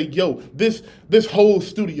I can say, yo, this whole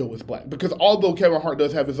studio is black. Because although Kevin Hart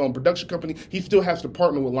does have his own production company, he still has to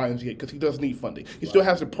partner with Lionsgate because he does need funding. He still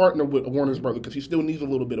has to partner with Warner Brothers because he still needs a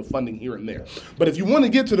little bit of funding here and there. But if you want to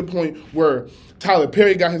get to the point where Tyler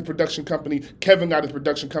Perry got his production company, Kevin got his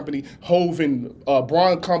production company, Hove and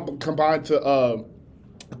Braun combined to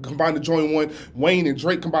join one, Wayne and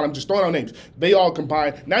Drake combined, I'm just throwing out names, they all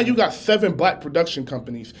combined. Now you got 7 black production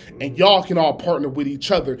companies, and y'all can all partner with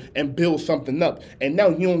each other and build something up. And now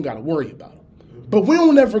you don't got to worry about it. But we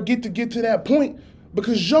don't ever get to that point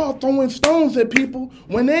because y'all throwing stones at people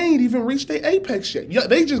when they ain't even reached their apex yet. Yeah,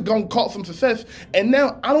 they just gonna caught some success, and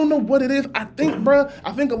now I don't know what it is. I think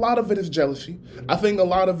a lot of it is jealousy. I think a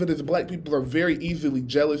lot of it is black people are very easily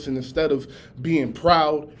jealous, and instead of being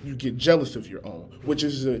proud, you get jealous of your own, which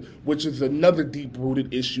is another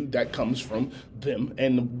deep-rooted issue that comes from them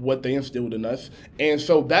and what they instilled in us. And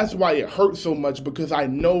so that's why it hurts so much, because I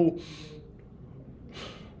know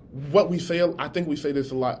what we say. I think we say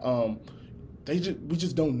this a lot. We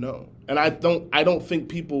just don't know. And I don't think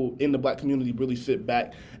people in the black community really sit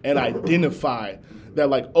back and identify that,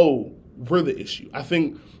 like, oh, we're the issue. I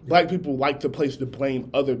think black people like to place the blame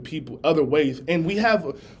other people, other ways. And we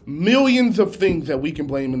have millions of things that we can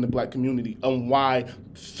blame in the black community on why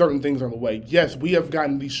certain things are the way. Yes, we have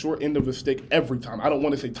gotten the short end of the stick every time. I don't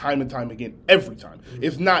want to say time and time again, every time.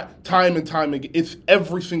 It's not time and time again. It's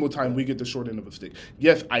every single time we get the short end of the stick.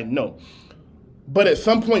 Yes, I know. But at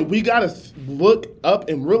some point, we got to look up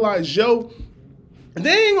and realize, yo,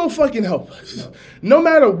 they ain't gonna fucking help us. No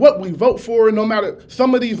matter what we vote for, no matter,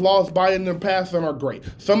 some of these laws Biden and passing are great.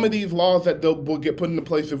 Some of these laws that will get put into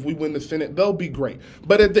place if we win the Senate, they'll be great.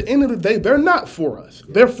 But at the end of the day, they're not for us.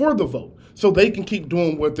 They're for the vote. So they can keep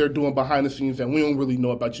doing what they're doing behind the scenes that we don't really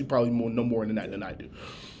know about. You probably know more than that than I do.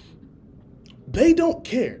 They don't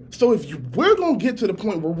care. So we're going to get to the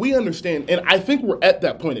point where we understand, and I think we're at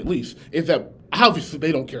that point at least, is that obviously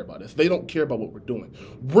they don't care about us. They don't care about what we're doing.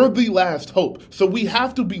 We're the last hope. So we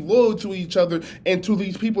have to be loyal to each other and to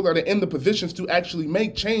these people that are in the positions to actually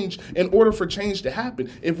make change in order for change to happen.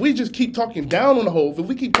 If we just keep talking down on the Hov, if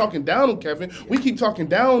we keep talking down on Kevin, we keep talking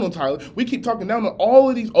down on Tyler, we keep talking down on all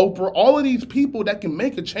of these Oprah, all of these people that can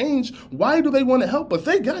make a change, why do they want to help us?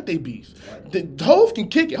 They got their beefs. The Hov can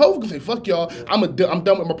kick it. Hov can say, fuck y'all, I'm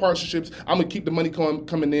done with my partnerships. I'm going to keep the money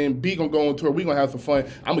coming in. B going to go on tour. We going to have some fun.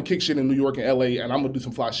 I'm going to kick shit in New York and LA, and I'm going to do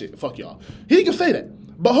some fly shit. Fuck y'all. He can say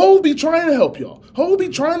that. But Hov be trying to help y'all. Hov be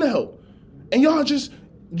trying to help. And y'all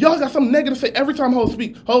got something negative to say every time Hov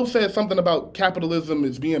speak. Hov said something about capitalism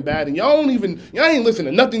is being bad, and y'all ain't listen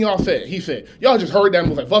to nothing y'all said. He said. Y'all just heard that and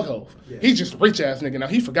was like, fuck Hov. Yeah. He's just a rich ass nigga. Now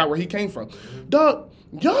he forgot where he came from. Dog,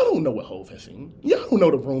 y'all don't know what Hov has seen. Y'all don't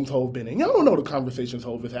know the rooms Hov been in. Y'all don't know the conversations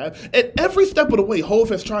Hov has had. At every step of the way, Hov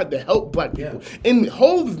has tried to help black people. Yeah. In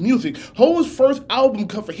Hov's music, Hov's first album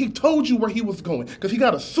cover, he told you where he was going, because he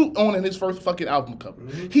got a suit on in his first fucking album cover.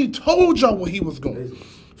 Mm-hmm. He told y'all where he was going.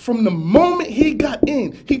 From the moment he got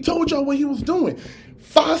in, he told y'all what he was doing.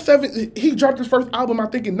 5'7", he dropped his first album, I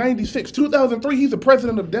think, in 96. 2003, he's the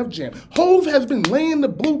president of Def Jam. Hov has been laying the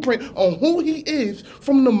blueprint on who he is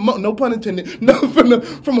from the, no pun intended,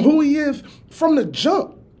 from who he is from the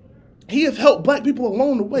jump. He has helped black people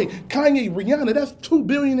along the way. Kanye, Rihanna, that's 2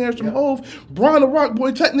 billionaires from Hov. Brian the Rock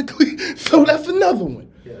Boy, technically, so that's another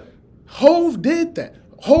one. Yeah. Hov did that.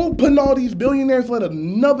 Hov putting all these billionaires, let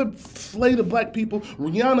another slate of black people,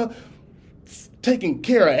 Rihanna, taking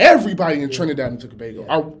care of everybody in Trinidad and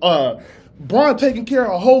Tobago. Bron taking care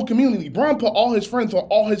of a whole community. Bron put all his friends on,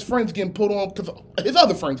 all his friends getting put on because his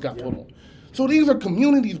other friends got put on. So these are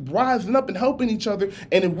communities rising up and helping each other.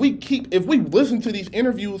 And if we listen to these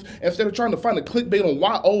interviews instead of trying to find a clickbait on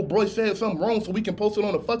why old boy said something wrong so we can post it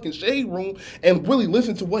on the fucking Shade Room and really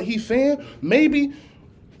listen to what he's saying, maybe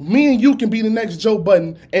me and you can be the next Joe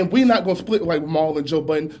Budden, and we're not going to split like Maul and Joe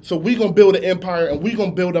Budden. So we're going to build an empire, and we're going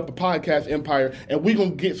to build up a podcast empire, and we're going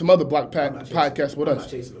to get some other black podcasts with us. I'm not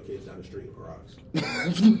chasing no kids down the street in Bronx.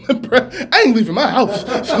 I ain't leaving my house,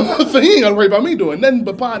 so he ain't got to worry about me doing nothing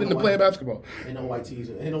but podding and playing basketball. Ain't no white tees,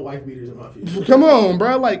 ain't no wife beaters in my future. Come on,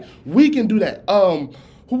 bro. Like, we can do that.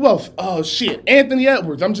 Who else? Anthony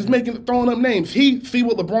Edwards. I'm just throwing up names. He see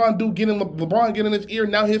what LeBron do, LeBron get in his ear.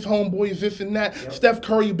 Now his homeboy is this and that. Yep. Steph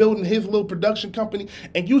Curry building his little production company,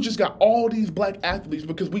 and you just got all these black athletes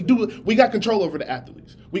because we got control over the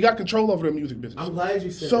athletes. We got control over the music business. I'm glad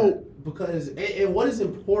you said that because and what is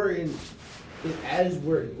important is as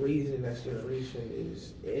we're raising the next generation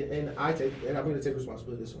is, and I'm going to take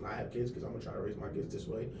responsibility for this when I have kids because I'm going to try to raise my kids this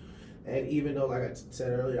way. And even though, like I said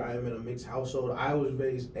earlier, I am in a mixed household, I was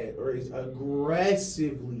raised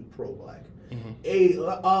aggressively pro-black. Mm-hmm.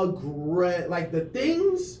 Like the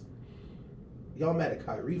things y'all mad at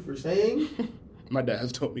Kyrie for saying. My dad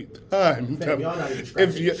has told me time. Y'all not even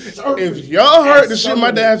if y'all heard the shit my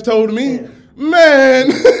dad's told me, man.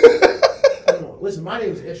 Listen, my name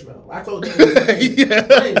is Ishmael. I told you. My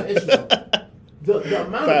name is Ishmael. The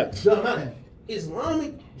amount of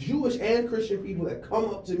Islamic, Jewish, and Christian people that come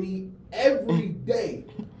up to me every day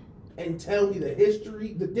and tell me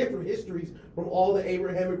the different histories from all the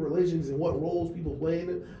Abrahamic religions and what roles people play in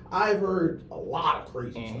it. I've heard a lot of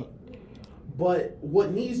crazy stuff. But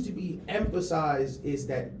what needs to be emphasized is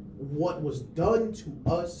that what was done to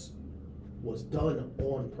us was done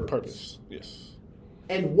on purpose. Yes.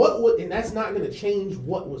 And and that's not going to change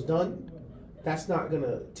what was done. That's not going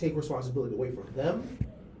to take responsibility away from them.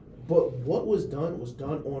 But what was done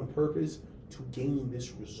on purpose to gain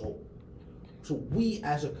this result. So we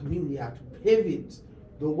as a community have to pivot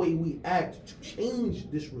the way we act to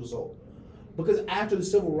change this result. Because after the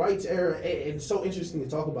civil rights era, and it's so interesting to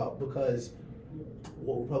talk about, because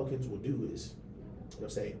what Republicans will do is they'll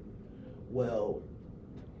say, well,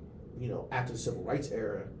 after the civil rights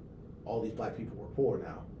era, all these black people were poor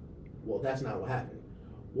now. Well, that's not what happened.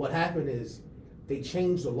 What happened is they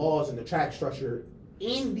changed the laws and the tax structure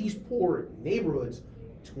in these poor neighborhoods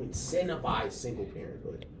to incentivize single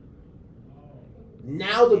parenthood.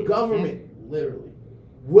 Now the government, literally,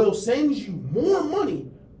 will send you more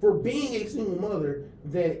money for being a single mother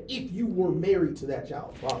than if you were married to that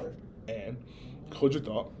child's father. And, hold your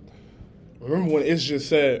thought. Remember when Ish just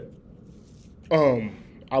said,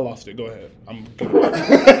 I lost it. Go ahead. I'm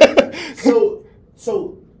good.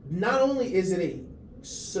 So not only is it a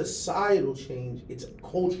societal change, it's a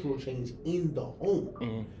cultural change in the home.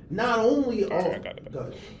 Mm-hmm. Not only I got it. Go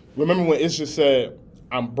ahead. Remember when Ish just said,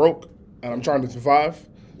 I'm broke and I'm trying to survive?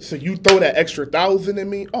 So you throw that extra 1,000 in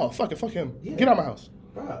me? Oh, fuck him. Yeah. Get out of my house.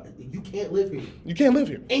 Bro, you can't live here. You can't live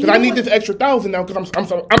here. Because I need this extra 1,000 now because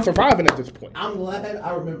I'm surviving at this point. I'm glad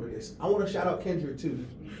I remember this. I want to shout out Kendrick too.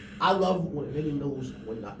 I love when a nigga knows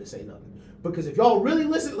when not to say nothing. Because if y'all really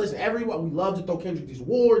listen, everyone, we love to throw Kendrick these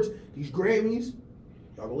awards, these Grammys.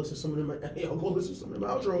 Y'all go listen to some of them. Y'all go listen to some of them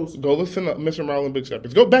outros. Go listen to Mr. Marlon Big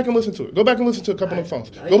Steppers. Go back and listen to it. Go back and listen to a couple of songs.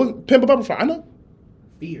 Go listen, Pimp a Butterfly. I know.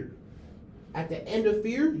 Fear. At the end of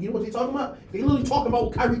Fear, you know what they talking about? They literally talking about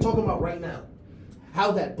what Kyrie talking about right now.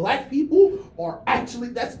 How that black people are actually,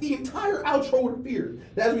 that's the entire outro to Fear.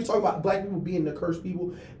 That's what we talk about, black people being the cursed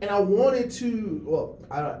people. And I wanted to, well,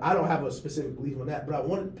 I don't have a specific belief on that, but I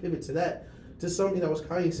wanted to pivot to that, to something that was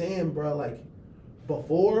Kanye saying, bro, like,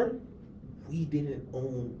 before, we didn't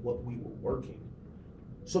own what we were working.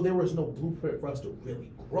 So there was no blueprint for us to really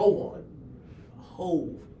grow on.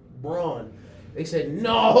 Hove, Braun, they said,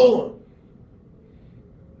 no, hold on.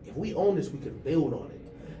 If we own this, we can build on it.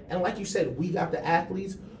 And like you said, we got the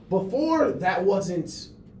athletes. Before, that wasn't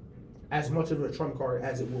as much of a trump card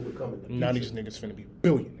as it will become in the future. Now these niggas finna be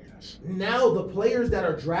billionaires. Now the players that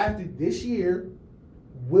are drafted this year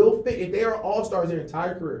will fit, if they are all-stars their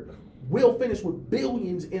entire career, will finish with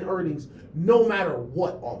billions in earnings no matter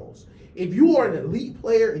what, almost. If you are an elite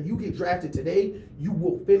player and you get drafted today, you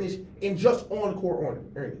will finish in just on-court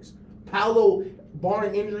earnings. Paolo,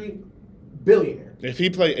 barring injury, billionaire. If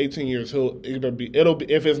he played 18 years, it'll be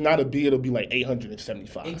if it's not a B, it'll be like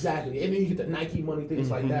 875. Exactly, and then you get the Nike money,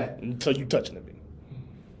 things like that. So you touching it.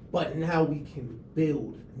 But now we can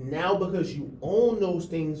build. Now because you own those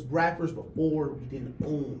things, rappers before we didn't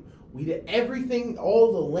own. We did everything,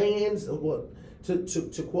 all the lands.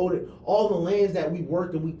 To quote it, all the lands that we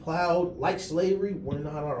worked and we plowed like slavery were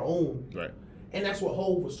not our own. Right. And that's what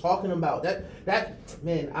Hove was talking about. That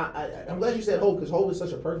man, I'm glad you said Hove, because Hove is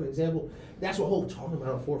such a perfect example. That's what Hove talking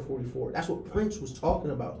about on 444. That's what Prince was talking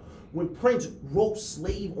about. When Prince wrote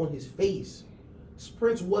slave on his face,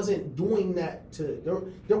 Prince wasn't doing that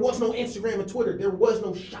there was no Instagram and Twitter. There was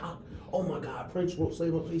no shock. Oh my God, Prince wrote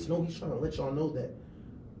slave on his face. No, he's trying to let y'all know that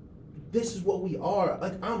this is what we are.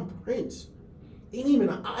 Like, I'm Prince. Ain't even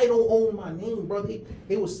I don't own my name, bro.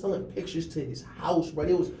 They was selling pictures to his house,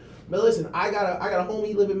 bro. But listen, I got a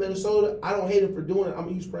homie live in Minnesota. I don't hate him for doing it. I'm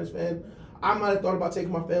a huge Prince fan. I might have thought about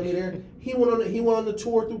taking my family there. He went on the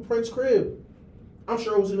tour through Prince's crib. I'm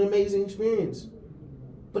sure it was an amazing experience.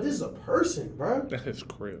 But this is a person, bro. That's his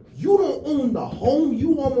crib. You don't own the home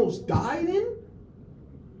you almost died in.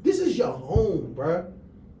 This is your home, bro.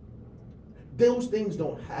 Those things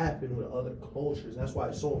don't happen with other cultures. That's why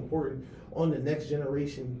it's so important on the next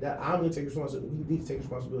generation that I'm going to take responsibility. We need to take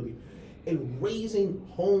responsibility in raising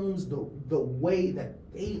homes the way that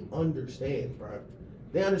they understand, bro.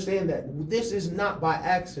 They understand that this is not by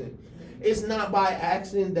accident. It's not by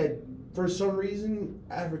accident that for some reason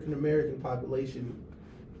African American population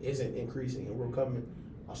isn't increasing and we're becoming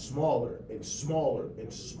a smaller and smaller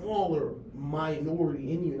and smaller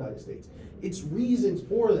minority in the United States. It's reasons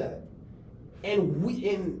for that. And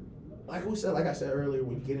like I said earlier,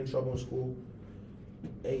 when you get in trouble in school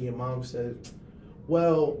and your mom says,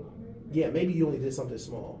 well, yeah, maybe you only did something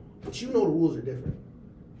small, but you know the rules are different.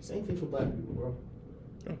 Same thing for black people, bro.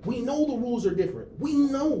 We know the rules are different. We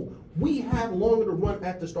know we have longer to run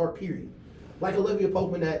at the start, period. Like Olivia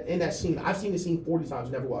Pope in that scene. I've seen the scene 40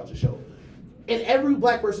 times, never watched the show. And every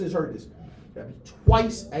black person has heard this. That'd be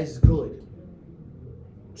twice as good.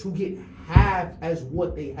 to get half as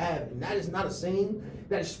what they have, and that is not a saying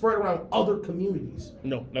that is spread around other communities.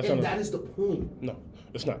 No, that's and not. That is the point. No,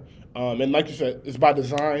 it's not. And like you said, it's by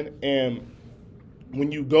design. And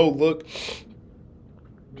when you go look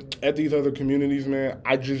at these other communities, man,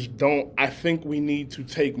 I just don't. I think we need to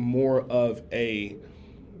take more of a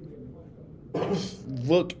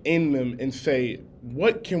look in them and say,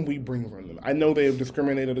 what can we bring from them? I know they have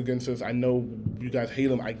discriminated against us. I know you guys hate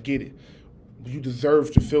them. I get it. You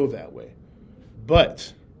deserve to feel that way.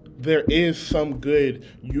 But there is some good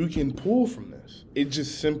you can pull from this. It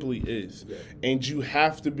just simply is. Yeah. And you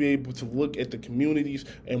have to be able to look at the communities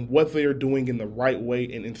and what they are doing in the right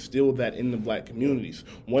way and instill that in the black communities.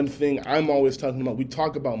 One thing I'm always talking about, we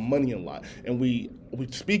talk about money a lot. And we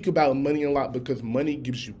speak about money a lot because money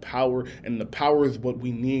gives you power, and the power is what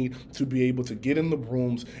we need to be able to get in the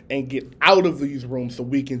rooms and get out of these rooms so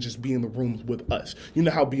we can just be in the rooms with us. You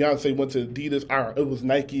know how Beyonce went to Adidas? It was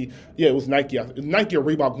Nike. Yeah, it was Nike. Nike or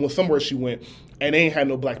Reebok, somewhere she went, and they ain't had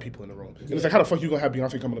no black people in the room. And it's like, how the fuck you gonna have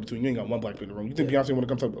Beyonce coming up to you? You ain't got one black person in the room. You think Beyonce want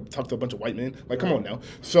to come talk to a bunch of white men? Like, come on now.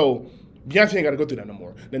 So Beyonce ain't got to go through that no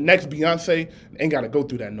more. The next Beyonce ain't got to go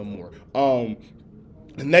through that no more.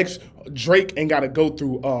 The next Drake ain't got to go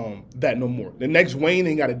through that no more. The next Wayne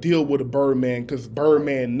ain't got to deal with a Birdman because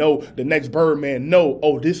Birdman the next Birdman know,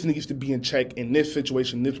 oh, this needs to be in check in this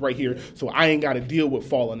situation, this right here, so I ain't got to deal with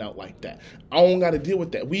falling out like that. I don't got to deal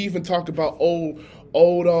with that. We even talk about old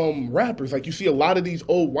rappers. Like, you see a lot of these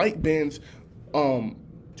old white bands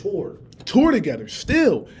tour together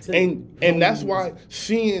still, and that's why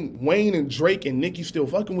seeing Wayne and Drake and Nicki still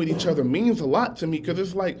fucking with each other means a lot to me, because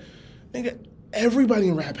it's like, nigga, everybody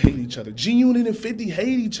in rap hate each other. G-Unit and 50 hate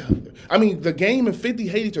each other. I mean, The Game and 50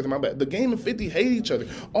 hate each other. My bad. The Game and 50 hate each other.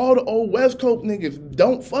 All the old West Coast niggas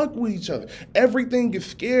don't fuck with each other. Everything is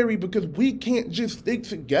scary because we can't just stick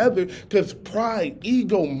together because pride,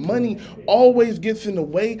 ego, money always gets in the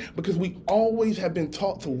way because we always have been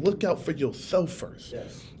taught to look out for yourself first.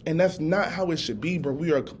 Yes. And that's not how it should be, bro.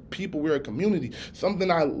 We are people. We are a community. Something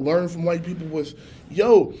I learned from white people was,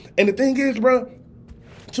 and the thing is, bro,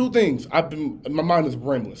 two things. My mind is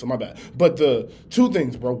rambling, so my bad. But the two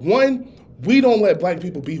things, bro. One, we don't let black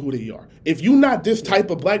people be who they are. If you not this type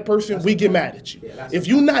of black person, we get mad at you. If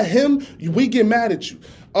you not him, we get mad at you.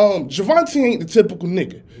 Javante ain't the typical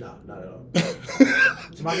nigga. No, not at all.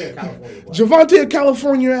 Javante a California boy. Javante a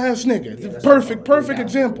California ass nigga. Yeah, perfect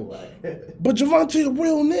example. But Javante a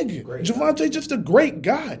real nigga. Javante just a great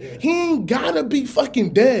guy. Yeah. He ain't gotta be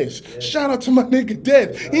fucking Dez. Yeah. Shout out to my nigga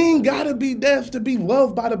Dez. Yeah. He ain't gotta be Dez to be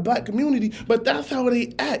loved by the black community, but that's how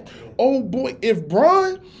they act. Yeah. Oh boy, if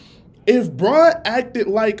Bron acted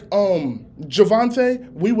like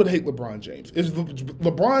Javante, we would hate LeBron James. If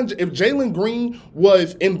Jalen Green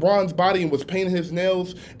was in Bron's body and was painting his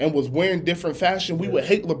nails and was wearing different fashion, we would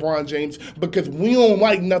hate LeBron James because we don't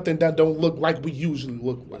like nothing that don't look like we usually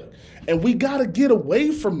look like. And we gotta get away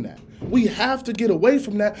from that. We have to get away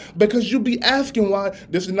from that because you'll be asking why,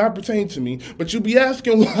 this does not pertain to me, but you'll be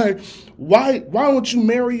asking why don't you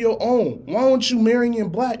marry your own? Why don't you marry in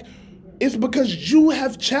black? It's because you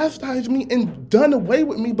have chastised me and done away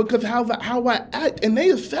with me because how I act, and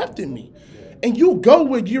they accepted me. And you go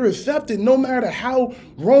where you're accepted no matter how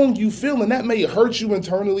wrong you feel, and that may hurt you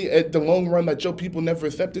internally at the long run that your people never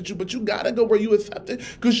accepted you, but you gotta go where you accepted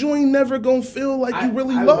because you ain't never gonna feel like you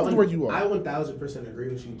really loved where you are. I 1000% agree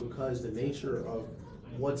with you because the nature of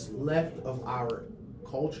what's left of our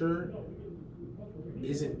culture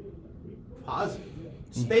isn't positive.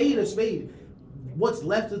 Spade or spade. What's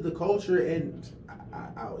left of the culture, and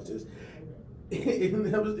I was just in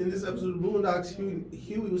this episode of Boondocks,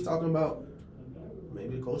 Huey was talking about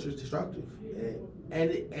maybe the culture is destructive,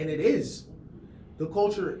 and it is. The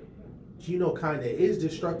culture, kind of is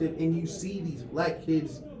destructive, and you see these black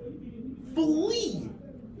kids flee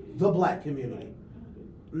the black community.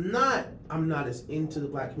 I'm not as into the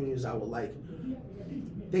black community as I would like.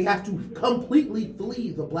 They have to completely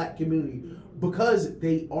flee the black community because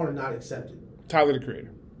they are not accepted. Tyler, the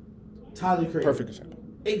Creator. Perfect example.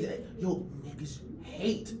 Exactly. Yo, niggas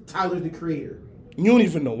hate Tyler, the Creator. You don't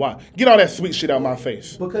even know why. Get all that sweet shit out my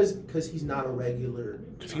face. Because he's not a regular.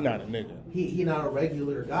 Because he's not a nigga. He not a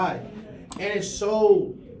regular guy. And it's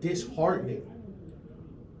so disheartening.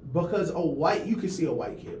 Because you can see a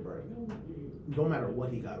white kid, bro. No matter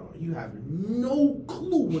what he got on. You have no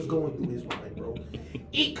clue what's going through his mind, bro.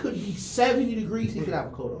 It could be 70 degrees, he could have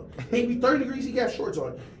a coat on. Maybe 30 degrees, he could have shorts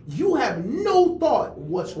on. You have no thought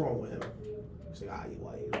what's wrong with him. You say,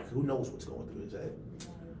 who knows what's going through his head?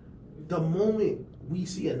 The moment we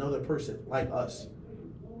see another person like us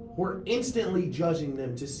we're instantly judging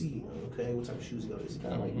them to see, okay, what type of shoes he got. Is he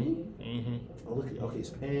kind of like me? Mm-hmm. Oh, look at, okay, his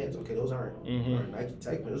pants. Okay, those aren't Nike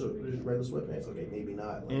Tech, those are just regular sweatpants. Okay, maybe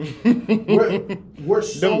not. Like, we're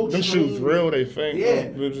so them shoes real, they fake.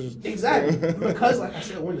 Yeah, exactly. Because, like I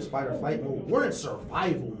said, we're in the spider fight mode. We're in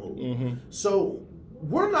survival mode. Mm-hmm. So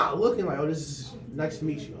we're not looking like, oh, this is nice to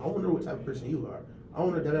meet you. I wonder what type of person you are. I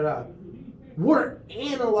wonder da-da-da. We're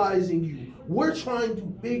analyzing you. We're trying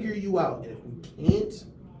to figure you out. And if we can't,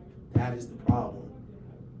 that is the problem.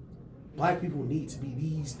 Black people need to be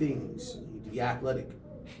these things. You need to be athletic.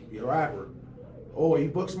 Be a rapper. Oh, are you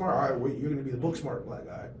book smart? All right, well, you're going to be the book smart black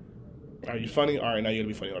guy. Are you funny? All right, now you're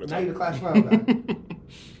going to be funny all the time. Now you're the class clown guy.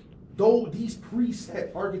 Though these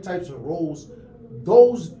preset archetypes and roles,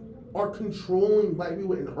 those are controlling black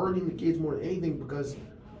people and hurting the kids more than anything because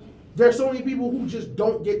there's so many people who just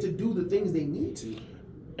don't get to do the things they need to.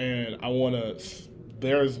 And I want to,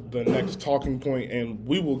 there's the next talking point, and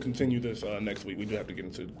we will continue this next week. We do have to get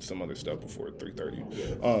into some other stuff before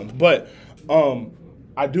 3:30. But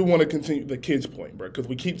I do want to continue the kids point, bro, because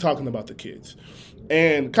we keep talking about the kids.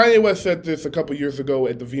 And Kanye West said this a couple years ago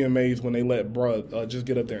at the VMAs when they let bruh just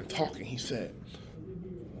get up there and talk. And he said,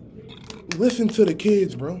 listen to the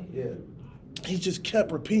kids, bro. Yeah. He just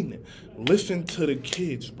kept repeating it. Listen to the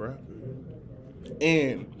kids, bro.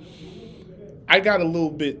 And I got a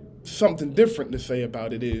little bit something different to say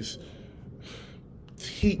about it is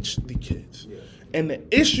teach the kids. Yeah. And the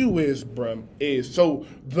issue is, bruh, so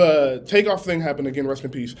the Takeoff thing happened again, rest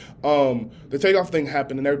in peace. The Takeoff thing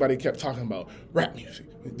happened and everybody kept talking about rap music.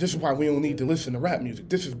 This is why we don't need to listen to rap music.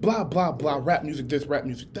 This is blah, blah, blah, rap music this, rap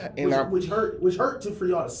music that. And which hurt for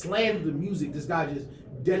y'all to slander the music this guy just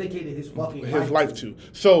dedicated his fucking life to.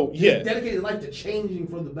 So, yeah. He dedicated his life to changing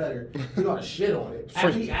for the better. He got shit on it.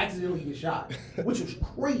 After he accidentally get shot. Which was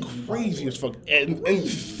crazy. Crazy as fuck. And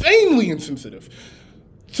insanely insensitive.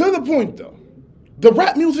 To the point, though. The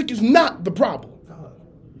rap music is not the problem.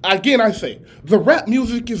 Again, I say, the rap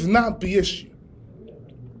music is not the issue.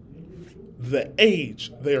 The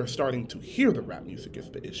age they are starting to hear the rap music is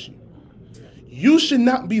the issue. You should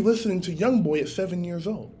not be listening to YoungBoy at 7 years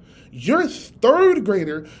old. Your third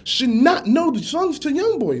grader should not know the songs to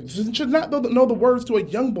YoungBoy. Should not know the words to a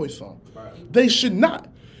YoungBoy song. They should not.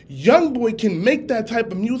 YoungBoy can make that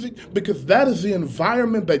type of music because that is the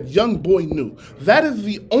environment that YoungBoy knew. That is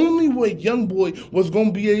the only way YoungBoy was going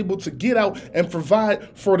to be able to get out and provide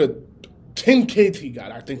for the 10 kids he got,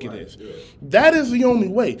 I think it is. Yeah. That is the only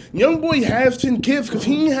way. YoungBoy has 10 kids because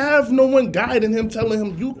he have no one guiding him, telling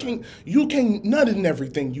him you can't nut in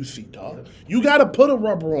everything you see, dog. You gotta put a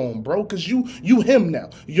rubber on, bro, because you him now.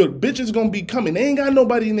 Your bitch is gonna be coming. They ain't got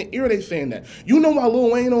nobody in the ear they saying that. You know why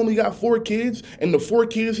Lil Wayne only got 4 kids, and the 4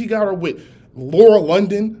 kids he got are with Laura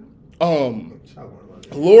London and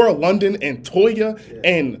Toya,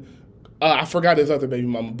 and I forgot his other baby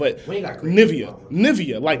mama, but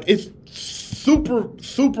Nivea. Like, it's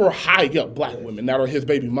super high up black women that are his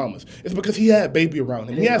baby mamas. It's because he had baby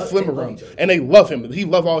around him. He had Slim around him. And they love him. He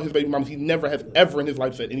loves all his baby mamas. He never has ever in his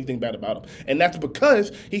life said anything bad about him. And that's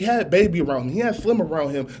because he had baby around him. He had Slim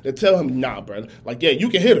around him to tell him, nah, brother. Like, yeah, you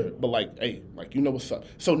can hit her, but like, hey, like, you know what's up.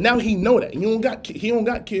 So now he know that. And he don't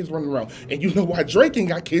got kids running around. And you know why Drake ain't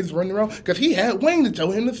got kids running around? Because he had Wayne to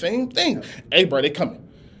tell him the same thing. Hey, bro, they coming.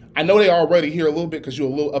 I know they already here a little bit because you're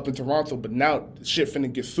a little up in Toronto, but now shit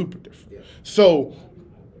finna get super different. Yeah. So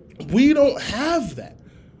we don't have that.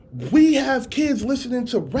 We have kids listening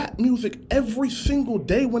to rap music every single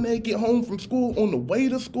day when they get home from school, on the way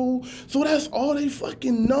to school. So that's all they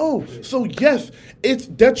fucking know. So yes, it's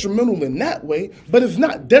detrimental in that way, but it's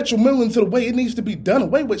not detrimental to the way it needs to be done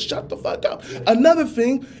away with. Shut the fuck up. Yeah. Another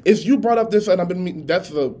thing is you brought up this, and that's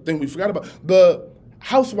the thing we forgot about. The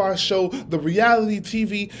Housewives show, the reality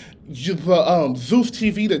TV, the Zeus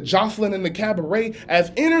TV, the Jocelyn and the Cabaret,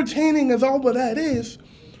 as entertaining as all of that is,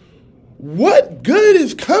 what good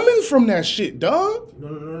is coming from that shit, dog? No,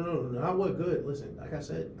 not what good. Listen, like I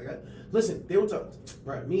said, listen, they were talking,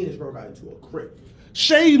 right, me and this girl got into a crib.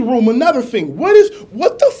 Shade Room, another thing. What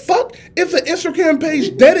the fuck is an Instagram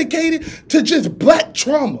page dedicated to just black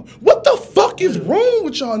trauma? What the fuck is wrong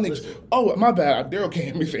with y'all niggas? Oh, my bad. Daryl can't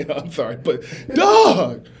hear me say that. I'm sorry, but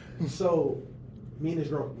dog. So, me and this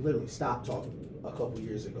girl literally stopped talking a couple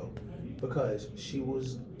years ago because she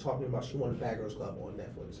was talking about she wanted Bad Girls Club on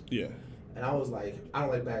Netflix. Yeah. And I was like, I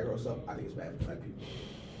don't like Bad Girls Club. I think it's bad for black people.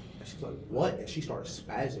 And she's like, what? And she started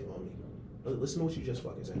spazzing on me. Listen to what you just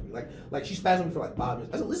fucking said to me. Like she spazzed on me for like 5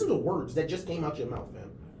 minutes. I said, listen to the words that just came out your mouth, man.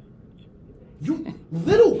 You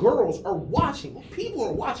little girls are watching. People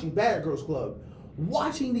are watching Bad Girls Club,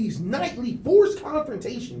 watching these nightly forced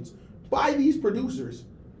confrontations by these producers.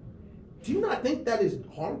 Do you not think that is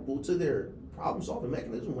harmful to their problem-solving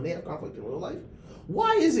mechanism when they have conflict in real life?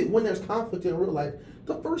 Why is it when there's conflict in real life,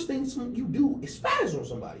 the first thing you do is spaz on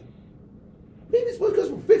somebody? Maybe it's because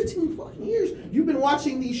for 15 fucking years, you've been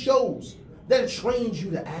watching these shows that have trained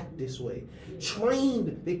you to act this way.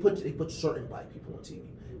 They put certain black people on TV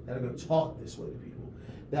that are going to talk this way to people,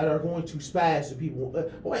 that are going to spaz to people.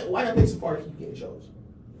 Why not make Safari keep getting shows?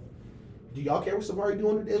 Do y'all care what Safari do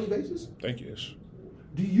on a daily basis? Thank you.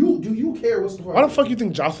 Do you care what Safari? Why the fuck you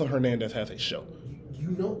think Jocelyn Hernandez has a show?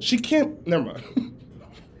 You know she can't. Never mind.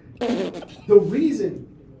 The reason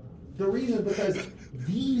because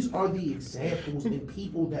these are the examples and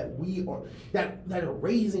people that that are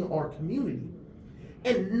raising our community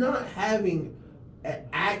and not having an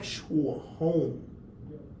actual home.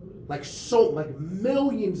 Like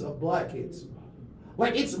millions of black kids.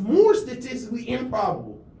 Like it's more statistically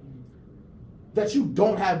improbable that you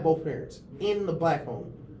don't have both parents in the black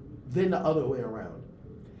home than the other way around.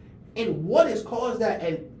 And what has caused that,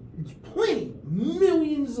 and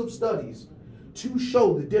millions of studies to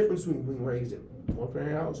show the difference between being raised in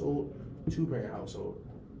one-parent household, two-parent household.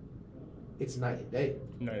 It's night and day.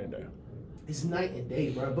 Night and day. It's night and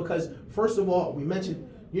day, bro. Because first of all, we mentioned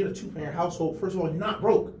you're in a two-parent household. First of all, you're not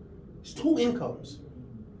broke. It's two incomes,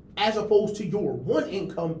 as opposed to your one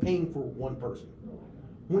income paying for one person.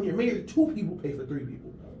 When you're married, two people pay for three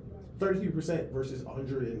people. 33% versus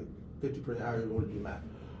 150%, however you want to do math.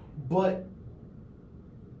 But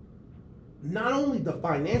not only the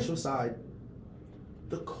financial side,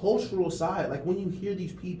 the cultural side, like when you hear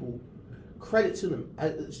these people, credit to them,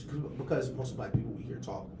 because most of black people we hear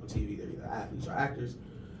talk on TV, they're either athletes or actors.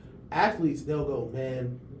 Athletes, they'll go,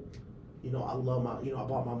 man, I love I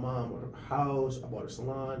bought my mom a house, I bought a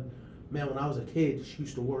salon. Man, when I was a kid, she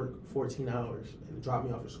used to work 14 hours and drop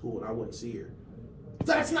me off at school and I wouldn't see her.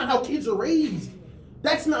 That's not how kids are raised.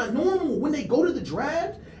 That's not normal. When they go to the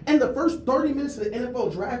draft and the first 30 minutes of the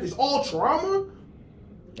NFL draft is all trauma,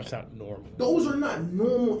 that's not normal. Those are not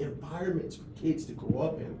normal environments for kids to grow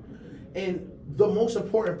up in. And the most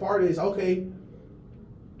important part is, okay,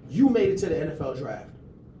 you made it to the NFL draft.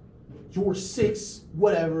 You're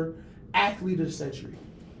whatever, athlete of the century.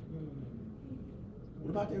 What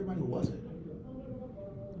about everybody who wasn't?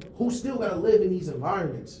 Who still got to live in these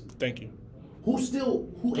environments? Than't you. Who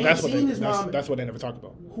ain't seen his mom? That's what they never talk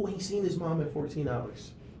about. Who ain't seen his mom in 14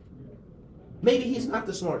 hours? Maybe he's not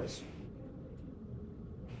the smartest.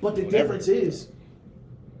 But the difference is,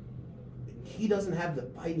 he doesn't have the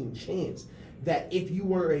fighting chance that if you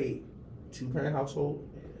were a two-parent household,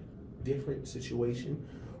 different situation,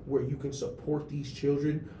 where you can support these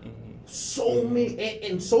children, so many,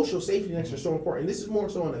 and social safety nets are so important. And this is more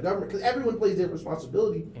so on the government, because everyone plays their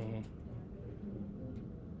responsibility.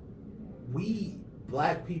 We,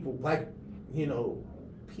 black people,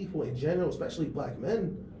 people in general, especially black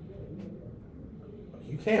men,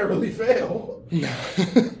 you can't really fail.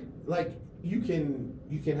 Like, you can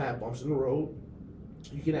have bumps in the road.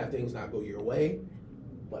 You can have things not go your way.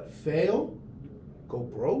 But fail, go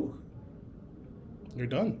broke. You're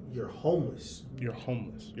done. You're homeless. You're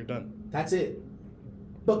homeless. You're done. That's it.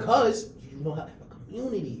 Because you don't have a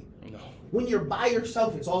community. No. When you're by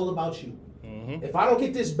yourself, it's all about you. If I don't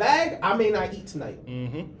get this bag, I may not eat tonight.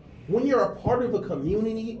 When you're a part of a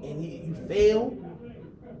community and you fail,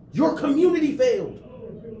 your community failed.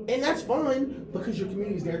 And that's fine because your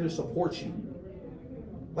community is there to support you.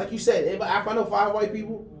 Like you said, if I know 5 white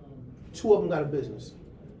people, 2 of them got a business.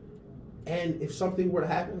 And if something were to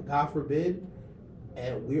happen, God forbid,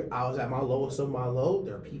 and I was at my lowest of my low,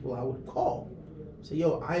 there are people I would call. Say,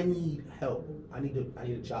 yo, I need help. I need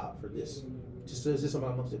a job for this. Just is this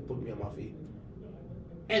amount of money to put me on my feet.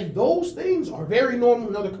 And those things are very normal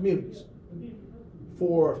in other communities.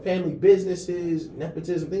 For family businesses,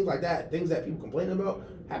 nepotism, things like that, things that people complain about,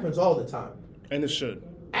 happens all the time. And it should.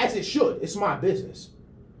 As it should. It's my business.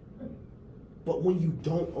 But when you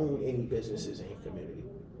don't own any businesses in your community,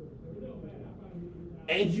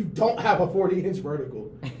 and you don't have a 40-inch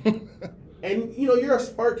vertical, and you're a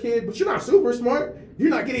smart kid, but you're not super smart, you're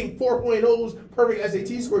not getting 4.0s, perfect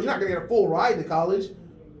SAT scores, you're not going to get a full ride to college.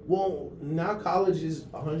 Well, now college is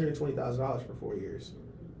 $120,000 for 4 years.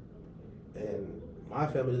 And my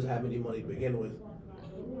family doesn't have any money to begin with.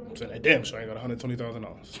 So that damn sure I ain't got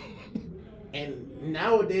 $120,000. And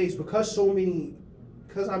nowadays, because so many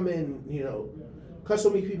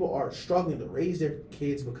people are struggling to raise their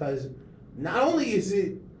kids, because not only is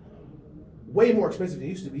it way more expensive than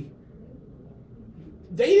it used to be,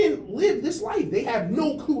 they didn't live this life. They have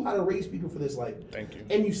no clue how to raise people for this life. Thank you.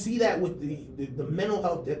 And you see that with the mental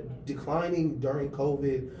health declining during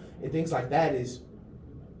COVID and things like that, is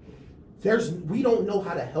we don't know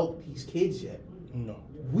how to help these kids yet. No.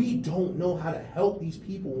 We don't know how to help these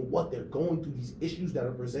people and what they're going through, these issues that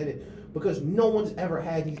are presented, because no one's ever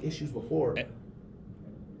had these issues before.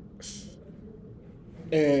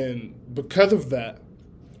 And because of that,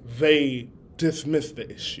 they dismiss the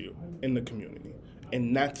issue in the community.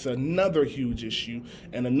 And that's another huge issue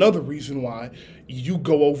and another reason why you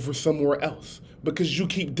go over somewhere else. Because you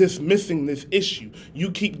keep dismissing this issue. You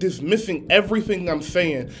keep dismissing everything I'm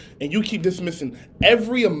saying, and you keep dismissing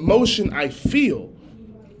every emotion I feel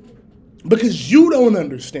because you don't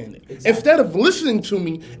understand it. Exactly. Instead of listening to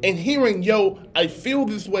me and hearing, yo, I feel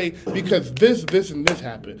this way because this, and this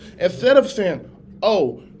happened. Instead of saying,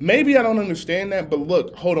 oh, maybe I don't understand that, but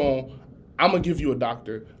look, hold on, I'm going to give you a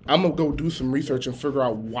doctor. I'm going to go do some research and figure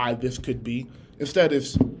out why this could be. Instead,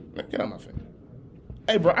 it's, get out of my face.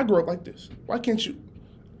 Hey, bro, I grew up like this. Why can't you?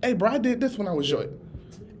 Hey, bro, I did this when I was young.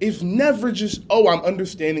 It's never just, oh, I'm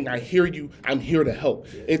understanding, I hear you, I'm here to help.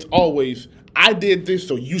 It's always, I did this,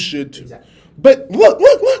 so you should too. Exactly. But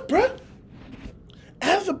look, bro.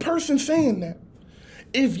 As a person saying that,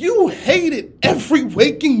 if you hated every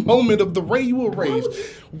waking moment of the way you were raised,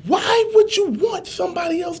 why would you want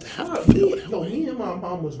somebody else to have to feel it? Yo, me and my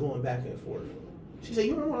mom was going back and forth. She said,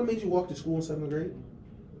 you remember when I made you walk to school in 7th grade?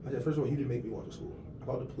 I said, first of all, you didn't make me walk to school. I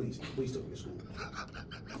called the police. The police took me to school.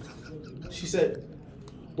 She said,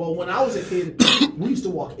 well, when I was a kid, we used to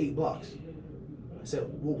walk 8 blocks. I said,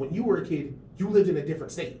 well, when you were a kid, you lived in a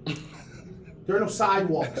different state. There are no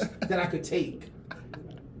sidewalks that I could take.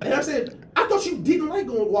 And I said, I thought you didn't like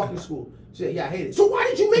walking to school. She said, yeah, I hate it. So why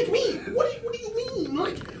did you make me? What do you mean?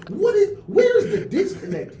 Like, where's the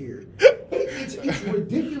disconnect here? It's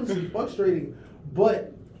ridiculously frustrating,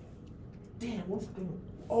 but damn, what's the thing?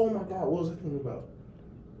 Oh my God, what was I thinking about?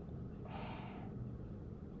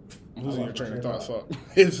 Losing your train of thought, so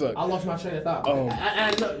I lost my train of thought.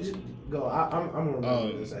 I know. Just go. I'm gonna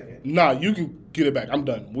remember in a second. Nah, you can get it back. I'm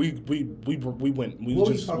done. We went. We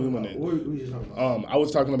just went in. What were you just talking about? I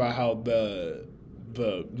was talking about how the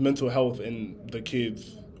mental health in the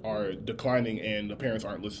kids are declining and the parents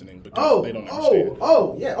aren't listening because they don't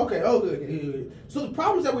understand. Yeah, okay, good. So the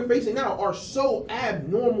problems that we're facing now are so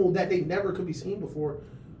abnormal that they never could be seen before.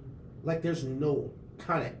 Like there's no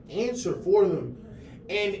kind of answer for them.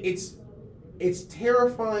 And it's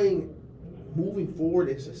terrifying moving forward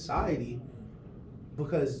in society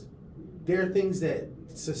because there are things that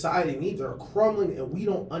society needs that are crumbling and we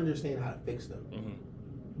don't understand how to fix them.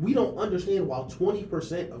 Mm-hmm. We don't understand why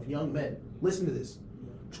 20% of young men, listen to this,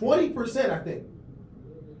 20% I think,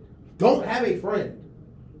 don't have a friend.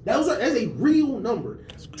 That's a real number.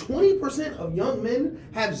 20% of young men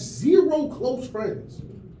have 0 close friends.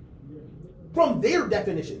 From their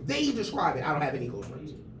definition, they describe it. I don't have any close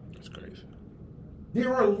friends. That's crazy.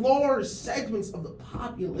 There are large segments of the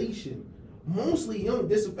population, mostly young,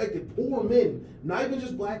 disaffected, poor men, not even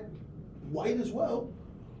just black, white as well,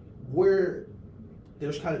 where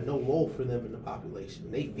there's kind of no role for them in the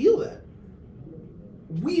population. They feel that.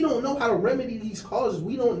 We don't know how to remedy these causes.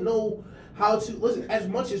 We don't know how to, listen, as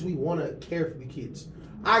much as we want to care for the kids.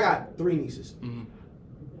 I got 3 nieces. Mm-hmm.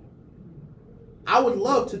 I would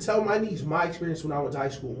love to tell my niece my experience when I went to high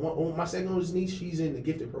school. My second oldest niece, she's in the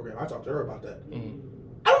gifted program. I talked to her about that. Mm-hmm.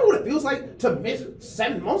 I don't know what it feels like to miss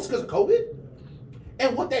 7 months because of COVID,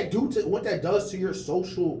 and what that does to your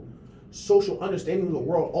social understanding of the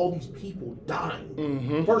world. All these people dying,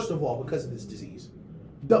 mm-hmm. First of all, because of this disease.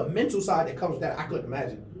 The mental side that comes with that, I couldn't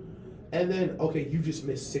imagine. And then, okay, you just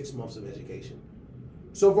missed 6 months of education.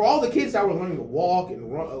 So for all the kids that were learning to walk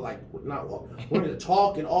and run, learning to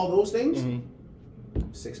talk and all those things. Mm-hmm.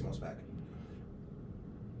 6 months back.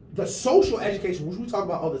 The social education, which we talk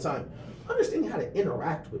about all the time, understanding how to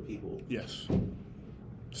interact with people. Yes.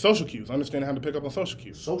 Social cues. Understanding how to pick up on social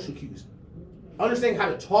cues. Social cues. Understanding how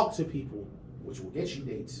to talk to people, which will get you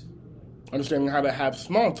dates. Understanding how to have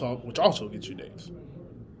small talk, which also gets you dates.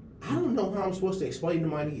 I don't know how I'm supposed to explain to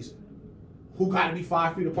my niece, who got to be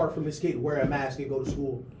 5 feet apart from this kid, wear a mask and go to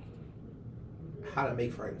school, how to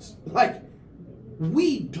make friends. Like,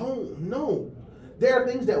 we don't know. There are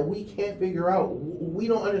things that we can't figure out. We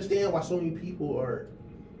don't understand why so many people are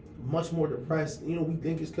much more depressed. You know, we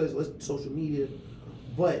think it's because of social media,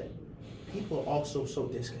 but people are also so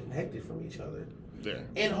disconnected from each other. Yeah.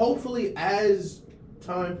 And hopefully as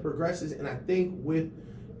time progresses, and I think with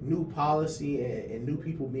new policy and new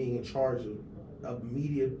people being in charge of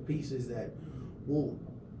media pieces, that will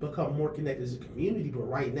become more connected as a community. But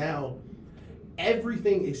right now,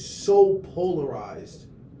 everything is so polarized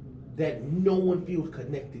that no one feels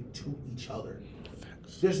connected to each other.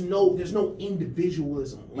 There's no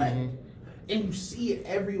individualism left. Mm-hmm. And you see it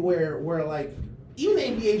everywhere where, like, Even the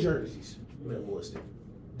NBA jerseys, minimalistic,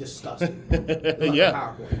 disgusting.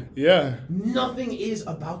 Yeah, yeah. Nothing is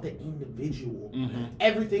about the individual. Mm-hmm.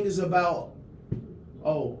 Everything is about,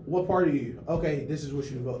 oh, what party are you? Okay, this is what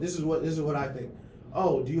you vote. This is what I think.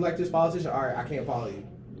 Oh, do you like this politician? All right, I can't follow you.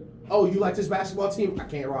 Oh, you like this basketball team? I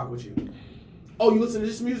can't rock with you. Oh, you listen to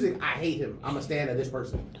this music? I hate him. I'm a stand of this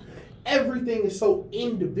person. Everything is so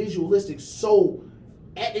individualistic, so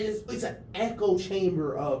it's an echo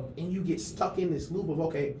chamber of, and you get stuck in this loop of,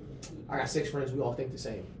 okay, I got 6 friends, we all think the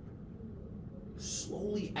same.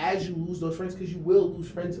 Slowly, as you lose those friends, because you will lose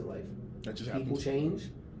friends in life. That just People happens. change.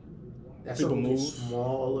 That People circle gets move.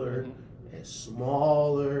 smaller and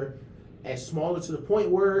smaller and smaller to the point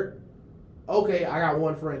where, okay, I got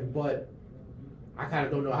 1 friend, but I kind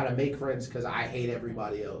of don't know how to make friends because I hate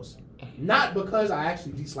everybody else. Not because I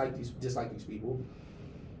actually dislike these people,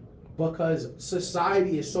 because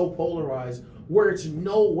society is so polarized where it's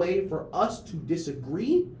no way for us to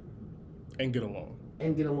disagree And get along.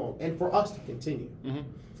 and for us to continue. Mm-hmm.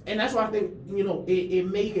 And that's why I think,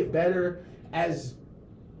 it may get better as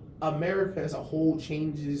America as a whole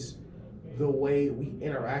changes the way we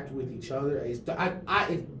interact with each other. It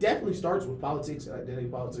definitely starts with politics and identity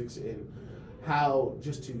politics and how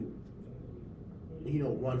just to,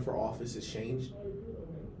 run for office has changed.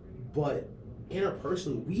 But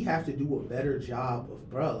interpersonally, we have to do a better job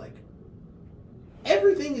of,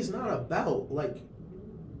 everything is not about,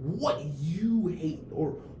 what you hate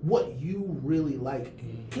or what you really like,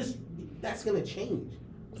 because that's going to change.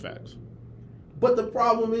 Facts. But the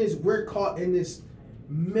problem is we're caught in this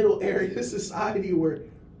middle area society where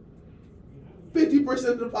 50%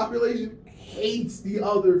 of the population hates the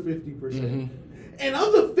other 50%. Mm-hmm. And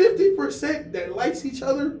of the 50% that likes each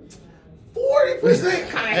other, 40%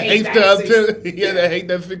 kind of hate that. They hate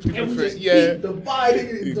that 60%. And we just Yeah. keep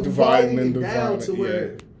dividing it down to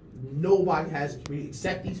where nobody has a community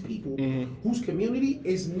except these people whose community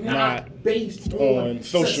is not based on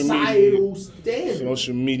societal standards.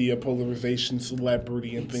 Social media polarization,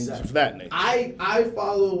 celebrity, and things of that nature. I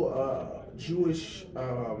follow Jewish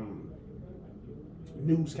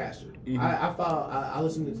newscaster. Mm-hmm. I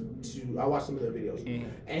listen to I watch some of their videos,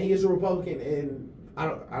 and he is a Republican, and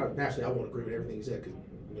I naturally I won't agree with everything he said because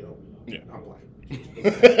I'm black.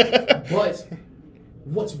 But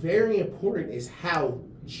what's very important is how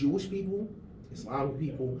Jewish people, Islamic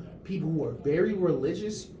people who are very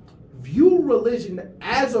religious, view religion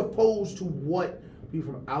as opposed to what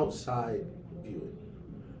people from outside view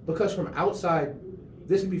it. Because from outside,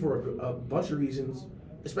 this can be for a bunch of reasons,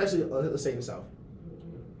 especially, let's say in the South.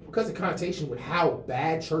 Because the connotation with how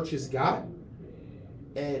bad churches got,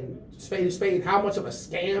 and spade to spade, how much of a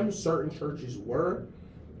scam certain churches were,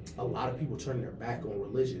 a lot of people turn their back on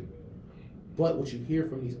religion. But what you hear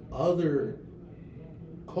from these other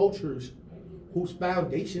cultures whose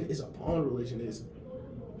foundation is upon religion is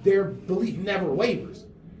their belief never wavers.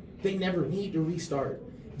 They never need to restart.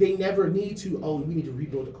 They never need to, we need to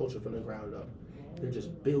rebuild the culture from the ground up. They're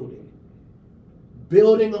just building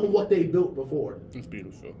on what they built before. It's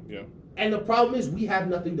beautiful, yeah. And the problem is we have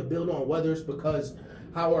nothing to build on, whether it's because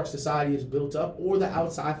how our society is built up or the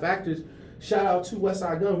outside factors. Shout out to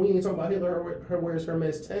Westside Gunn. We ain't talking about Hitler. Her wears her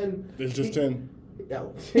man's 10. It's just 10.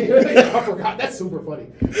 Yo, I forgot. That's super funny.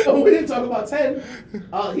 We didn't talk about 10.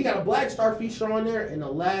 He got a Black Star feature on there, and the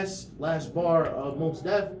last bar of Mos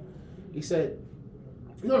Def, he said,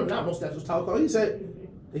 no, not Mos Def, was Tyler. He said,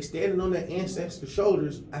 they standing on their ancestors'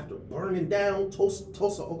 shoulders after burning down Tulsa,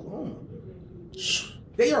 Oklahoma.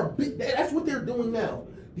 They are big. That's what they're doing now.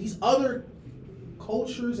 These other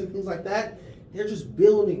cultures and things like that, they're just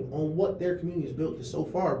building on what their community has built so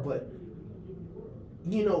far. But,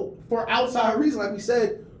 for outside reasons, like we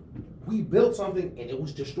said, we built something and it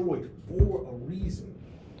was destroyed for a reason.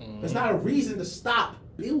 It's not a reason to stop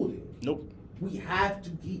building. Nope. We have to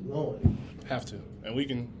keep going. Have to. And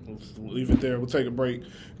we'll leave it there. We'll take a break,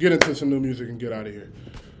 get into some new music, and get out of here.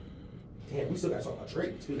 Damn, we still got to talk about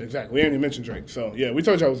Drake, too. Exactly. We ain't even mentioned Drake. So, yeah, we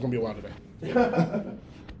told y'all it was going to be a while today.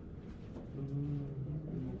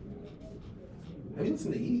 Have you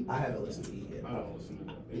listened to E? I haven't listened to E yet. I don't listen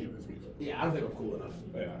to any of his music. Yeah, I don't think I'm cool enough.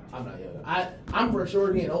 Yeah. I'm not young. I'm for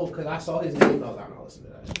sure getting old because I saw his name and I was like, I'm not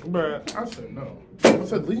listening to that shit. Bruh, I said no. I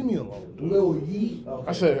said, leave me alone, dude. Lil Yeet? Okay.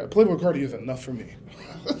 I said, Playboy Cardi is enough for me.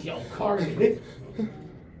 Yo, Cardi.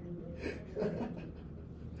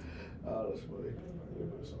 Oh, that's funny.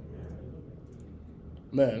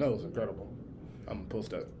 Man, that was incredible. I'm going to post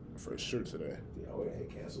that for a shirt today. Yeah, we're going to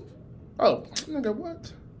get canceled. Oh, nigga,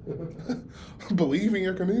 what? Believe in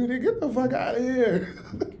your community? Get the fuck out of here.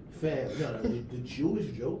 Fam, no, the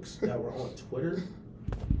Jewish jokes that were on Twitter,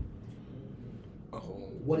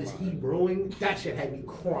 What is he brewing? That shit had me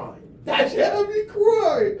crying.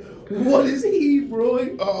 What is he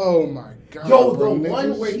brewing? Oh my god. Yo, the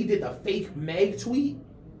one where he did the fake Meg tweet.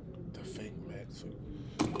 The fake Meg tweet.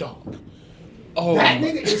 Dog. Oh, that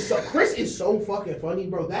nigga is so. Chris is so fucking funny,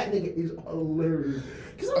 bro. That nigga is hilarious.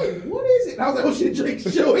 Cause I'm like, what is it? And I was like, oh shit,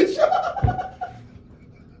 Drake's showing.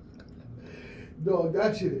 Dog,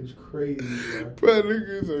 that shit is crazy, bro. Bro,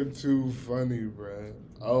 niggas are too funny, bro.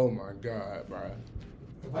 Oh my god, bro.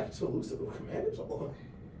 If I can still lose to the Commanders, hold on.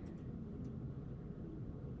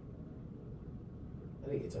 I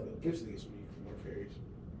think it's up. Gibson needs some more carries.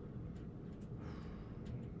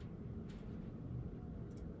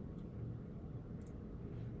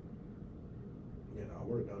 Yeah, no,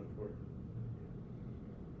 we're done for.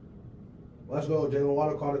 Let's go. Jalen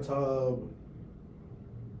Waddle caught a tub.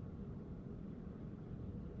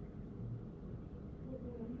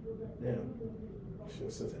 Damn.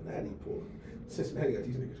 Cincinnati pulled. Cincinnati got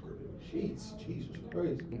these niggas scoring. Jesus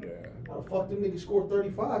Christ. Yeah. How the fuck them niggas score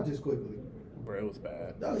 35 this quickly? Bro, it was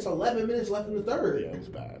bad. No, it's 11 minutes left in the third. Yeah, it was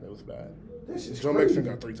bad. This is Joe crazy.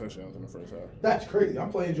 Mixon got 3 touchdowns in the first half. That's crazy.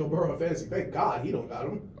 I'm playing Joe Burrow in fantasy. Thank God he don't got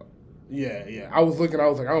him. Yeah. I was like, I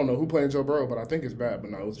don't know who playing Joe Burrow, but I think it's bad.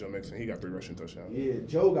 But no, it was Joe Mixon. He got 3 rushing touchdowns. Yeah,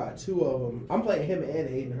 Joe got 2 of them. I'm playing him and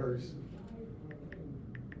Hayden Hurst.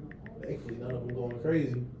 Thankfully, none of them going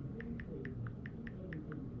crazy.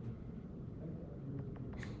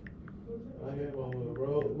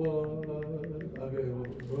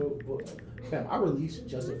 Fam, I released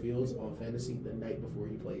Justin Fields on fantasy the night before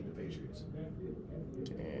he played the Patriots.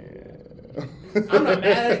 Yeah. I'm not mad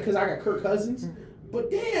at it because I got Kirk Cousins,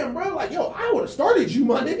 but damn, bro, like, yo, I would have started you,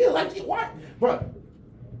 my nigga. Like, what? Bro,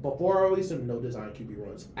 before I released him, no design QB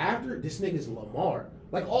runs. After, this nigga's Lamar.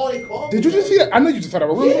 Like, all they call Did you just see that? I know you just saw that.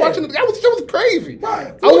 We was watching it. That was crazy.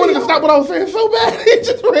 Right. I wanted to stop what I was saying so bad. It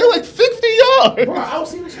just ran like 60 yards. Bro, I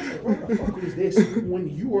was seeing this shit like, what the fuck was this when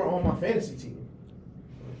you were on my fantasy team?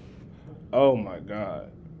 Oh my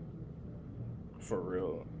god. For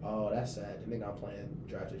real. Oh, that's sad. The nigga I'm playing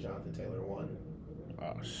drafted Jonathan Taylor 1.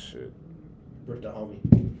 Oh shit. Brick the homie.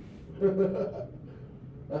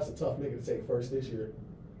 That's a tough nigga to take first this year.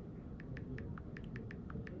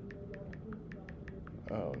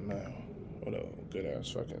 Oh no. What a good ass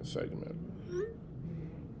fucking segment.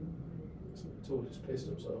 Tua just pissed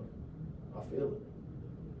himself. I feel it.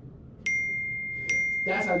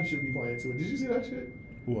 That's how you should be playing Tua. Did you see that shit?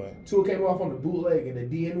 What? Tua came off on the bootleg and the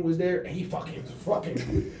DN was there and he fucking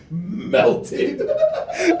melted.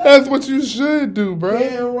 That's what you should do, bro.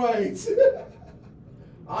 Damn right.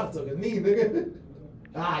 I took a knee, nigga.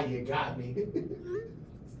 Ah, you got me.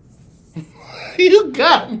 You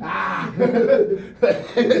got me. Ah.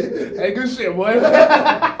 Hey, good shit, boy.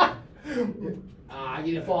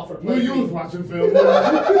 You didn't fall for the Well, play. you was watching film.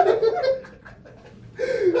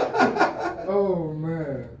 Oh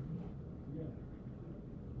man.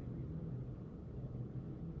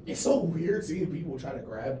 It's so weird seeing people try to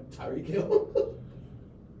grab Tyreek Hill.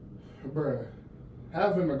 Bruh.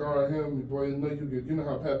 Having to guard him, boy, you know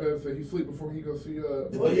how Pat Bev said he sleep before he go see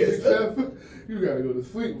Steph? You gotta go to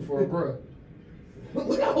sleep before, bruh.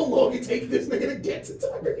 Look how long it takes this nigga to get to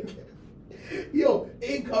Tyreek. Yo,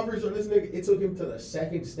 in coverage on this nigga, it took him to the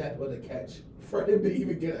second step of the catch for him to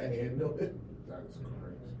even get a hand on it. That's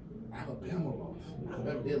crazy. Alabama lost.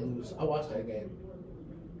 Alabama did lose. I watched that game.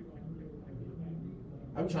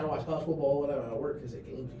 I've been trying to watch college football whenever I work because the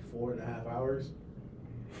game's 4.5 hours.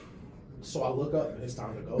 So I look up and it's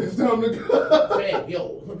time to go. It's time to go. Fam,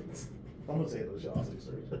 yo. I'm going to say it to the show. I'll say the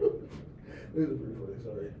story. This is a pretty funny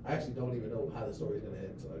story. I actually don't even know how the story's going to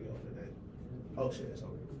end, so I'll get off the end. Oh, shit, it's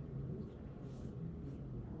over.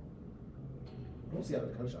 I don't see how the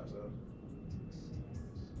gunshots though.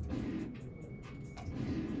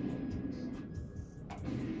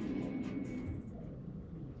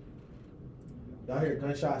 Y'all hear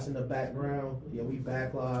gunshots in the background? Yeah, we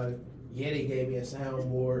back live. Yeah, they gave me a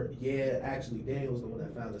soundboard. Yeah, actually, Daniel's the one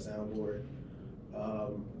that found the soundboard.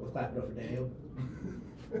 We're clapping up for Daniel.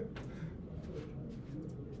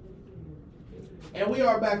 And we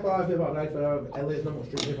are back live here about 9:05. LA's number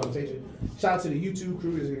one streaming conversation. Shout out to the YouTube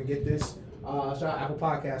crew that's gonna get this. Shout out Apple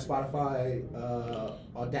Podcast, Spotify,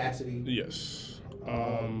 Audacity. Yes.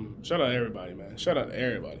 Shout out everybody, man. Shout out to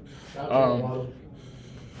everybody. Shout out to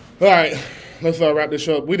All right, let's wrap this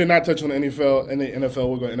up. We did not touch on the NFL. In the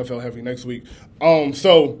NFL, we're going NFL heavy next week. Yeah,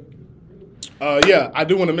 I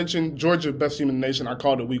do want to mention Georgia, best team in the nation. I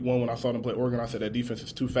called it week 1 when I saw them play Oregon. I said that defense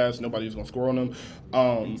is too fast. Nobody's going to score on them.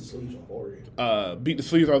 Beat the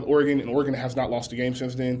sleeves out of Oregon, and Oregon has not lost a game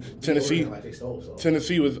since then. Tennessee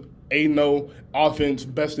was 8-0 offense,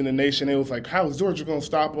 best in the nation. It was like, how is Georgia going to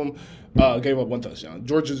stop them? Gave up 1 touchdown.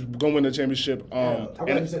 Georgia's going to win the championship. I'm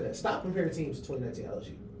glad you said that. Stop comparing teams to 2019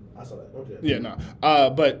 LSU. I saw that. Don't do that. Yeah, no.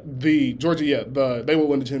 But the Georgia, they will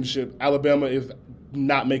win the championship. Alabama is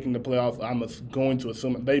not making the playoff. I'm going to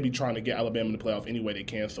assume they be trying to get Alabama in the playoff any way they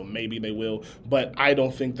can, so maybe they will. But I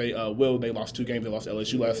don't think they will. They lost 2 games. They lost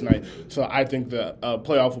LSU last night. So I think the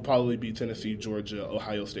playoff will probably be Tennessee, Georgia,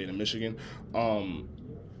 Ohio State, and Michigan. Fun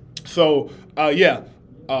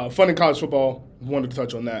in college football. Wanted to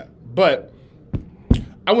touch on that. But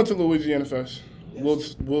I went to Louisiana Fest.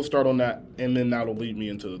 Yes. We'll start on that, and then that'll lead me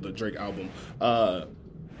into the Drake album.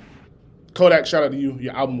 Kodak, shout out to you.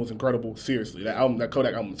 Your album was incredible. Seriously, that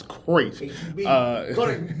Kodak album is crazy.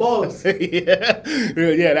 Kodak balls. Yeah,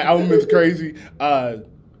 that album is crazy.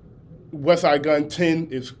 Westside Gun 10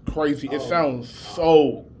 is crazy. It sounds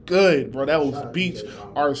so good, bro. Those beats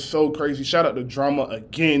are so crazy. Shout out to Drama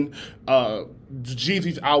again.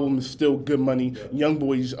 Jeezy's album is still good money.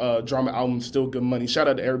 Youngboy's Drama album is still good money. Shout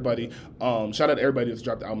out to everybody. Shout out to everybody that's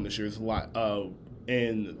dropped the album this year. It's a lot.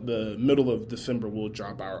 In the middle of December, we'll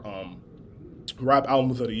drop our rap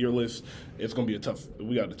albums of the year list. It's gonna be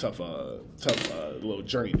we got a tough little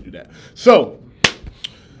journey to do that. So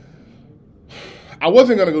I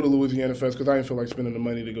wasn't going to go to Louisiana Fest because I didn't feel like spending the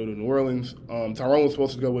money to go to New Orleans. Tyrone was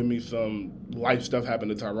supposed to go with me. Some life stuff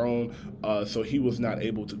happened to Tyrone, so he was not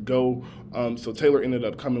able to go. So Taylor ended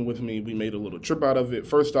up coming with me. We made a little trip out of it.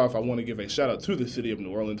 First off, I want to give a shout-out to the city of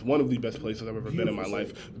New Orleans, one of the best places I've ever been in my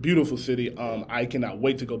life. Beautiful city. I cannot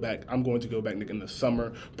wait to go back. I'm going to go back in the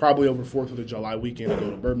summer, probably over 4th of July weekend to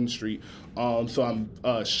go to Bourbon Street. So I'm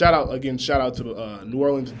shout out to New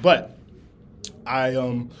Orleans. But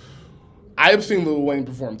I have seen Lil Wayne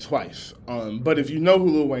perform twice, but if you know who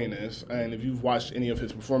Lil Wayne is, and if you've watched any of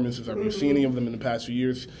his performances or you've seen any of them in the past few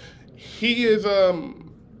years, he's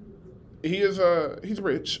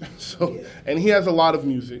rich, and he has a lot of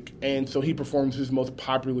music, and so he performs his most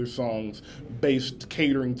popular songs based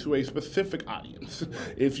catering to a specific audience,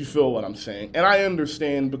 if you feel what I'm saying. And I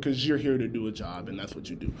understand because you're here to do a job, and that's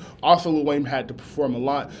what you do. Also, Lil Wayne had to perform a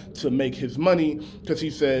lot to make his money because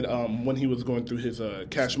he said when he was going through his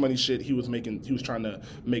Cash Money shit, he was trying to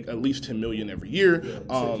make at least $10 million every year.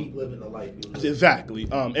 To keep living the life. Exactly,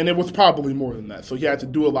 and it was probably more than that. So he had to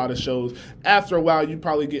do a lot of shows. After a while, you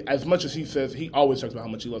probably get as much as he says. He always talks about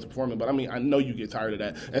how much he loves performing, but I mean, I know you get tired of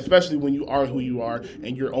that, especially when you are who you are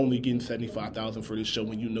and you're only getting $75,000 for this show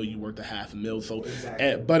when you know you worth $500,000. So,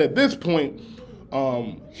 exactly. But at this point,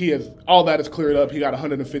 he has all that is cleared up. He got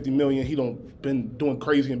 $150 million. He been doing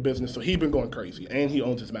crazy in business, so he's been going crazy, and he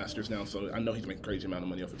owns his masters now. So I know he's making crazy amount of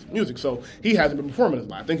money off his music. So he hasn't been performing as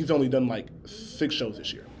much. I think he's only done like 6 shows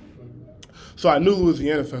this year. So I knew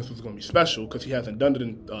Louisiana Fest was going to be special because he hasn't done it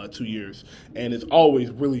in 2 years, and it's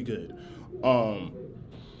always really good.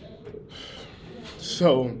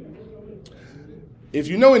 So if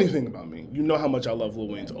you know anything about me, you know how much I love Lil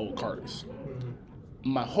Wayne's old Carters.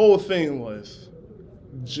 My whole thing was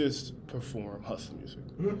just perform hustle music.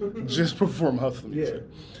 Just perform hustle music.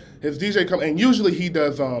 Yeah. His DJ and usually he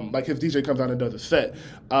does, his DJ comes out and does a set.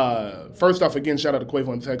 First off, again, shout out to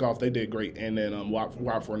Quavo and Takeoff. They did great. And then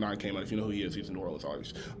Wild 49 came out. If you know who he is, he's a New Orleans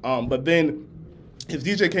artist. But then his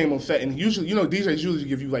DJ came on set, and usually, DJs usually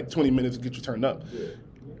give you like 20 minutes to get you turned up. Yeah.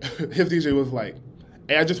 His DJ was like,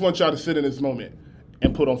 hey, I just want y'all to sit in this moment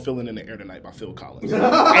and put on Feeling in the Air Tonight by Phil Collins. And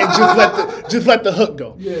just let the hook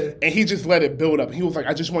go. Yeah. And he just let it build up. He was like,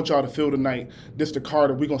 I just want y'all to feel tonight. This the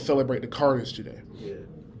Carter. We're going to celebrate the Carters today. Yeah.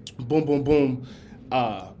 Boom, boom, boom.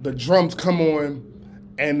 The drums come on,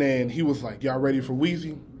 and then he was like, y'all ready for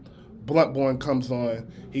Weezy? Blunt Blowing comes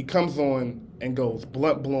on. He comes on and goes,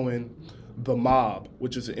 Blunt Blowing, The Mob,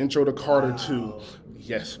 which is an intro to Carter 2.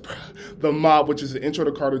 Yes, bro. The Mob, which is an intro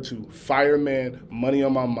to Carter 2. Fireman, Money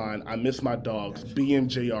on My Mind, I Miss My Dogs,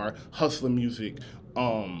 BMJR, Hustler Music,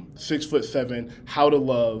 6'7", How to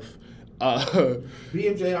Love.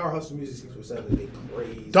 BMJR, Hustler Music, 6'7", they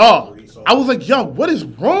crazy. Dog, I was like, yo, what is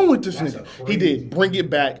wrong with this nigga? He did Bring It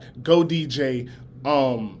Back, Go DJ,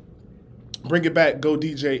 Bring It Back, Go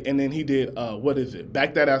DJ, and then he did,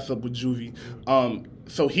 Back That Ass Up with Juvie.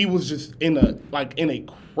 So he was just in a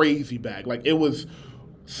crazy bag. Like, it was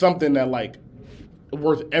something that, like,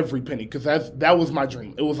 worth every penny, because that was my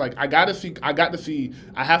dream. It was like, I have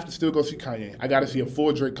to still go see Kanye. I got to see a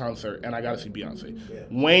full Drake concert, and I got to see Beyonce. Yeah.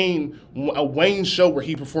 A Wayne show where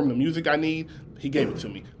he performed the music I need, he gave it to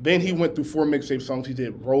me. Then he went through 4 mixtape songs. He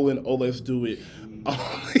did Rollin', Oh Let's Do It.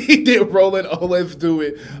 He did Rollin', Oh Let's Do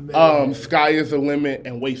It, Sky Is the Limit,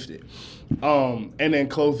 and Wasted. And then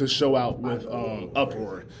closed the show out with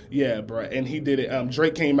Uproar. Yeah, bro. And he did it.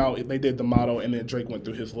 Drake came out, they did the motto, and then Drake went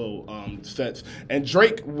through his little sets. And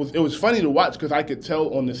Drake it was funny to watch because I could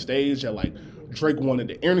tell on the stage that like Drake wanted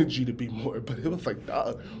the energy to be more, but it was like,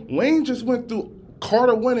 dog, Wayne just went through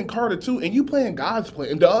Carter 1 and Carter 2, and you playing God's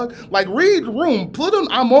Plan, dog. Like, read the room, put him,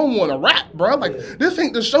 I'm on one, a rap, bro. Like, this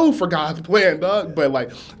ain't the show for God's Plan, dog. But,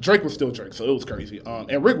 like, Drake was still Drake, so it was crazy.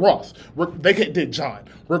 And Rick Ross, they did John.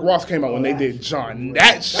 Rick Ross came out when they did John.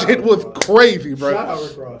 That shit was crazy, bro. Shout out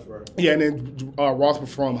Rick Ross, bro. Yeah, and then Ross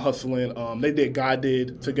performed Hustling. They did God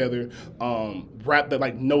Did together. Rap that,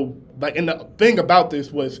 like, and the thing about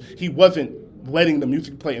this was he wasn't letting the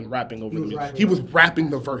music play and rapping over the music. He was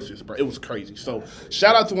rapping the verses, bro. It was crazy. So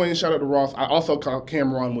shout out to Wayne, shout out to Ross. I also caught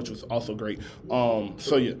Cameron, which was also great.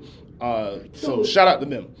 So yeah. So shout out to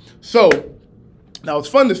them. So now it's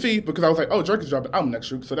fun to see because I was like, oh, Drake is dropping album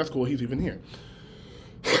next week, so that's cool. He's even here.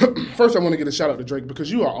 First, I want to get a shout out to Drake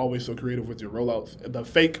because you are always so creative with your rollouts.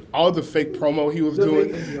 All the fake promo he was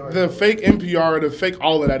doing, the fake NPR, the fake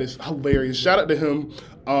all of that is hilarious. Shout out to him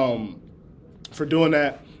for doing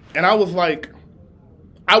that. And I was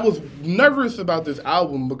nervous about this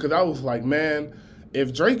album because I was like, man,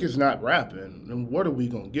 if Drake is not rapping, then what are we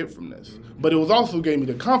going to get from this? But it was also gave me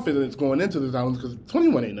the confidence going into this album because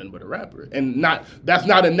 21 ain't nothing but a rapper. And that's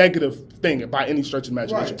not a negative thing by any stretch of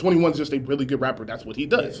imagination. Right. 21's just a really good rapper. That's what he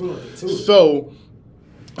does. So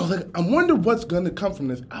I was like, I wonder what's going to come from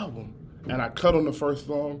this album. And I cut on the first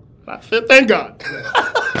song. I said, thank God.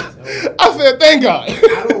 I said, thank God.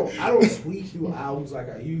 I don't tweet through albums like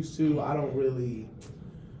I used to. I don't really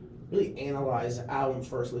analyze albums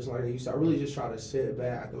first listen like I used to. I really just try to sit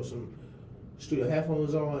back. I throw some studio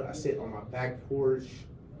headphones on. I sit on my back porch.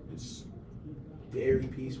 It's very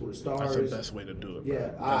peaceful. The stars. That's the best way to do it.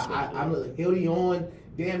 Yeah, I'm a hoodie on,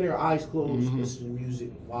 damn near eyes closed, listening to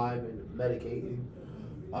music, vibing, medicating.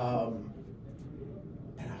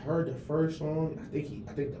 And I heard the first song. I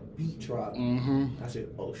think the beat dropped. I said,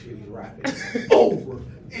 "Oh shit, he's rapping." It's over.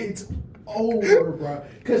 It's over, bro.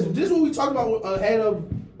 Because this is what we talked about ahead of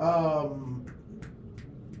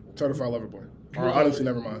Certified Lover Boy. Or honestly,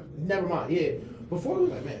 never mind. Never mind. Yeah. Before we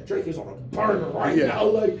were like, man, Drake is on a burner right now.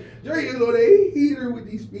 Like Drake is on a heater with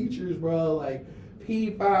these features, bro. Like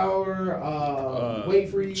P Power, Wait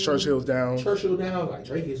For You, Churchill's Down. Like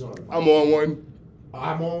Drake is on. I'm on one.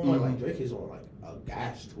 Like Drake is on like a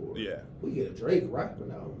gas tour. Yeah. We get a Drake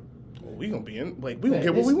rapping album. Well, we gonna be in. Like we gonna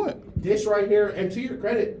get what we want. This right here, and to your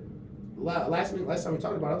credit, last time we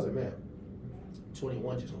talked about it, I was like, man,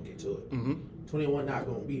 21 just gonna get to it. 21 not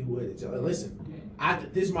gonna be who it is. Listen,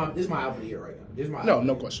 this is my album of the year right now.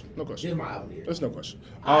 No question. This is my album of the year. There's no question.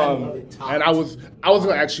 I love it. And I was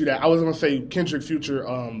gonna ask you that. I was gonna say Kendrick Future,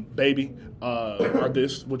 Baby, or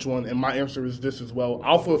this, which one? And my answer is this as well.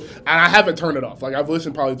 And I haven't turned it off. Like I've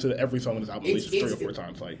listened probably to every song in this album at least 3 or 4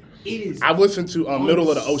 times. Like it is. I've listened to Middle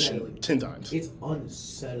of the Ocean 10 times. It's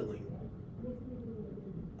unsettling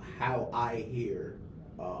how I hear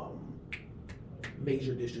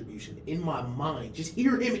Major Distribution in my mind. Just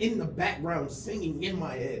hear him in the background singing in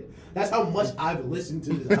my head. That's how much I've listened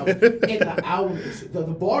to this album. And the album, the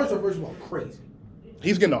bars are first of all crazy.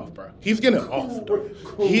 He's getting off, bro. He's getting off.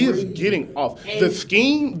 He is getting off. And the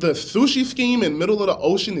sushi scheme in Middle of the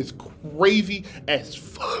Ocean is crazy as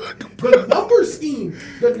fuck. The number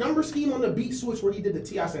scheme on the beat switch where he did the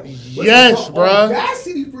T.I. sample. Yes, bro.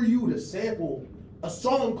 Audacity for you to sample a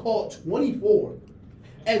song called 24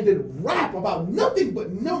 and then rap about nothing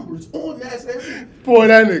but numbers on that sample. Boy,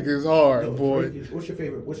 that nigga is hard, boy. What's your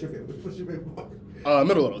favorite part?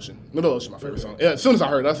 Middle of the Ocean. Middle of the Ocean, my favorite song. Yeah, as soon as I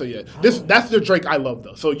heard it, I said, yeah. That's the Drake I love,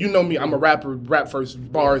 though. So you know me, I'm a rapper, rap first,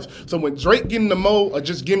 bars. So when Drake get in the mode or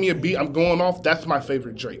just give me a beat, I'm going off, that's my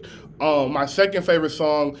favorite Drake. My second favorite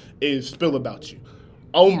song is Spill About You.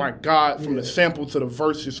 Oh my God, from the sample to the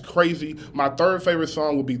verse is crazy. My third favorite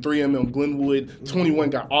song would be 3MM Glenwood. 21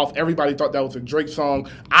 got off. Everybody thought that was a Drake song.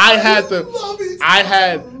 I had the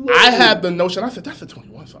notion. I said, that's a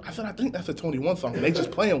 21 song. I said, I think that's a 21 song. And they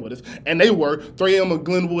just playing with us. And they were 3M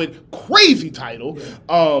Glenwood, crazy title.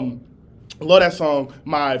 Love that song.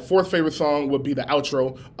 My fourth favorite song would be the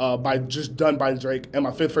outro done by Drake. And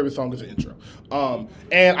my fifth favorite song is the intro.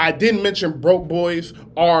 And I didn't mention Broke Boys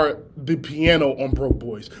or the piano on Broke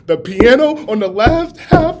Boys. The piano on the last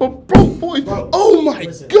half of Broke Boys. Bro, oh my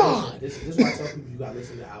God. This is why I tell people you got to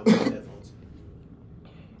listen to albums with headphones.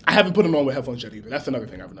 I haven't put them on with headphones yet either. That's another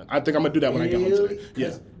thing I've done. I think I'm going to do that when I get home today.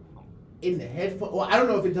 Yeah. In the headphones, well, I don't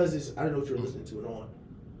know if it does this. I don't know what you're listening to it on.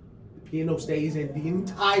 The piano stays in the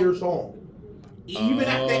entire song. Even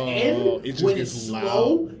at the end, it when it's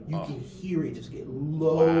slow, you can hear it just get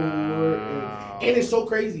lower. And it's so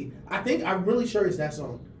crazy. I'm really sure it's that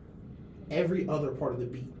song. Every other part of the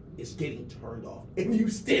beat is getting turned off. And you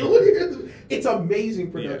still hear it's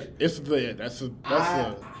amazing production. Yeah,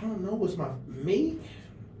 I don't know what's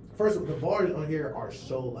First of all, the bars on here are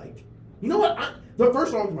so like, you know what? The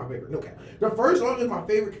first song is my favorite. No cap. The first song is my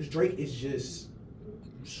favorite because Drake is just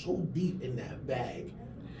so deep in that bag.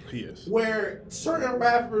 He is. Where certain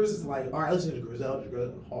rappers is like, all right, listen to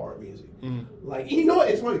Griselda, hard music. Like, you know what?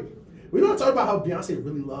 It's funny. We don't talk about how Beyonce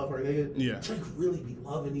really love her nigga. Yeah. Drake really be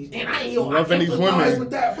loving these. And loving these women.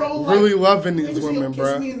 With that, bro. Like, really loving these women,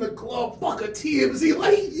 bro. Kiss me in the club, fuck a TMZ.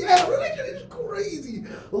 Like, yeah, religion is crazy.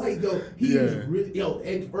 Like, yo, he is really,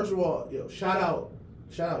 and first of all, shout out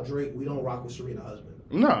Drake. We don't rock with Serena husband.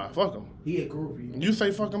 Nah, fuck him. He a groupie. You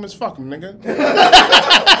say fuck him, it's fuck him, nigga.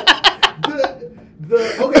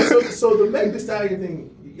 So the Meg Thee Stallion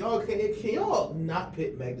thing, y'all can y'all not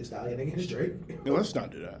pit Meg Thee Stallion against Drake? Yeah, let's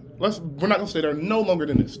not do that. We're not gonna stay there no longer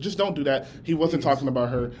than this. Just don't do that. He wasn't talking about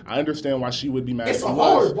her. I understand why she would be mad. It's a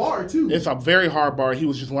hard bar too. It's a very hard bar. He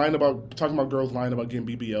was just talking about girls lying about getting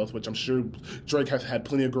BBLs, which I'm sure Drake has had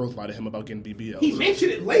plenty of girls lie to him about getting BBLs. He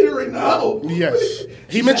mentioned it later in the album. Yes,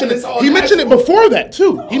 he mentioned it. He mentioned it before that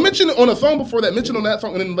too. He mentioned it on a song before that. Mentioned on that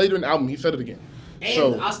song, and then later in the album he said it again.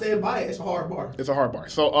 And I stand by it. It's a hard bar. It's a hard bar.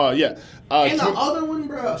 So, yeah. And the other one,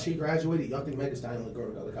 bro, she graduated. Y'all think Meg Thee Stallion only girl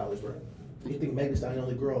to go to college, bro? You think Meg Thee Stallion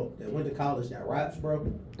only girl that went to college that raps, bro?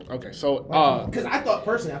 Okay, so because I thought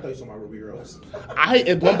you were talking about Ruby Rose.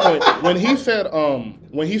 At one point when he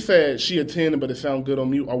said she a 10 but it sound good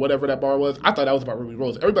on mute or whatever that bar was, I thought that was about Ruby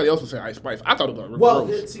Rose. Everybody else was saying Ice Spice. I thought it was about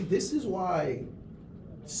Ruby Rose. See, this is why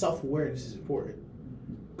self-awareness is important.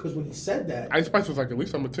 Because when he said that, Ice Spice was like, at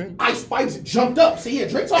least I'm a 10. Ice Spice jumped up. See, yeah,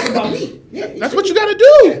 Drake talking about me. Yeah, that's what you got to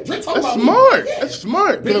do. Yeah, Drake talking that's about smart. Me. Yeah. That's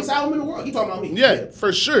smart. Biggest album in the world. He talking about me. Yeah,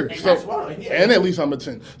 for sure. And so, that's fine. Yeah. And at least I'm a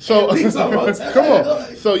 10. So at least I'm a 10. Come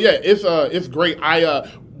on. So yeah, it's great.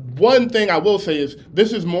 One thing I will say is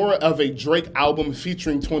this is more of a Drake album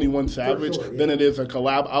featuring 21 Savage than it is a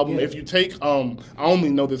collab album. Yeah. If you take, I only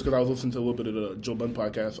know this because I was listening to a little bit of the Joe Budden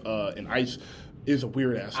podcast, and Ice is a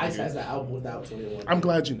weird ass. Ice has the album without 21. I'm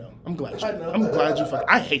glad you know. I'm glad you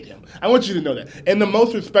I hate him. I want you to know that. In the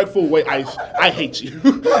most respectful way, Ice, I hate you.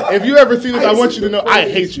 If you ever see this, I want you to know I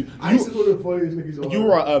hate you. Ice is one of the funniest niggas on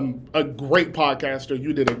You are a great podcaster.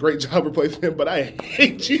 You did a great job replacing him, but I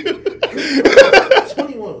hate you.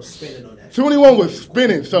 21 was spinning on that. 21 was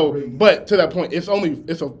spinning. So, but to that point, it's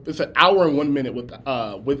an hour and 1 minute with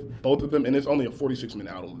both of them, and it's only a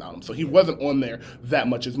 46-minute album without him. So he wasn't on there that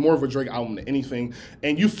much. It's more of a Drake album than anything,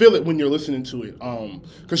 and you feel it when you're listening to it.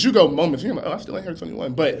 Because you go moments, you're like, I still ain't heard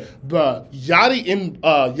 21. But the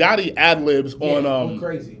Yachty ad libs on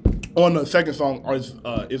crazy. On the second song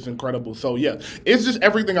is incredible. So yeah, it's just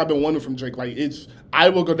everything I've been wanting from Drake. Like I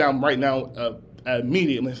will go down right now.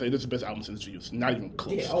 Immediately say this is the best album since Views. Not even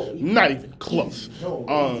close. Yeah, not even close.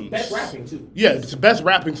 No, best rapping too. Yeah, it's the best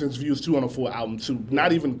rapping since Views 2 on a full album too.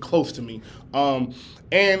 Not even close to me.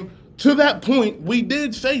 And to that point, we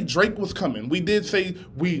did say Drake was coming. We did say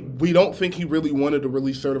we don't think he really wanted to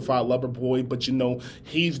release Certified Lover Boy, but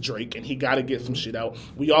he's Drake and he got to get some shit out.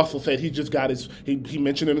 We also said he just got he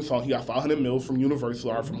mentioned in the song he got $500 million from Universal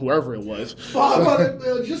or from whoever it was. $500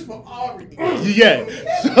 million just for Ari. Yeah.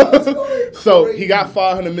 So he got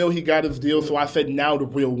 $500 million. He got his deal. So I said now the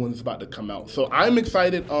real one's about to come out. So I'm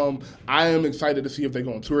excited. I am excited to see if they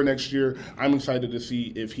go on tour next year. I'm excited to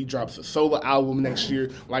see if he drops a solo album next year.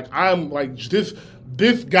 I'm like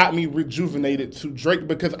this got me rejuvenated to Drake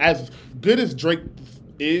because as good as Drake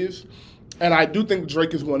is, and I do think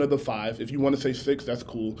Drake is one of the 5. If you want to say 6, that's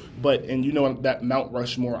cool. But that Mount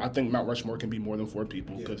Rushmore, I think Mount Rushmore can be more than 4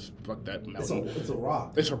 people because fuck that mountain. It's a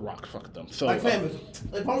rock. It's a rock. Fuck them. So fam,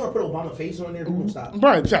 if I'm gonna put Obama face on there, who won't stop?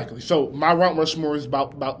 Right, exactly. So my Mount Rushmore is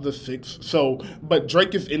about the 6. So, but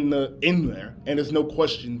Drake is in there, and there's no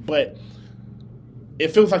question. But it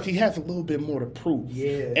feels like he has a little bit more to prove.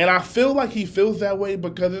 Yeah. And I feel like he feels that way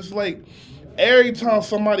because it's like every time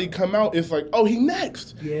somebody come out, it's like, oh, he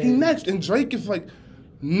next. Yeah. He next. And Drake is like,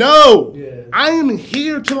 no, yeah. I am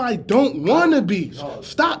here till I don't want to be. Oh.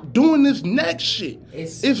 Stop doing this next shit.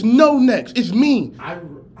 It's no next. It's me. I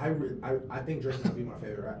think Drake might be my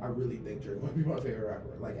favorite rapper. I really think Drake might be my favorite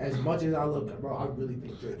rapper. Like, as much as I love him, bro, I really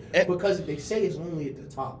think Drake. Because if they say it's only at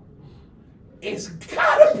the top, it's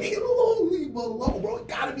gotta be lonely below, bro. It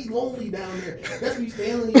gotta be lonely down there. That's what he's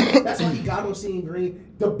failing. That's why he got on Seeing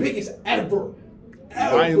Green. The biggest ever.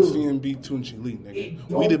 YMCA beat Tunchi Lee, nigga.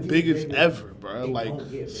 We the biggest ever, bro. Like,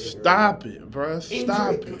 stop it, bro.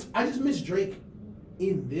 Stop it. I just miss Drake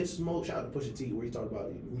in this mode, shout out to Pusha T, where he talked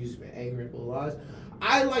about music being angry and full of lies.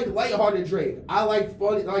 I like lighthearted Drake. I like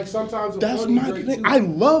funny, like sometimes. That's funny my Drake thing. too. I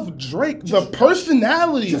love Drake, the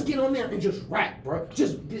personality. Just get on there and just rap, bro.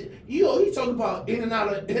 Just he talking about in and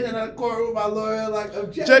out of court with my lawyer, like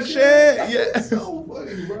objection. Yeah. So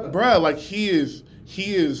funny, bro. Bro, like he is.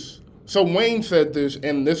 So Wayne said this,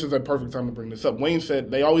 and this is a perfect time to bring this up. Wayne said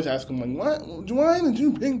they always ask him like, why did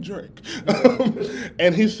you pick Drake?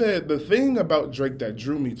 And he said the thing about Drake that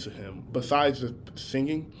drew me to him, besides the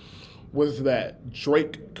singing, was that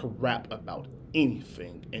Drake could rap about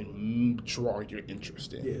anything and draw your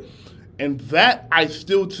interest in. Yeah. And that I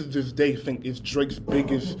still to this day think is Drake's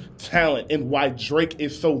biggest talent and why Drake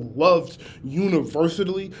is so loved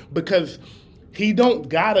universally, because he don't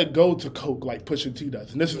gotta go to coke like Pusha T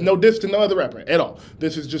does. And this is no diss to no other rapper at all.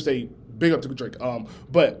 This is just a big up to Drake.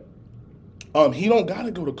 But he don't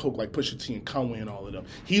gotta go to coke like Pusha T and Conway and all of them.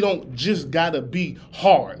 He don't just gotta be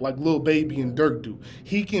hard like Lil Baby and Durk do.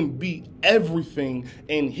 He can be everything,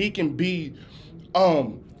 and he can be.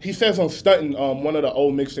 He says on Stuntin', one of the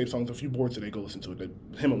old mixtape songs, if you're bored today, go listen to it, that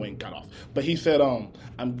him and Wayne got off. But he said,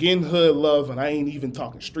 I'm getting hood love and I ain't even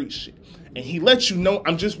talking street shit. And he lets you know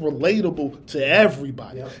I'm just relatable to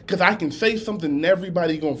everybody. Because I can say something and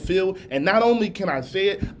everybody gonna feel. And not only can I say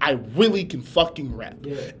it, I really can fucking rap.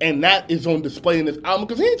 Yeah. And that is on display in this album,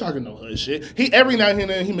 because he ain't talking no hood shit. He every now and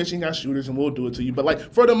then he mentions he got shooters and we'll do it to you. But like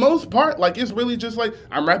for the most part, like it's really just like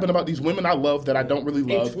I'm rapping about these women I love that I don't really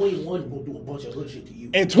love. And 21 gonna do a bunch of hood shit to you.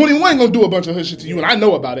 And 21 gonna do a bunch of hood shit to you, and I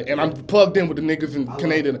know about it, and I'm plugged in with the niggas in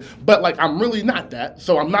Canadian. But like I'm really not that,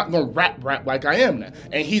 so I'm not gonna rap like I am that.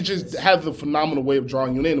 And he just has a phenomenal way of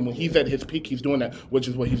drawing you in, and when he's at his peak, he's doing that, which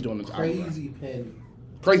is what he's doing in this album.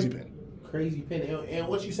 Crazy pen. And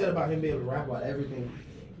what you said about him being able to rap about everything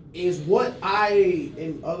is what I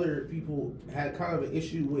and other people had kind of an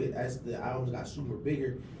issue with as the albums got super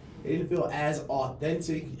bigger. It didn't feel as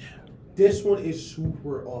authentic. Yeah. This one is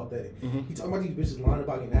super authentic. Mm-hmm. He's talking about these bitches lying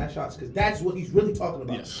about getting ass shots because that's what he's really talking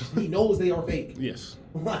about. Yes. He knows they are fake. Yes.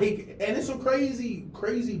 Like, and it's some crazy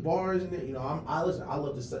bars in there. You know, I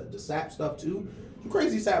love the sap stuff too. Some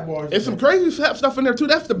crazy sap bars. It's some crazy sap stuff in there too.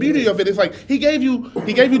 That's the beauty of it. It's like he gave you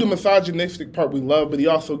the misogynistic part we love, but he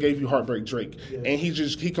also gave you Heartbreak Drake, and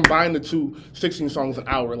he combined the two 16 songs an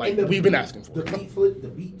hour like we've been asking for.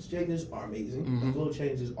 The beat changes are amazing. Mm-hmm. The flow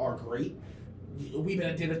changes are great. We've been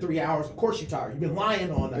at dinner 3 hours. Of course you're tired. You've been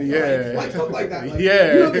lying on that. Yeah. Like stuff like that. Like,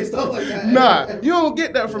 yeah. You don't get stuff like that. Nah, you don't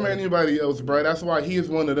get that from anybody else, bro. That's why he is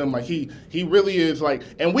one of them. Like he really is like,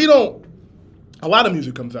 and we don't. A lot of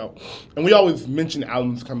music comes out, and we always mention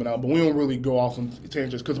albums coming out, but we don't really go off on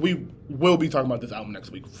tangents because we will be talking about this album next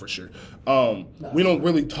week for sure. We don't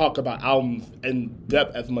really talk about albums in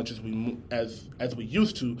depth as much as we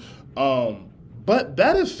used to, but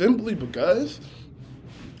that is simply because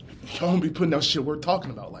y'all don't be putting out shit we're talking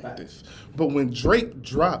about like this. But when Drake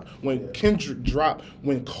dropped, when Kendrick dropped,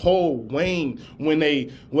 when Cole, Wayne,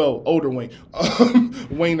 older Wayne,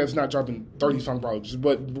 Wayne that's not dropping 30 song projects,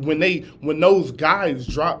 but when those guys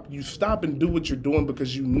drop, you stop and do what you're doing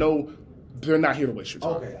because you know they're not here to waste your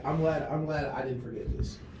time. Okay, I'm glad I didn't forget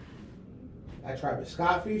this. That Travis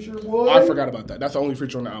Scott feature, boy. I forgot about that. That's the only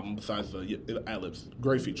feature on the album besides the ad-libs.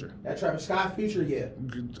 Great feature. That Travis Scott feature, yeah.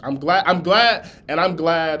 I'm glad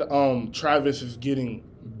Travis is getting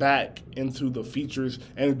back into the features,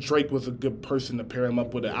 and Drake was a good person to pair him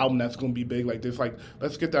up with an album that's gonna be big like this. Like,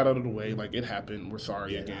 let's get that out of the way. Like, it happened. We're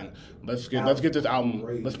sorry again. Let's get this album.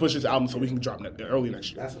 Great. Let's push this album so we can drop early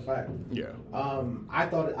next year. That's a fact. Yeah. I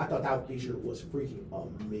thought that feature was freaking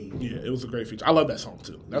amazing. Yeah, it was a great feature. I love that song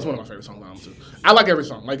too. That's one of my favorite songs on the album too. I like every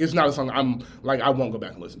song. Like, it's not a song I won't go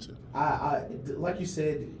back and listen to. I like you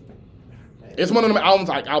said. It's one of them albums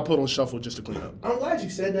I'll put on shuffle just to clean up. I'm glad you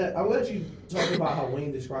said that. I'm glad you talked about how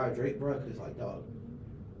Wayne described Drake, bro. Because like, dog,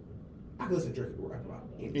 I can listen to Drake rap about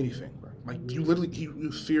anything, bro. Like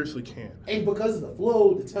you seriously can. And because of the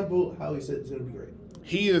flow, the tempo, how he said it's gonna be great.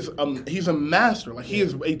 He's a master. Like, he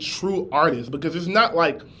is a true artist, because it's not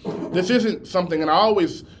like this isn't something. And I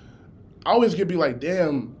always be like,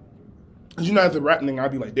 damn. Cause as a rap nigga,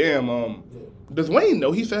 I'd be like, damn. Does Wayne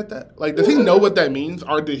know he said that? Like, does he know what that means?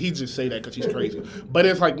 Or did he just say that because he's crazy? But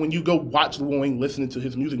it's like when you go watch Lil Wayne listening to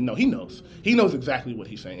his music, no, he knows. He knows exactly what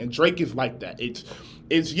he's saying. And Drake is like that. It's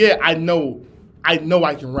yeah, I know I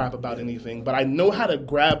can rap about anything, but I know how to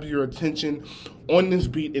grab your attention on this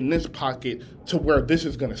beat, in this pocket, to where this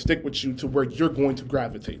is going to stick with you, to where you're going to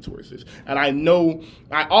gravitate towards this. And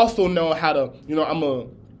I also know how to, I'm going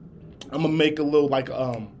to make a little, like,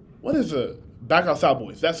 what is it? Back Out South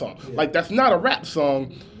Boys, that song. Yeah. Like, that's not a rap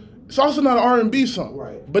song. It's also not an R&B song.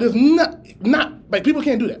 Right. But it's not like people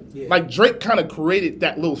can't do that. Yeah. Like Drake kind of created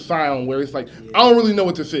that little sound where it's like, I don't really know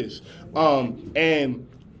what this is. And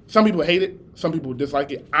some people hate it. Some people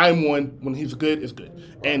dislike it. I'm one. When he's good, it's good.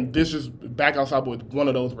 Right. And this is Back Outside Boy, one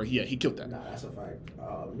of those where he killed that. Nah, that's a fact.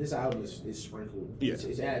 This album is sprinkled. Yeah.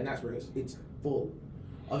 It's not sprinkled. It's full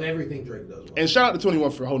of everything Drake does. And shout out to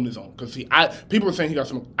 21 for holding his own. Because people are saying he got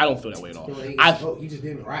some. I don't feel that way at all. He just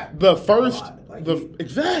didn't rap. The first.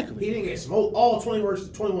 Exactly. He didn't get smoked. All 21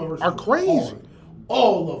 verses are crazy. Hard.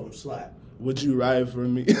 All of them slap. Would you ride for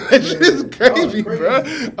me? It's crazy, bro.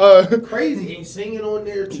 Crazy. And singing on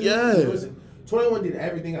there, too. Yeah. Listen, 21 did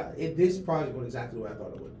everything. This project went exactly the way I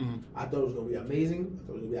thought it would. Mm-hmm. I thought it was going to be amazing. I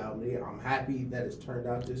thought it was going to be out there. I'm happy that it's turned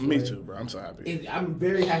out this way. Me too, bro. I'm so happy. I'm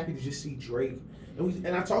very happy to just see Drake.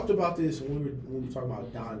 And I talked about this when we were talking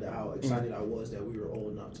about Donda, how excited I was that we were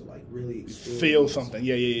old enough to like really experience feel something.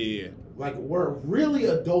 Yeah. Like we're really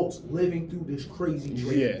adults living through this crazy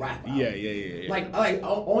Drake rap album. Yeah. Like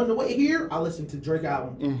on the way here, I listened to Drake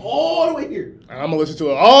album all the way here. And I'm gonna listen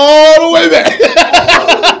to it all the way back.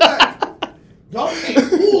 Y'all can't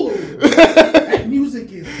fool me. That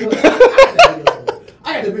music is good.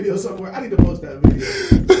 I had the video somewhere. I need to post that video.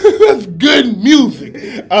 That's good music.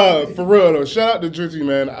 For real though. Shout out to Drizzy,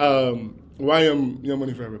 man. YM Young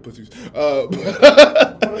Money Forever pussies.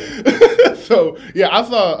 So yeah,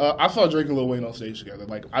 I saw Drake and Lil Wayne on stage together.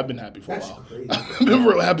 Like I've been happy for a while. Crazy. I've been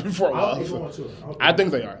real happy for a while. I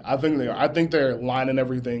think they are. I think they're lining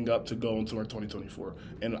everything up to go on tour in 2024.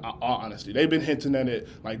 In all honesty, they've been hinting at it.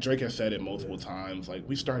 Like Drake has said it multiple times. Like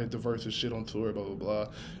we started the Versus shit on tour, blah blah blah,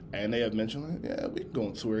 and they have mentioned like, yeah, we can go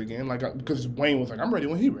on tour again. Like because Wayne was like, I'm ready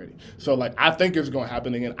when he's ready. So like I think it's gonna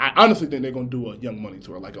happen again. I honestly think they're gonna do a Young Money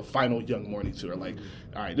tour, like a final Young Money tour. Like,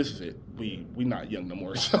 all right, this is it. We not young no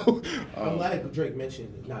more. So I'm glad Drake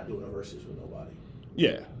mentioned not doing a versus with nobody.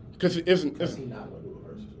 Yeah, because he's not gonna do a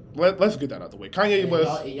versus. Let's get that out the way. Kanye was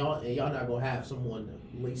y'all not gonna have someone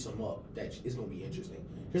lace him up that is gonna be interesting.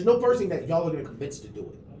 There's no person that y'all are gonna convince to do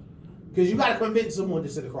it, because you gotta convince someone to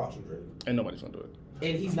sit across from Drake. And nobody's gonna do it.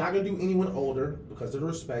 And he's not gonna do anyone older because of the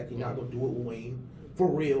respect. He's not gonna do it with Wayne for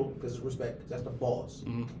real because of respect. Because that's the boss.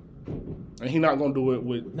 Mm-hmm. And he's not gonna do it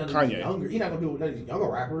with Kanye. He's not gonna do it with none of these younger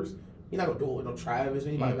rappers. He's not gonna do it with no Travis.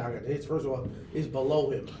 Anybody not gonna hits. First of all, is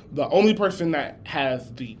below him. The only person that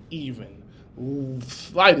has the even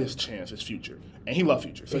slightest chance is Future, and he loves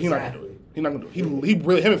Future, so he's not gonna do it. He's not gonna do it. He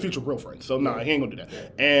really, him and Future real friends, so nah, he ain't gonna do that.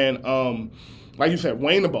 And like you said,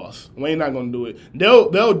 Wayne the boss. Wayne not gonna do it.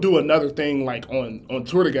 They'll do another thing like on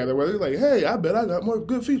tour together where they're like, hey, I bet I got more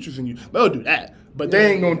good features than you. They'll do that, but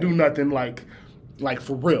they ain't gonna do nothing like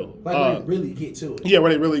for real. Like they really get to it. Yeah,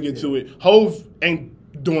 where they really get to it. Hov ain't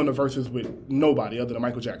doing the verses with nobody other than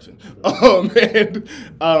Michael Jackson. And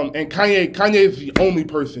Kanye is the only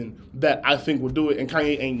person that I think will do it, and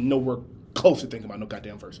Kanye ain't nowhere close to thinking about no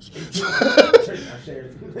goddamn verses.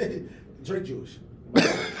 Drake Jewish.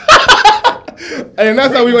 And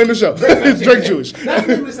that's how we win the show. It's Drake Jewish. That's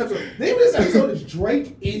the name of this episode. The name of this episode is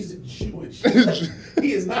Drake is Jewish.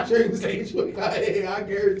 He is not sharing the stage with Kanye. I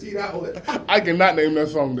guarantee that one. I cannot name that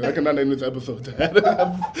song that. I cannot name this episode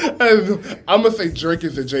that. I'm going to say Drake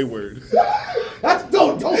is a J word.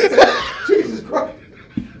 Don't say that. Jesus Christ.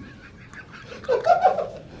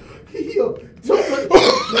 Yo,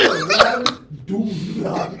 do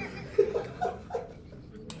not.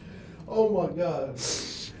 Oh my God.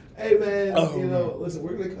 Hey man, listen,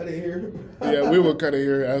 we're gonna cut it here. Yeah, we will cut it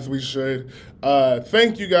here as we should.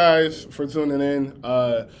 Thank you guys for tuning in.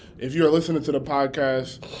 If you are listening to the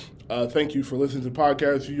podcast, thank you for listening to the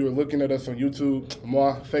podcast. If you are looking at us on YouTube,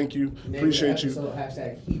 moi, thank you. Appreciate you.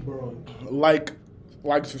 Hebron. Like,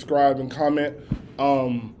 subscribe, and comment.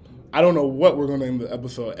 I don't know what we're gonna name the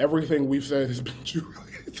episode. Everything we've said has been true,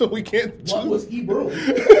 so we can't. What was Hebron?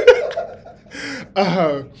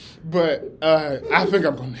 But I think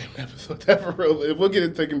I'm gonna name the episode that for real. If we'll get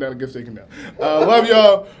it taken down, it gets taken down. Love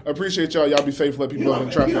y'all. Appreciate y'all. Y'all be safe. Let people know in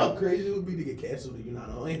traffic. You know how crazy it would be to get canceled if you're not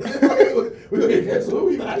on. We're gonna get canceled.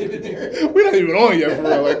 We're not even there. We're not even on yet for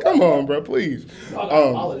real. Like, come on, bro, please. I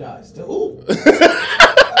apologize to who?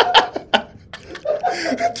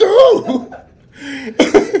 To who?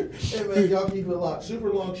 Hey man, y'all keep it locked. Super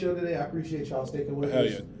long show today. I appreciate y'all sticking with us. Hell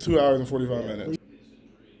yeah, 2 hours and 45 minutes.